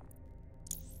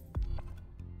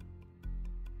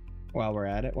 While we're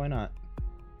at it, why not?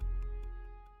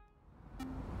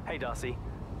 Hey Darcy,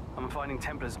 I'm finding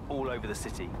Templars all over the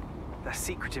city. They're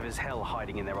secretive as hell,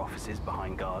 hiding in their offices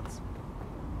behind guards.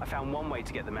 I found one way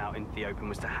to get them out into the open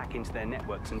was to hack into their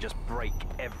networks and just break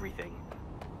everything.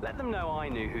 Let them know I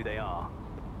knew who they are.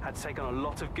 Had to take on a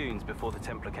lot of goons before the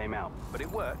Templar came out, but it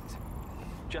worked.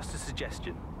 Just a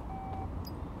suggestion.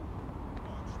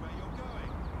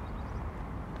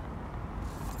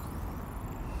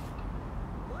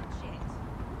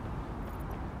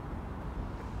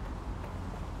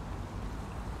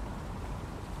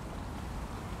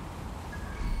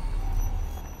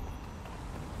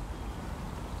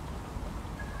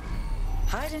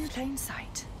 Hide in plain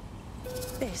sight.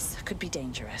 This could be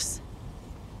dangerous.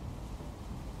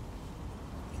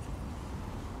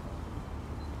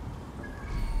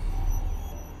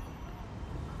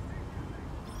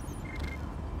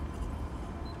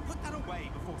 Put that away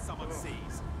before someone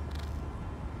sees.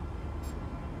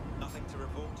 Nothing to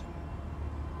report.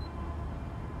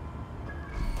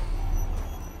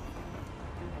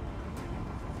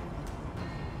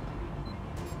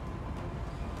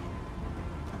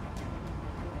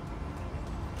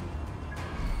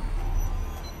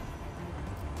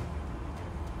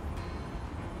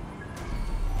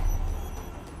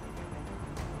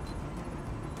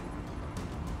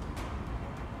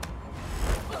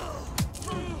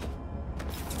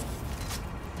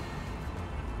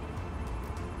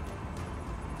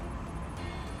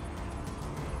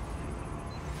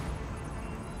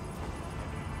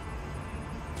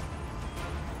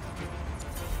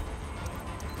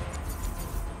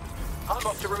 I'm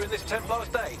off to ruin this Templar's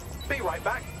day. Be right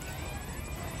back.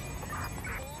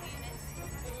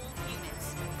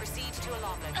 Proceed to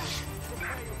alarm location.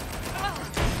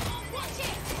 Watch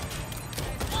it!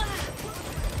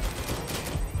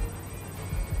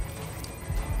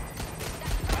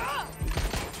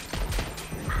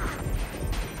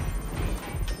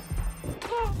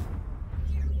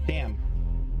 Damn.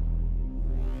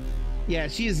 Yeah,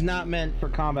 she is not meant for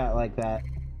combat like that.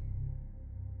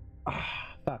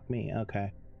 Fuck me.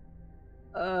 Okay.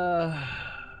 All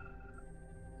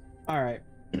right.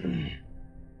 You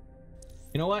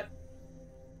know what?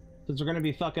 Since we're gonna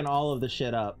be fucking all of the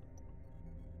shit up,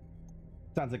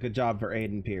 sounds like a job for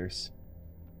Aiden Pierce.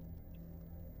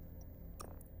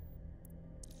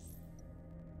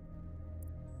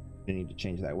 I need to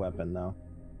change that weapon though.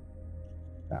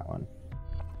 That one.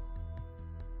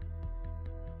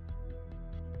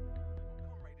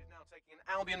 Comrade is now taking an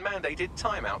Albion mandated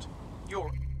timeout.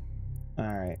 You're. All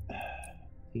right.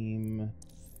 Team.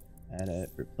 Edit.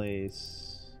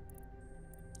 Replace.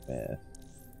 With.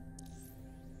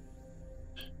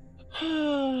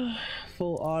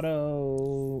 Full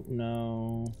auto.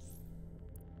 No.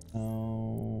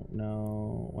 No.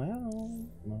 No. Well.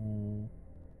 No.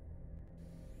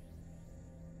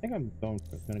 I think I'm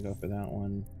gonna go for that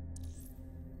one.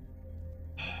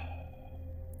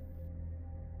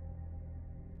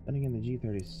 Sending in the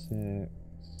G36.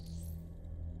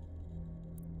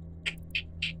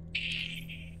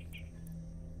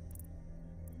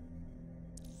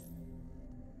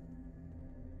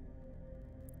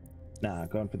 Nah,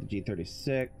 going for the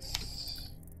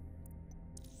G36.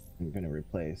 I'm gonna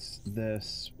replace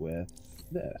this with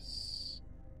this.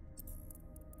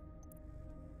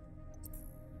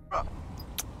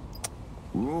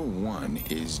 Rule 1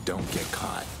 is don't get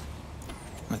caught.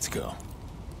 Let's go.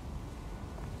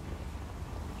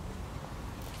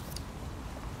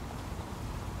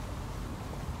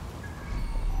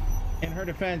 In her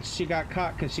defense, she got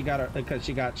caught because she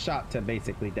got shot to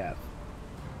basically death.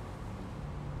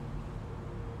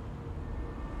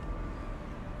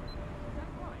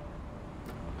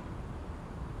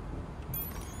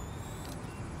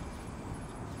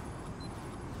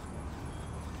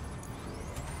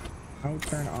 Oh,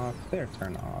 turn off. There,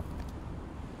 turn off.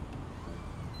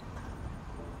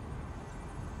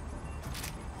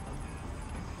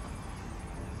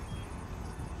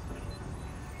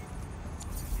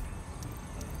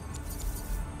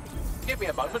 Give me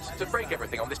a moment to break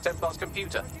everything on this Templar's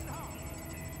computer.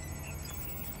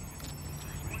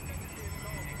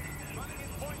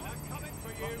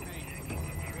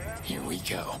 Here we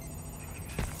go.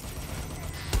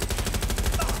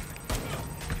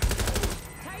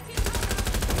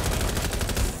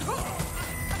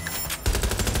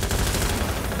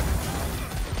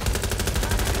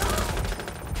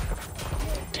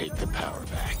 Take the power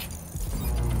back.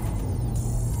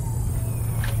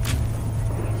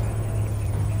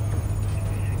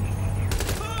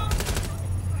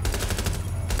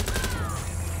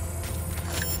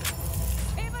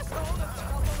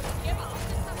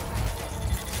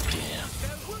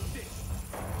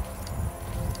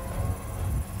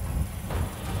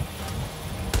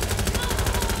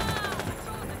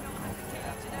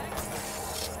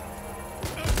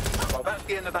 Well, that's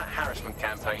the end of that harassment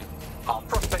campaign. Our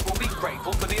prospect will be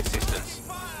grateful for the assistance.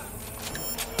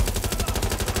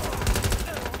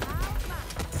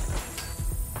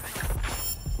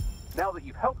 Now that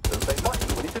you've helped them, they might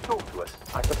be willing to talk to us.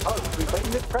 I suppose we've made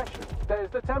an impression. There's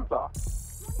the Templar.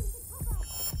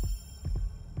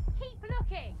 Keep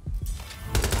looking!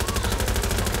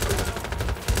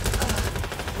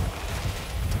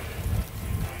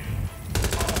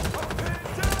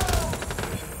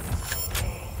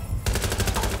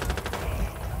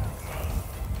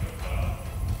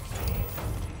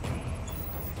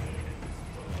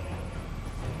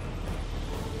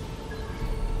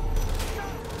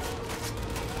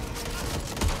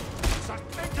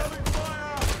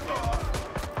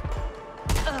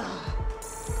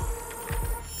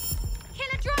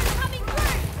 Killer drone coming through!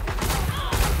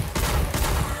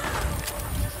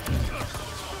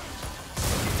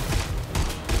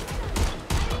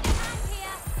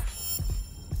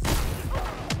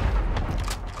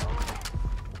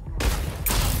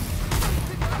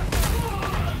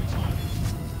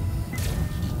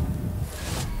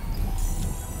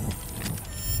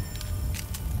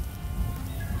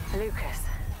 Lucas,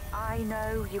 I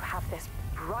know you have this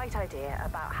bright idea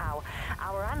about how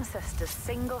our ancestors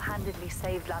single-handedly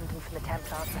saved London from the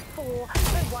Templars before,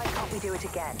 so why can't we do it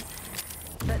again?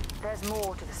 But there's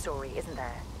more to the story, isn't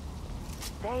there?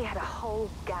 They had a whole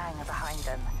gang behind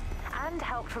them, and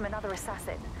help from another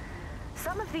assassin.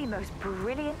 Some of the most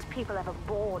brilliant people ever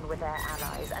born with their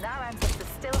allies, and our ancestors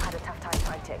still had a tough time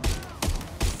fighting.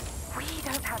 We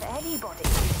don't have anybody,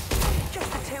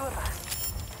 just the two of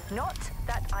us. Not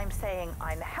that I'm saying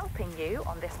I'm helping you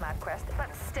on this mad quest,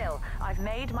 but still, I've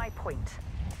made my point.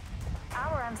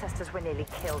 Our ancestors were nearly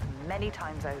killed many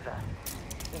times over.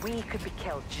 We could be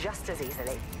killed just as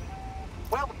easily.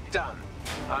 Well done.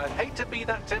 I'd hate to be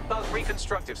that Templar's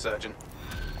reconstructive surgeon.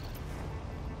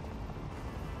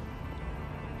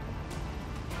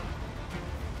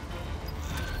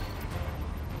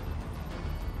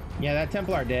 Yeah, that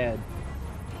Templar dead.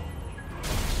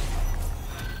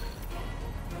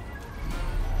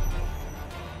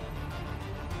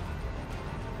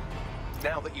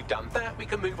 Now that you've done that, we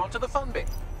can move on to the fun bit.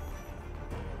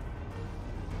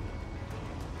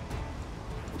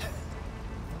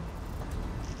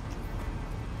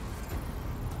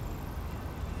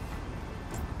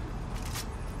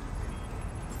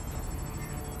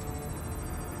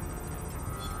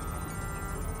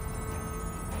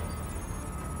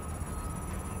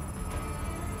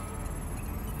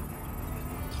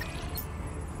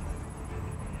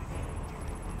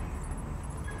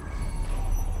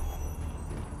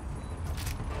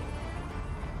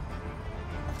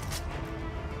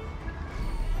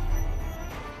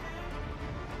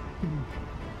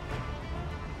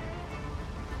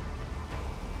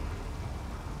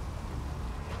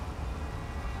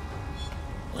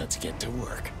 Let's get to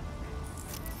work.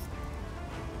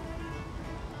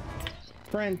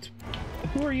 Brent,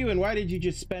 who are you and why did you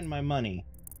just spend my money?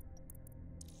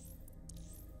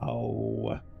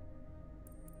 Oh.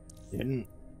 Didn't.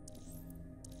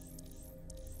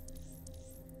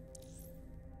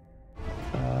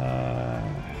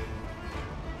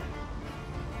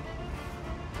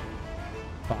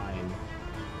 Fine.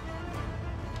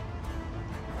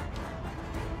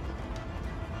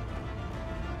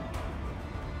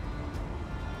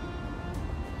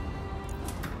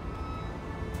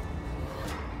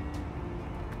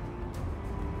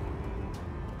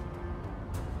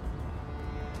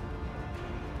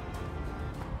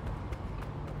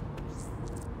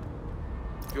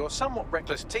 Your somewhat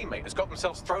reckless teammate has got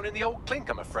themselves thrown in the old clink,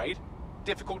 I'm afraid.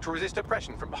 Difficult to resist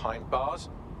oppression from behind bars.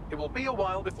 It will be a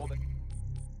while before they...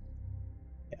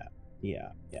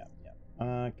 Yeah.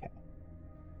 Okay.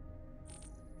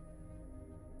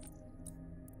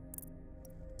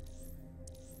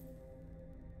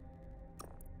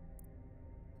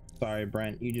 Sorry,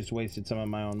 Brent. You just wasted some of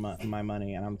my own my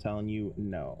money, and I'm telling you,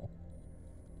 no.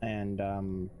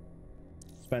 And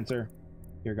Spencer,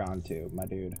 you're gone too, my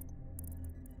dude.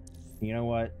 You know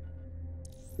what?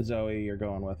 Zoe, you're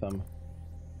going with him.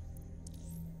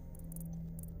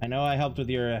 I know I helped with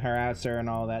your harasser and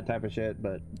all that type of shit,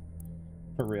 but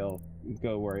for real,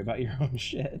 go worry about your own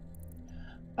shit.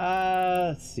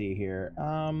 Let's see here.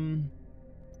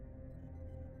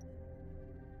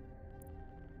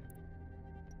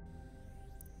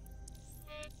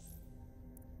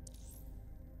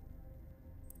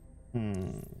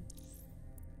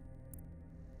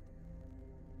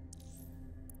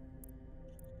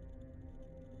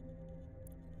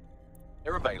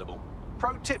 They're available.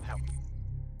 Pro tip help.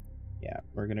 Yeah,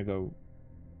 we're gonna go.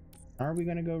 Are we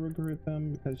gonna go recruit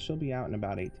them? Because she'll be out in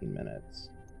about 18 minutes.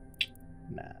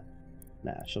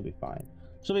 Nah, she'll be fine.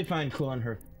 She'll be fine cooling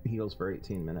her heels for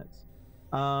 18 minutes.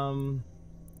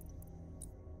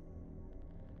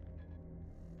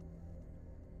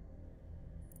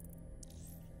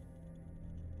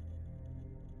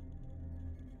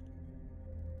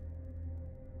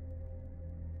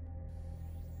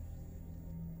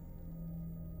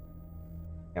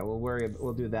 Yeah,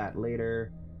 we'll do that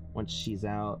later once she's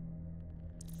out.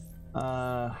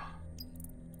 Where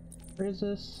is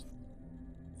this?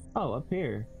 Oh, up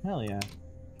here. Hell yeah.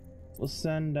 We'll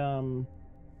send yeah,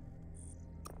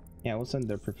 we'll send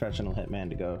their professional hitman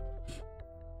to go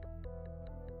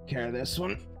care of this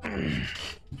one.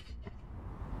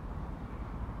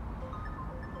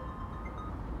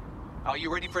 Are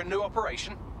you ready for a new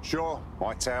operation? Sure,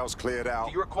 my tail's cleared out.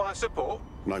 Do you require support?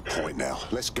 No point now.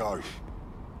 Let's go.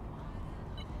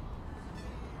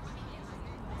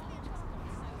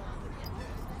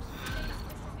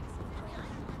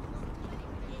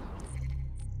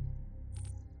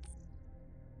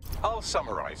 I'll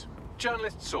summarize.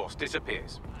 Journalist source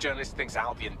disappears. Journalist thinks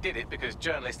Albion did it because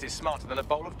journalist is smarter than a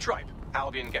bowl of tripe.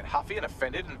 Albion get huffy and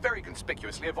offended and very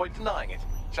conspicuously avoid denying it.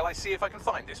 Shall I see if I can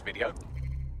find this video?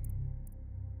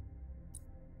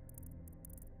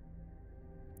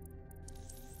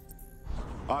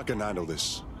 I can handle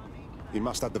this. He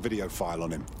must have the video file on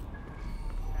him.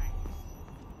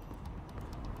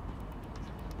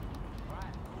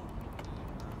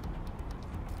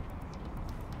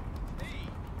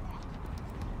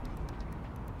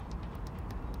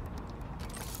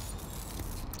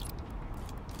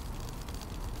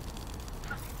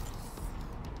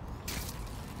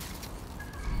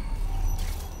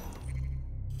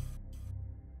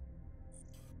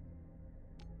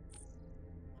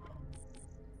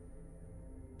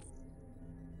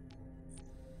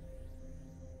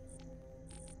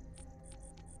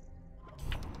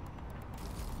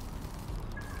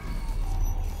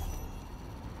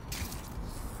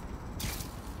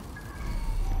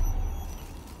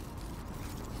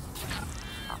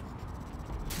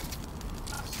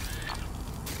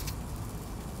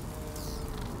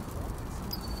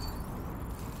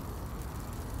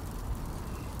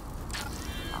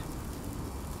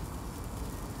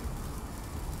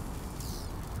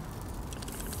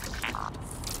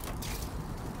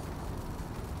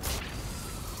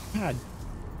 God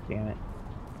damn it.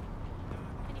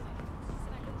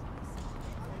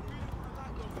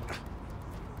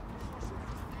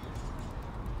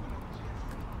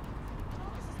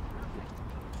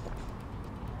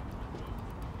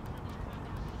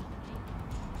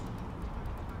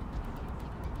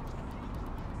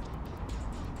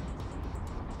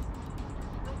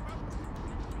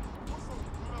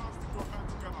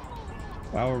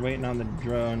 While we're waiting on the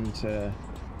drone to...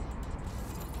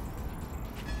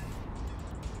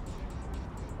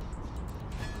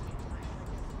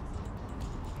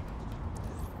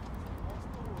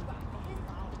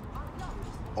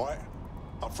 Alright,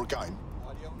 up for a game.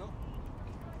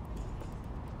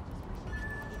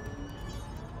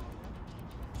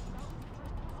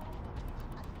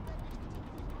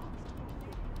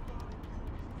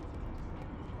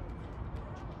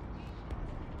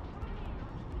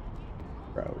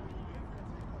 Bro.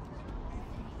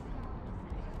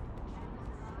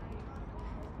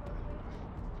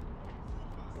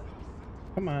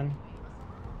 Come on.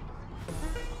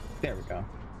 There we go.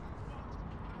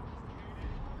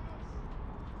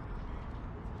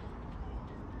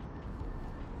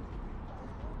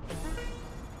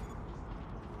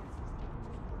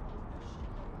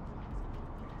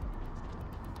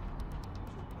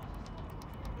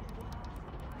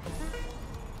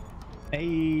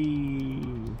 Hey.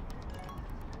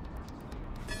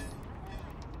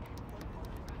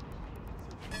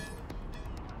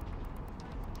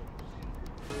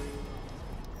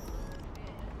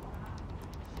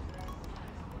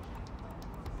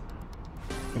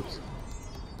 Oops.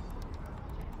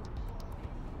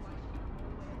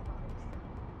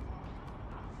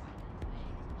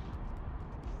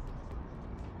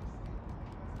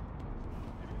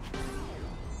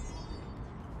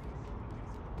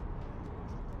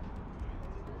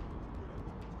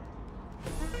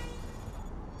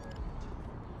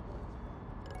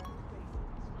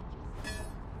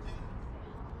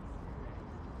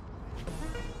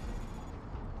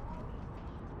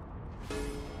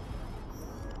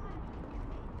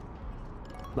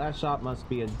 Last shot must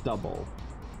be a double.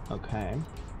 Okay.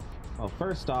 Well,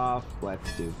 first off,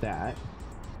 let's do that.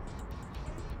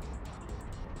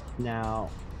 Now,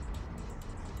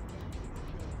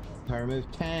 if I remove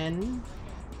 10.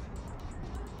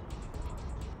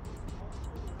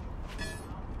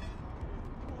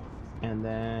 And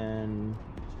then...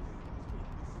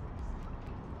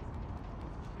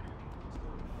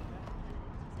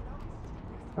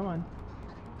 Come on.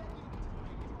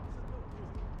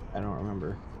 I don't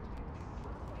remember.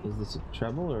 Is this a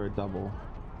treble or a double?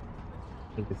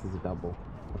 I think this is a double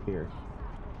up here.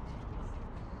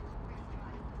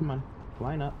 Come on,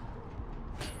 line up.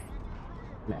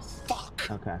 Miss. Fuck!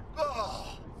 Okay.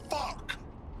 Oh, fuck!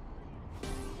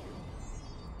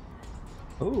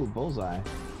 Ooh, bullseye.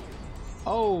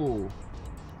 Oh!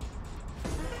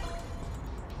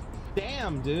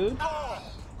 Damn, dude! Oh,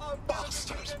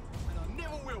 bastard! And I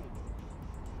never will!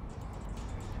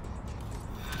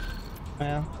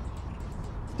 Well,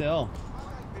 still.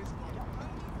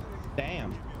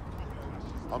 Damn.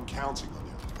 I'm counting on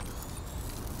you.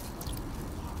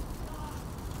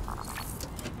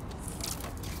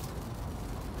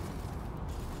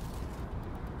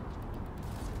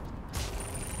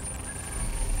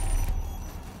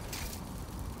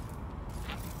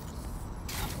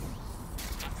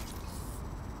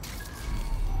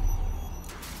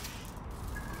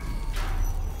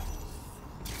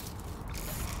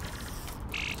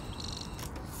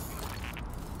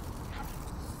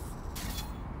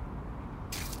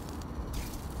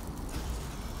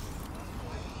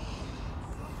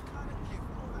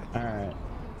 Alright.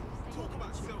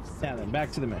 Now then,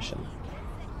 back to the mission.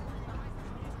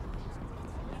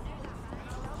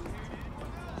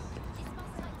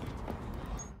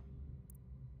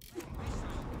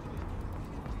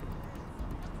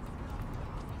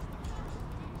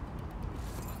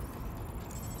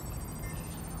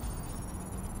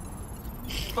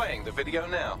 Playing the video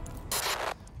now.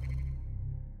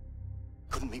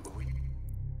 Couldn't meet where we...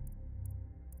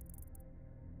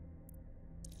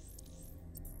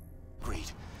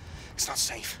 Agreed. It's not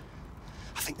safe.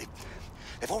 I think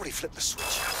they've already flipped the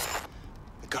switch.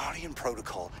 The Guardian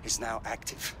protocol is now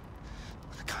active.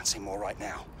 I can't say more right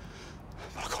now,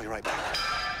 but I'll call you right back.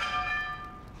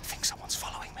 I think someone's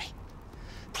following me.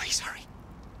 Please hurry.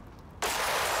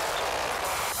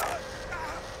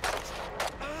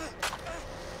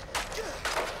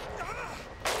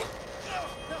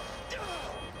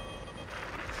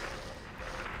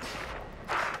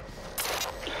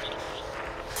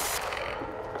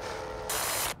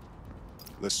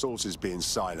 The source is being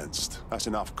silenced. That's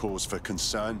enough cause for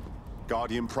concern.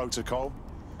 Guardian protocol?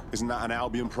 Isn't that an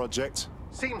Albion project?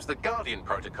 Seems the Guardian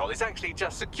protocol is actually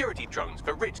just security drones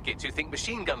for rich kids who think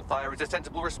machine gun fire is a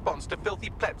sensible response to filthy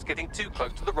plebs getting too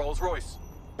close to the Rolls-Royce.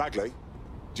 Bagley,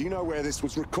 do you know where this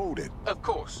was recorded? Of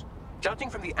course. Judging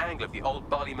from the angle of the old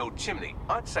barley mill chimney,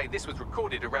 I'd say this was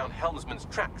recorded around Helmsman's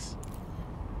tracks.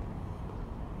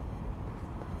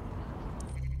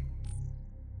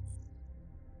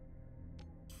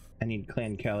 I need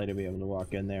Clan Kelly to be able to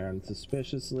walk in there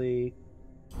unsuspiciously.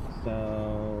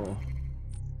 So...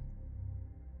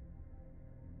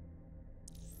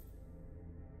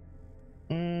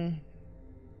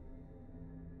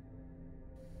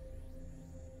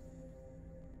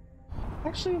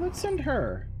 Actually, let's send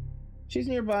her. She's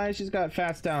nearby, she's got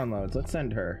fast downloads. Let's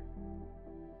send her.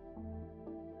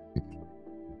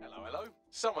 Hello, hello.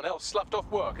 Someone else sloughed off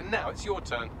work, and now it's your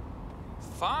turn.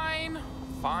 Fine,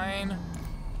 fine.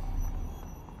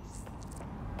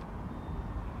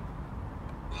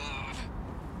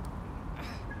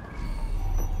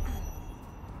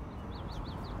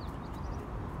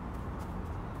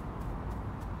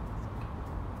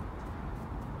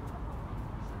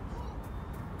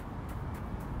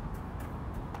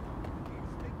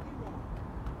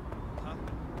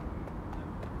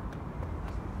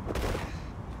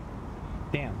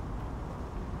 Damn.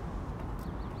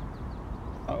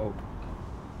 Uh-oh.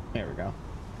 There we go.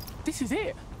 This is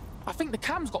it. I think the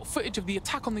cam's got footage of the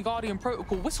attack on the Guardian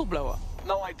Protocol whistleblower.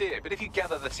 No idea, but if you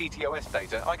gather the CTOS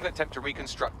data, I can attempt to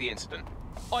reconstruct the incident.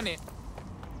 On it.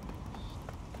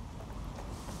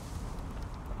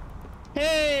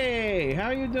 Hey, how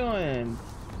you doing?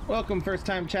 Welcome,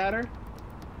 first-time chatter.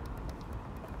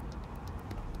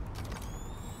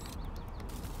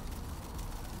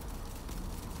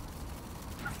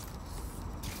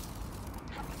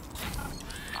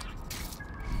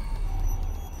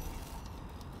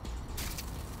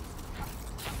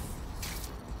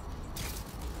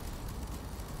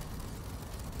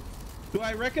 Do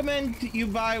I recommend you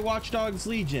buy Watch Dogs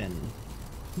Legion?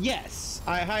 Yes,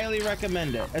 I highly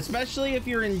recommend it, especially if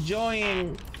you're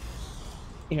enjoying...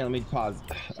 Here, let me pause.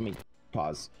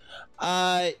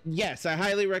 Yes, I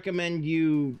highly recommend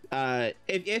you,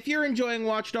 if you're enjoying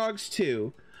Watch Dogs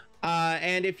 2,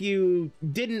 and if you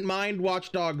didn't mind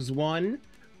Watch Dogs 1,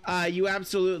 you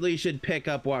absolutely should pick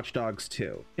up Watch Dogs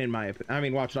 2, in my opinion. I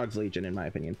mean, Watch Dogs Legion, in my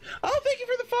opinion. Oh, thank you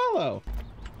for the follow!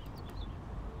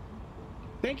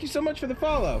 Thank you so much for the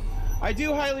follow. I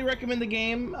do highly recommend the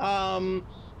game. Did I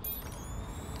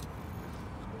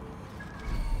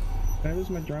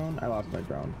lose my drone? I lost my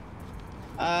drone.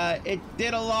 It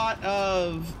did a lot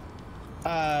of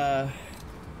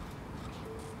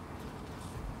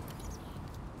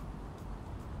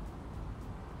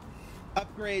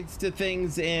upgrades to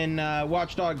things in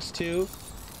Watch Dogs 2.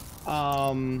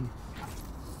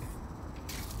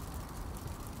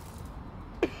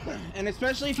 And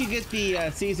especially if you get the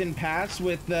season pass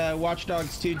with the Watch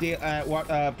Dogs 2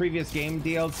 previous game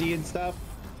DLC and stuff,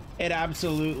 it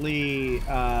absolutely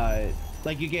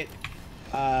like you get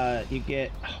oh,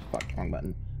 fuck, wrong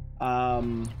button.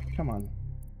 Come on.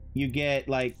 You get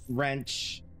like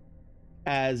Wrench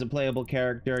as a playable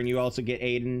character, and you also get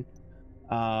Aiden.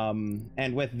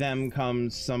 And with them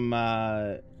comes some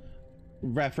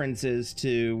references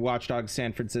to Watch Dogs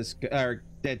San Francisco, or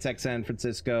DedSec San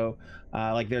Francisco.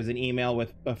 Like there's an email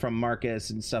with from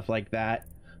Marcus and stuff like that.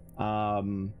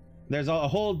 There's a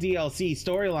whole DLC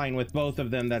storyline with both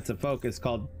of them that's a focus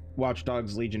called Watch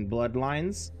Dogs Legion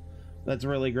Bloodlines. That's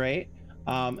really great.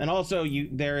 And also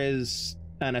there is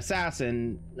an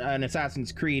Assassin's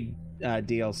Creed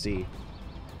DLC,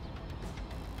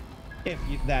 if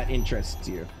that interests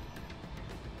you.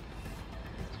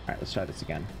 All right, let's try this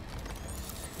again.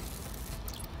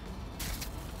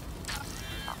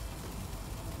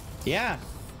 Yeah.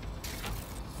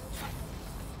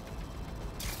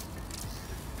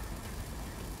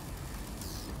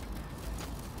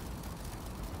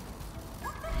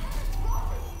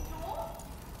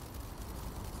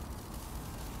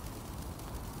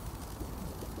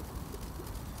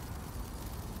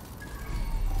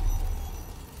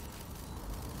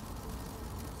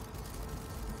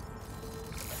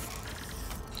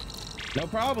 No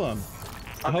problem.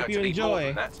 I hope you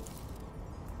enjoy.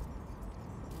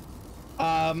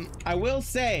 I will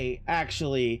say,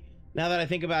 actually, now that I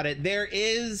think about it, there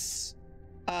is,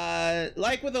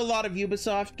 like with a lot of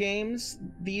Ubisoft games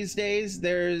these days,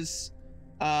 there's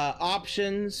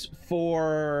options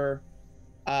for,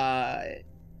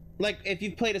 like if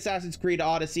you've played Assassin's Creed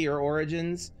Odyssey or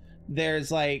Origins,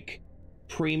 there's like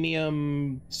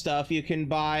premium stuff you can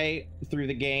buy through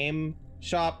the game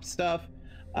shop stuff,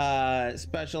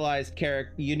 specialized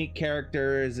unique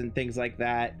characters and things like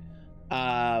that.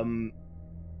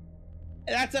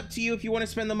 that's up to you if you want to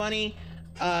spend the money.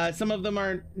 Some of them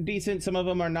are decent, some of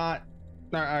them are not,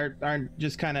 are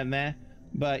just kind of meh,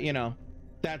 but you know,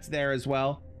 that's there as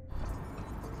well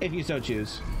if you so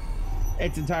choose.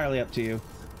 It's entirely up to you.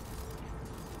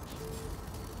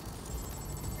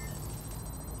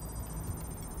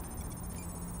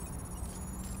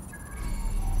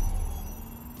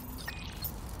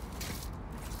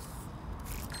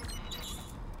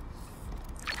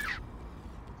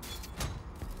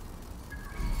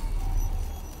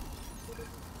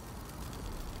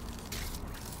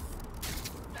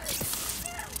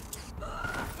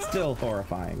 Still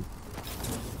horrifying.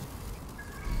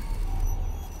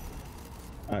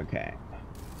 Okay.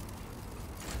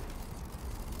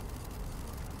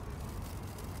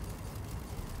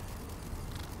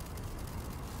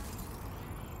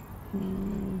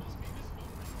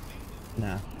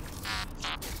 Nah.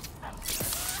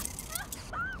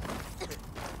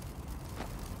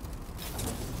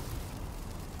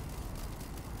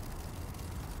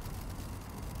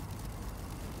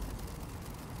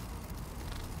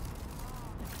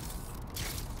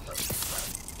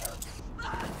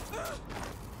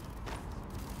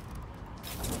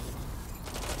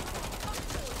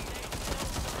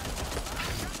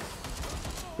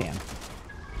 Damn.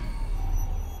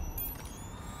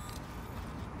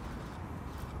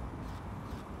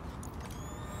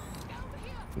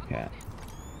 Okay.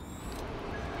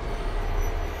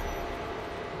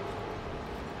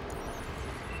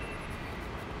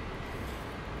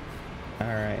 All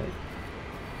right.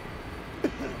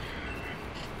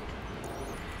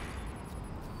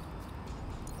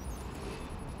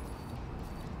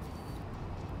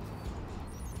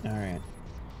 All right.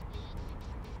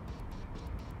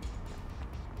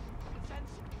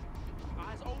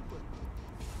 Eyes open.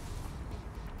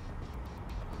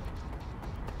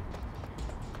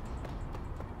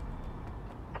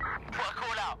 Put a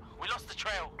call out. We lost the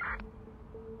trail.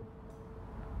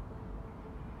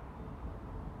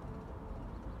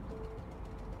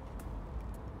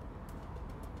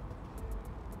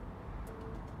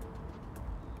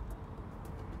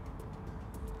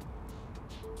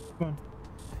 Come on.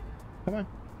 Come on.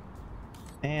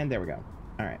 And there we go.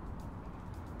 All right.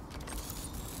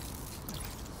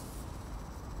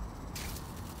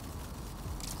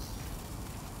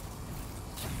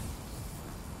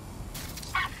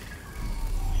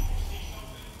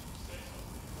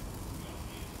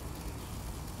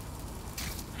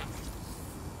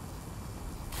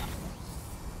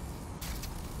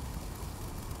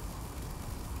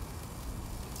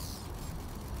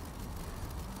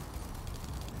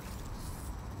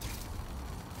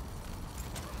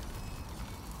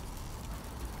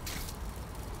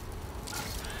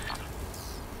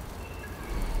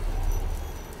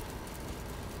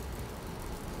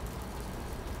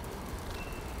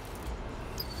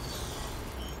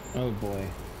 Oh boy.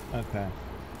 Okay.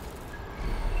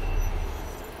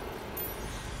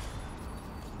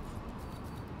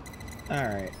 All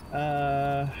right.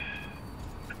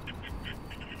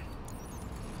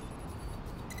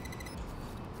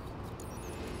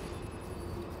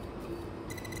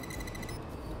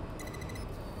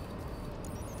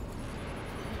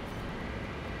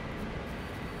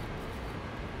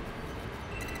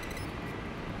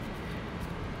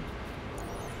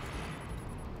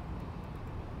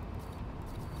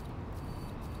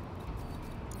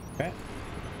 Okay.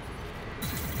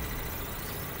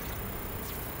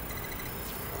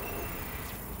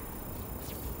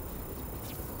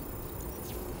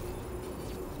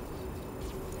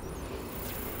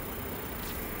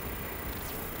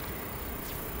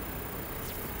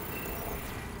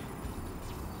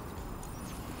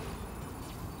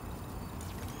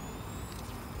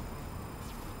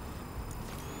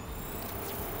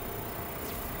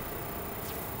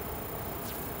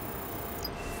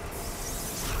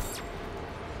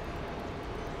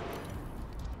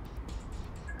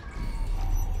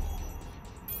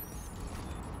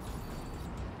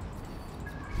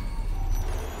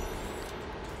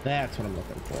 That's what I'm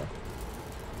looking for.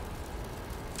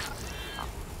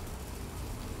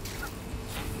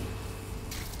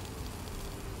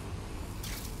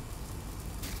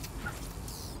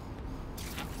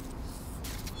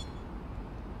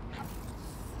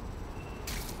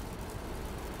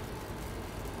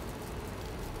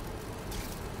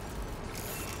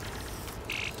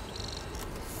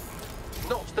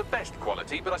 Not the best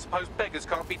quality, but I suppose beggars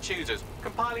can't be choosers.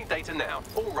 Compiling data now.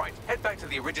 All right, head back to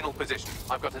the original position.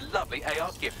 I've got a lovely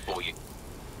AR gift for you.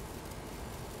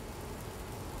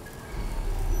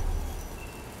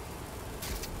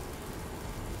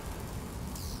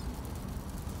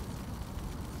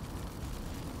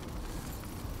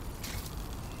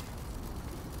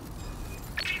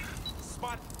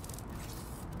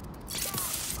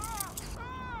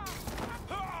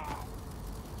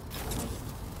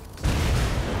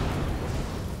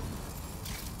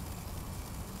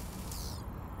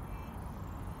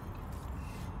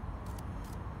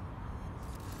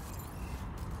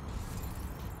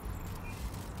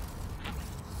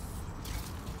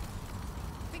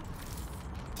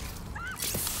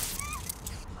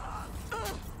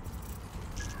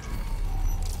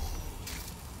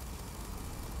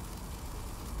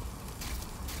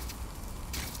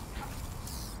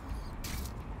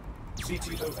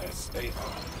 CTOS-AR.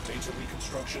 Data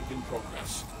reconstruction in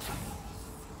progress.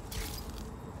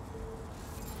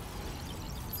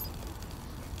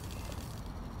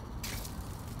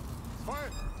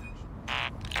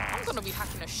 I'm gonna be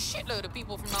hacking a shitload of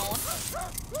people from now on.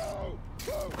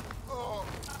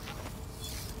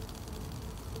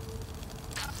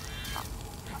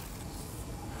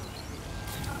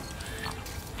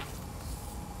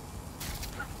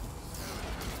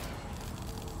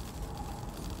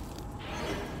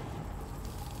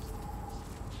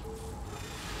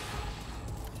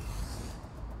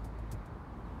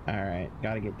 Alright,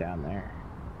 gotta get down there.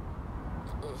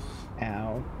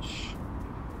 Ouch.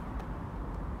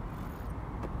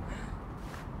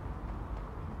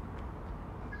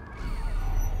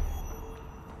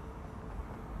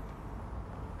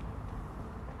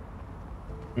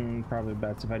 Probably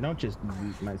best if I don't just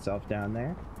beat myself down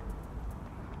there.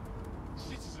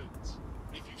 Citizens,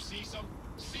 if you see some,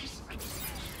 cease and desist.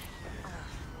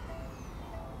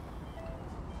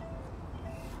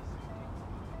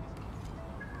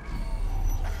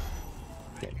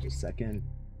 Okay, just a second.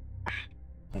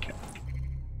 Okay.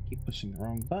 Keep pushing the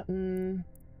wrong button.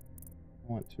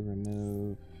 I want to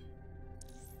remove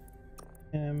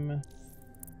him.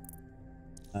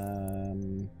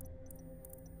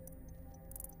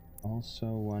 Also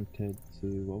wanted to,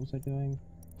 what was I doing?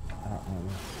 I don't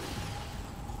know.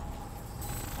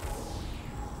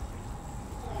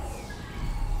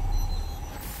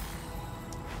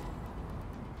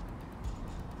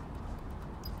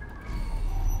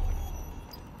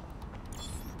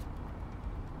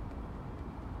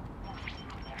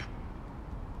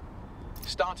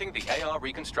 Starting the AR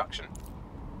reconstruction.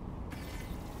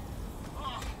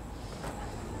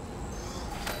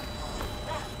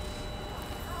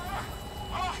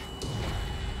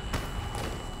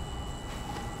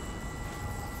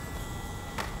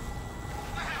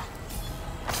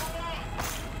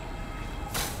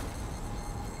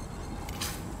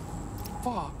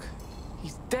 Fuck.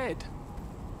 He's dead.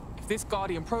 If this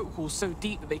Guardian protocol's so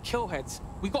deep that they kill heads,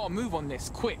 we gotta move on this,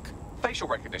 quick. Facial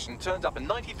recognition turns up a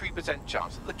 93%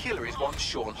 chance that the killer is one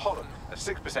Sean Holland, a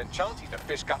 6% chance he's a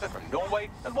fish cutter from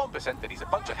Norway, and 1% that he's a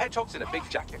bunch of hedgehogs in a big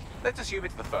jacket. Let's assume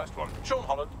it's the first one. Sean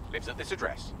Holland lives at this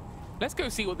address. Let's go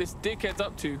see what this dickhead's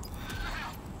up to.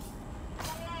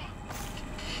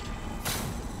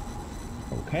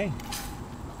 Okay.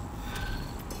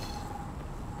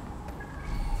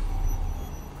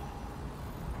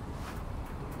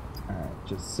 Alright,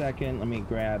 just a second. Let me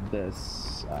grab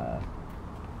this.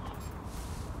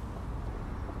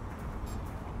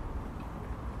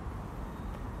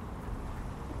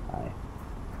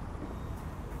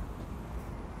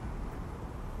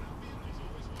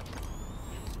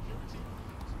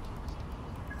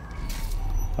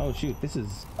 Oh shoot, this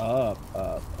is up,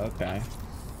 okay.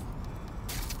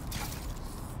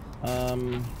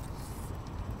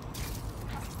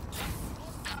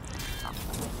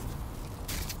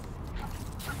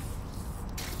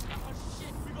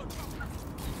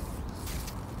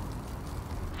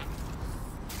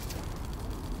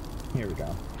 Here we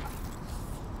go.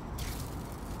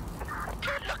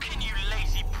 Good looking, you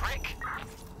lazy prick.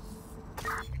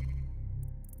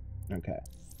 Okay.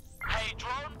 Hey,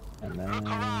 drone. And then... Look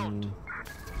around.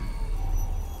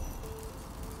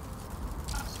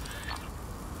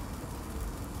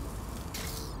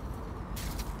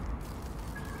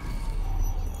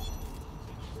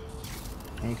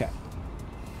 Okay.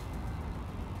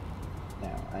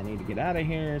 Now, I need to get out of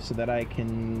here so that I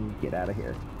can get out of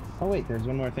here. Oh wait, there's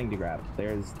one more thing to grab.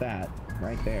 There's that,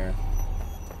 right there.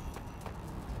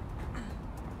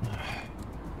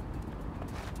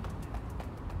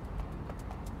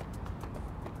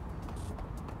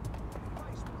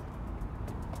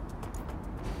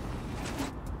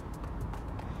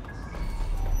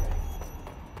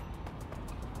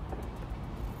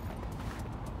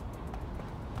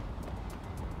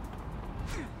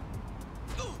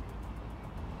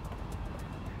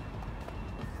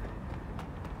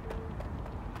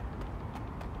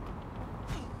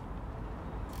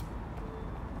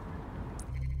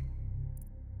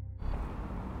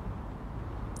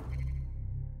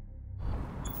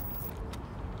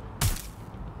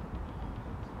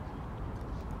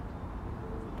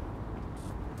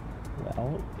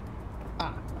 Well,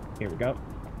 here we go.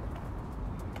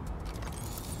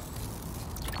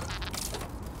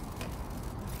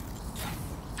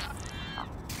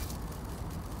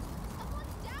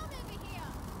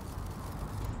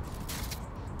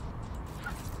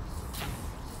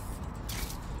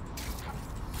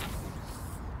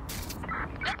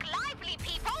 Look lively,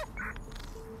 people.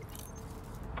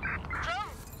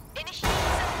 Drone, initiate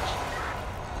search.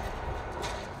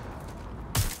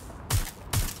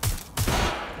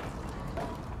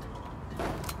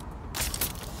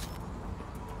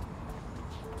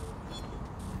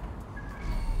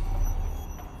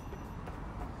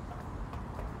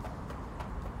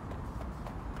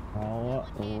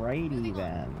 Alrighty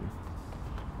then.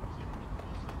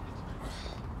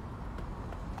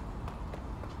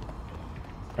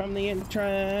 From the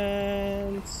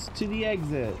entrance to the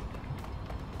exit.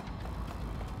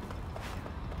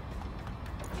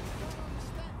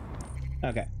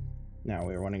 Okay. Now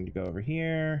we're wanting to go over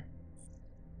here.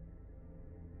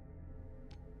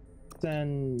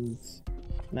 Send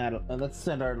Natalie. Let's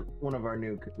send one of our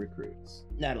new recruits,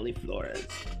 Natalie Flores.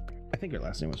 I think her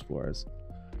last name was Flores.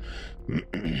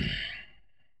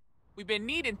 We've been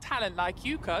needing talent like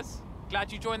you, cuz.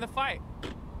 Glad you joined the fight.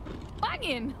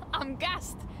 Banging! I'm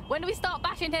gassed. When do we start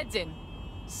bashing heads in?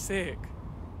 Sick.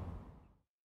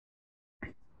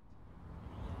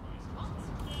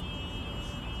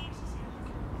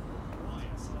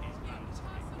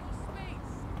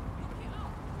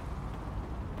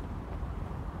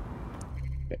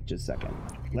 Okay, just a second.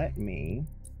 Let me...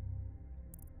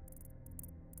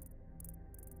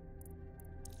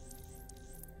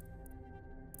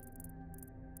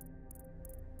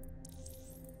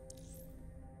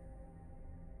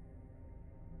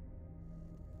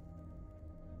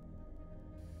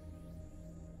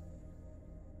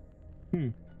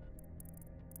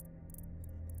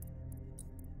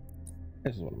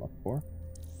 This is what I'm looking for.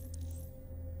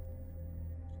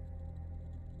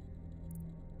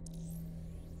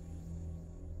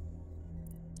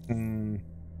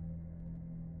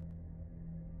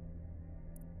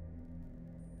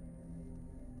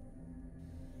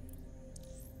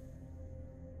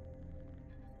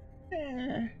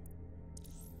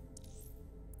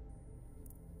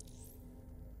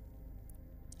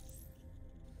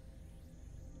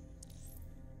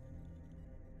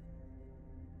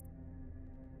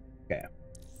 Okay.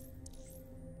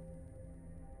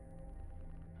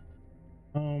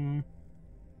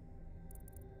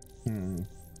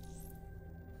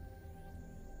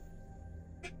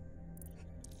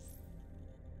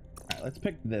 Alright, let's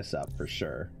pick this up for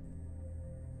sure.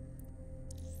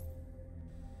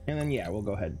 And then, yeah, we'll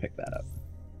go ahead and pick that up.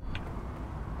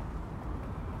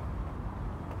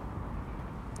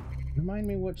 Remind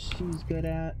me what she's good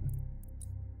at.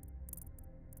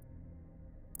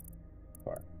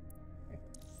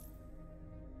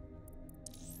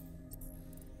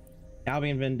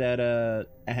 Albion Vendetta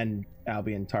and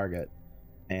Albion Target.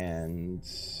 And...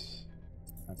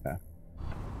 okay.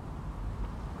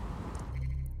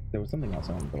 There was something else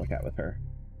I wanted to look at with her.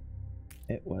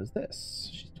 It was this.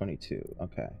 She's 22.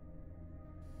 Okay.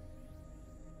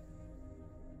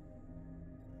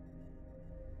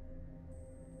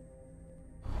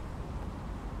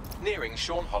 Nearing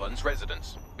Sean Holland's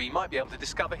residence. We might be able to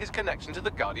discover his connection to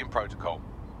the Guardian Protocol.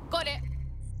 Got it.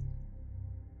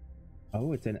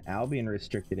 Oh, it's an Albion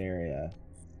restricted area.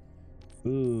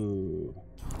 Ooh.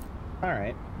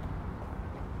 Alright.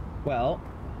 Well.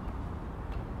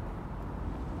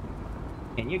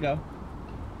 In you go.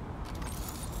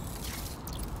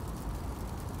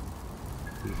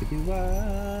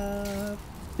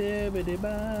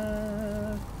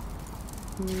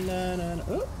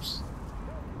 Oops.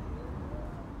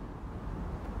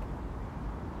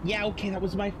 Yeah, okay, that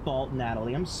was my fault,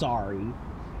 Natalie. I'm sorry.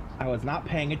 I was not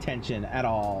paying attention at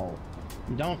all.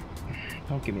 Don't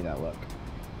give me that look.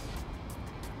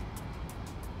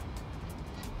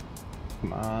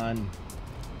 Come on.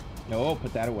 No,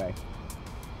 put that away.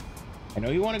 I know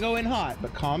you want to go in hot,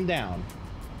 but calm down.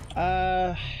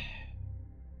 I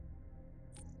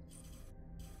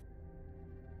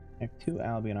have 2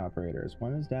 Albion operators.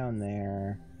 One is down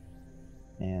there.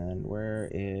 And where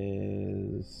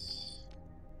is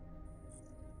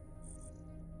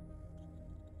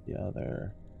the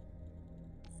other?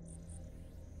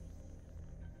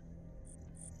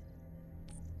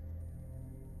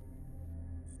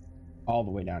 All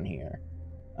the way down here.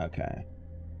 Okay.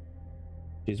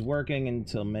 She's working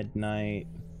until midnight.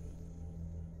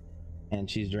 And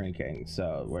she's drinking,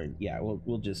 so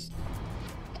we'll just...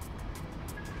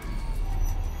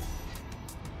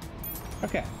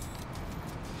 okay.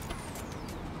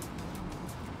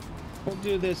 We'll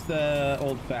do this the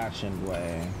old-fashioned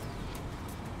way.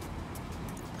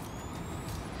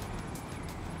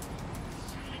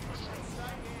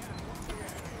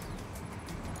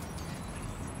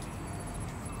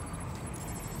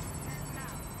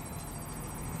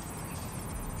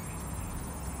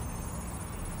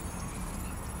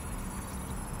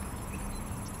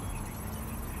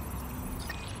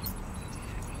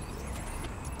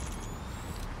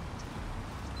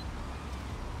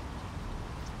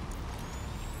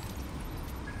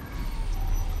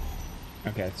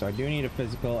 Okay, so I do need a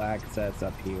physical access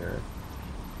up here.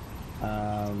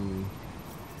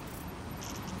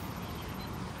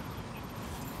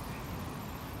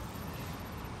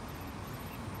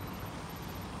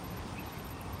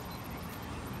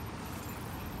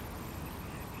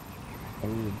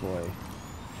 boy.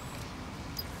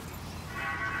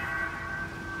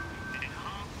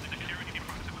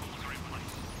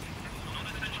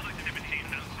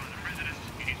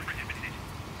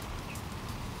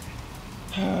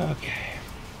 Okay.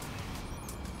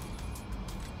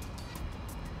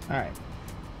 Alright.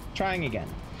 Trying again.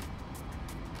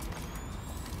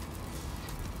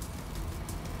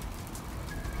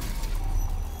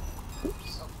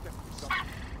 Oops.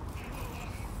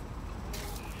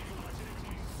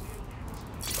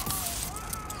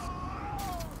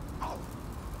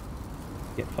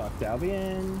 Get fucked,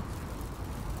 Albion.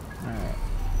 Alright.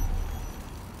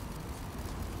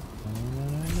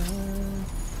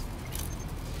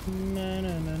 Na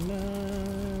na na na.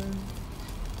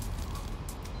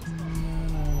 Na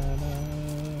na na na.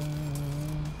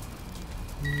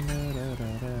 Da da da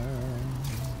da.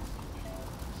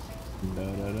 Da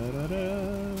da da da da.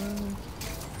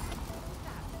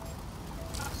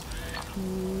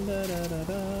 Da da da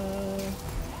da.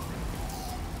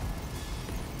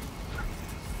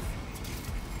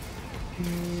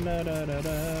 Da da da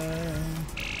da.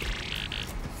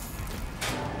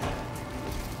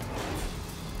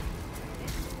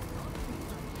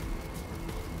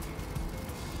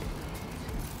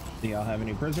 Do y'all have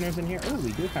any prisoners in here? Oh,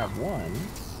 we do have one.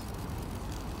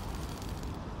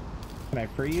 Can I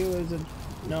free you as a...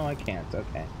 No, I can't.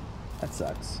 Okay. That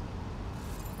sucks.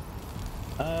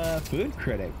 Food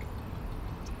critic.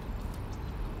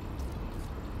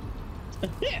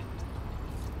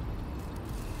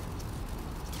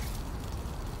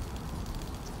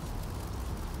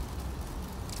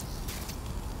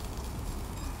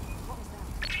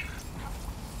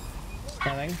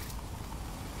 Nothing.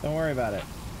 Don't worry about it.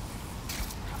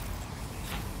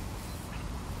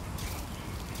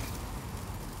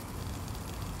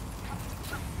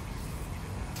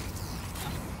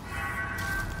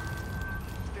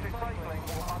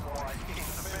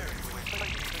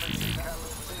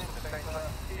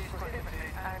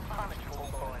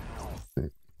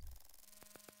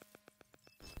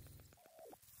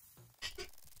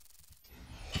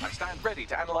 I stand ready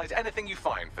to analyze anything you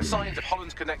find for signs of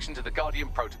Holland's connection to the Guardian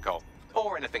Protocol,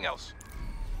 or anything else.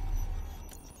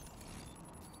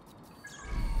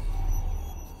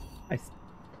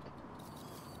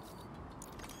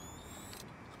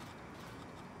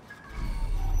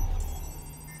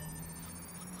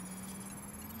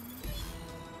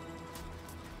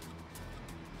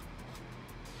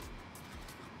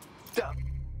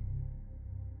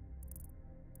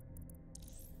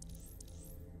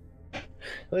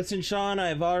 Listen, Sean,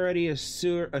 I've already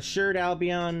assured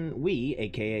Albion we,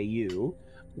 aka you,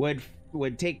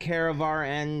 would take care of our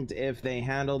end if they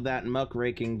handled that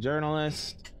muckraking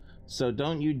journalist. So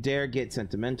don't you dare get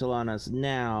sentimental on us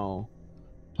now.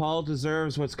 Paul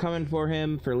deserves what's coming for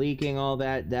him for leaking all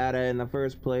that data in the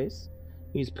first place.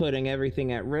 He's putting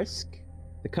everything at risk.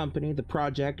 The company, the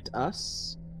project,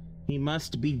 us. He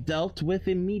must be dealt with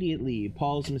immediately.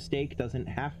 Paul's mistake doesn't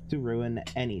have to ruin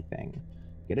anything.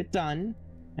 Get it done,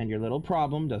 and your little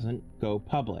problem doesn't go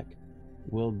public.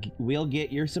 We'll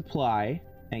get your supply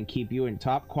and keep you in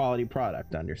top quality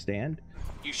product, understand?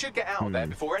 You should get out of there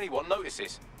before anyone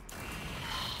notices.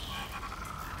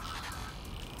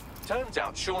 Turns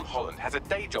out Sean Holland has a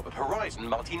day job at Horizon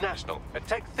Multinational, a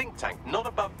tech think tank not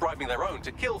above bribing their own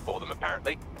to kill for them,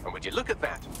 apparently. And would you look at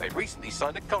that, they recently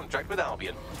signed a contract with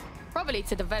Albion. Probably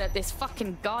to develop this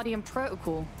fucking Guardian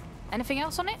Protocol. Anything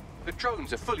else on it? The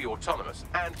drones are fully autonomous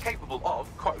and capable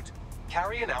of, quote,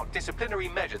 carrying out disciplinary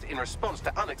measures in response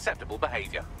to unacceptable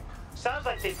behavior. Sounds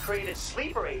like they've created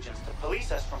sleeper agents to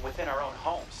police us from within our own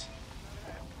homes.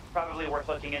 Probably worth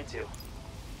looking into.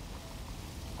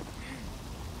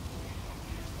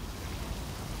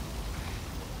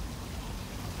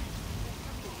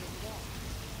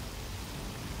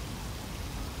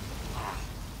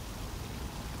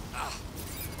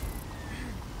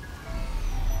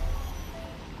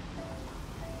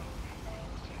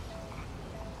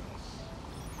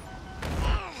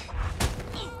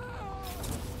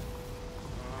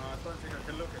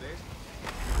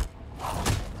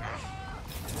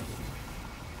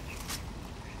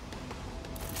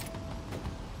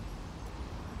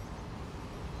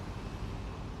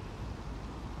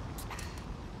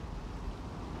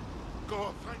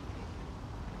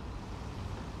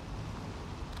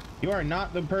 You are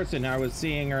not the person I was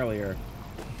seeing earlier.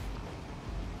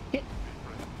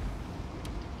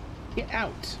 Get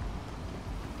out.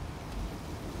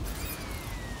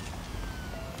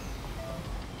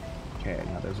 Okay,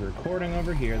 now there's a recording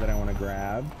over here that I want to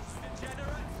grab.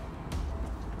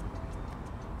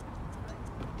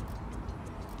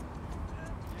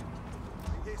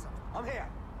 I'm here.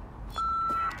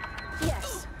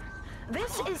 Yes,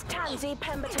 is Tansy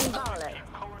Pemberton Barlow.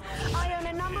 I own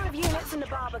a number of units in the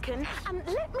Barbican, and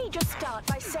let me just start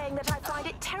by saying that I find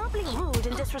it terribly rude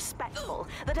and disrespectful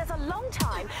that as a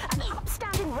long-time and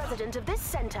upstanding resident of this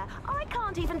centre, I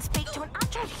can't even speak to an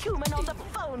actual human on the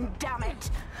phone, damn it!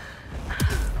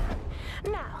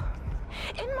 Now,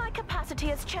 in my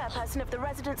capacity as chairperson of the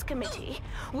Residents' Committee,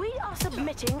 we are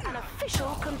submitting an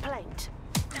official complaint.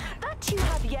 That you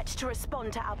have yet to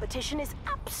respond to our petition is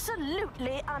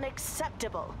absolutely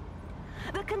unacceptable.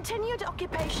 The continued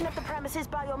occupation of the premises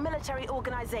by your military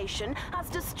organization has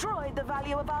destroyed the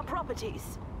value of our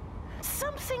properties.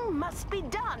 Something must be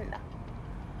done.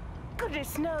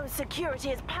 Goodness knows security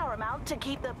is paramount to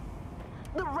keep the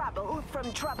rabble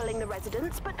from troubling the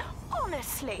residents, but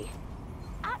honestly,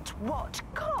 at what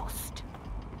cost?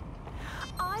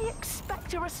 I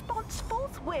expect a response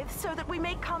forthwith so that we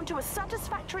may come to a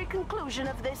satisfactory conclusion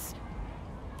of this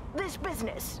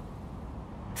business.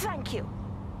 Thank you.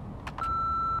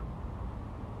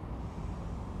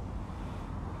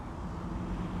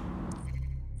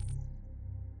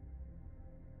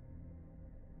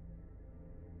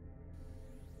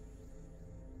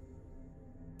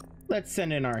 Let's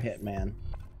send in our hitman.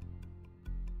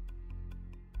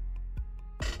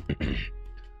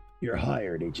 You're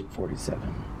hired, Agent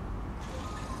 47.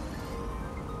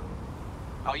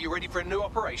 Are you ready for a new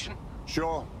operation?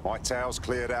 Sure, my tail's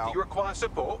cleared out. Do you require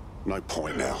support? No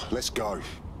point now. Let's go.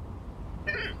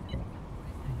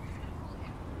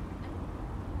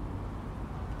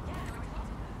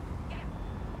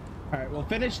 Alright, we'll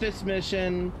finish this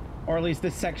mission, or at least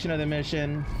this section of the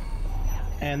mission,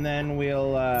 and then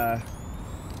we'll,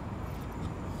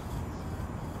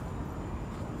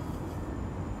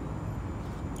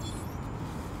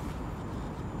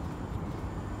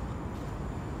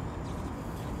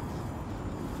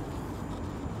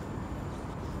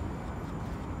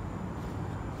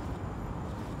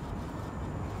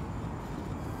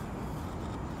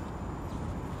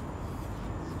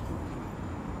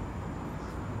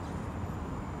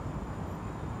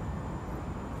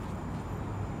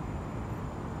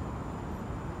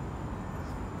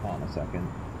 hold on a second.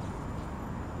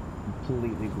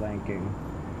 Completely blanking.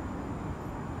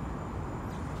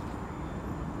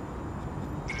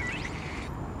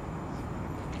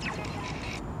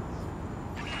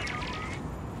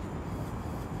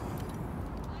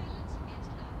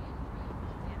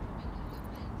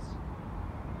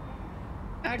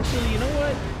 Actually, you know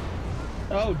what?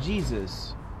 Oh,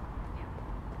 Jesus.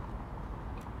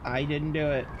 I didn't do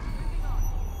it.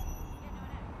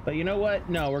 But you know what?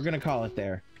 No, we're gonna call it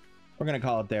there. We're gonna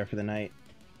call it there for the night.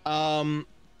 So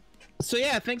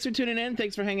yeah, thanks for tuning in.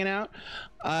 Thanks for hanging out.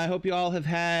 I hope you all have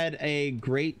had a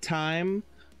great time.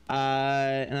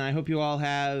 And I hope you all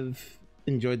have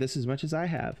enjoyed this as much as I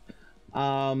have.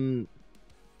 Reminder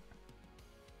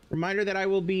that I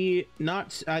will be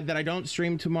that I don't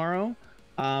stream tomorrow,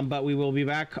 but we will be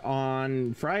back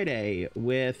on Friday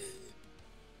with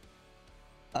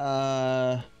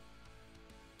I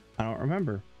don't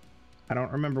remember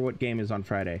what game is on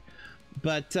Friday,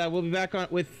 but we'll be back on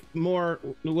with more.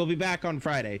 We'll be back on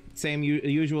Friday, same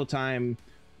usual time,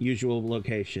 usual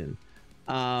location.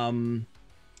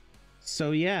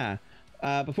 So yeah,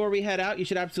 before we head out, you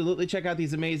should absolutely check out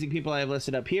these amazing people I have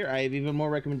listed up here. I have even more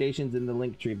recommendations in the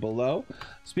link tree below.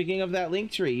 Speaking of that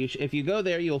link tree, if you go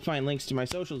there, you'll find links to my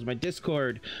socials, my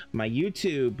Discord, my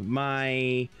YouTube,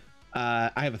 my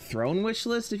I have a throne wish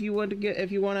list if you want to get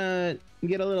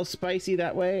a little spicy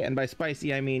that way. And by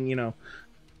spicy, I mean, you know,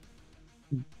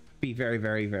 be very,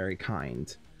 very, very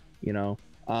kind, you know.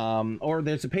 Or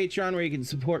there's a Patreon where you can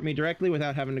support me directly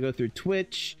without having to go through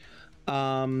Twitch.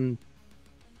 And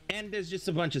there's just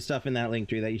a bunch of stuff in that link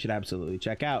tree that you should absolutely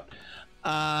check out.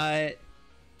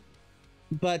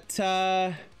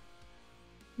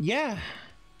 Yeah.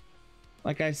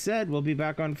 Like I said, we'll be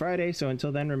back on Friday. So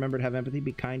until then, remember to have empathy,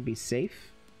 be kind, be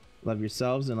safe. Love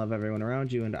yourselves and love everyone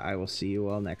around you. And I will see you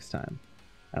all next time.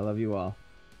 I love you all.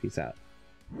 Peace out.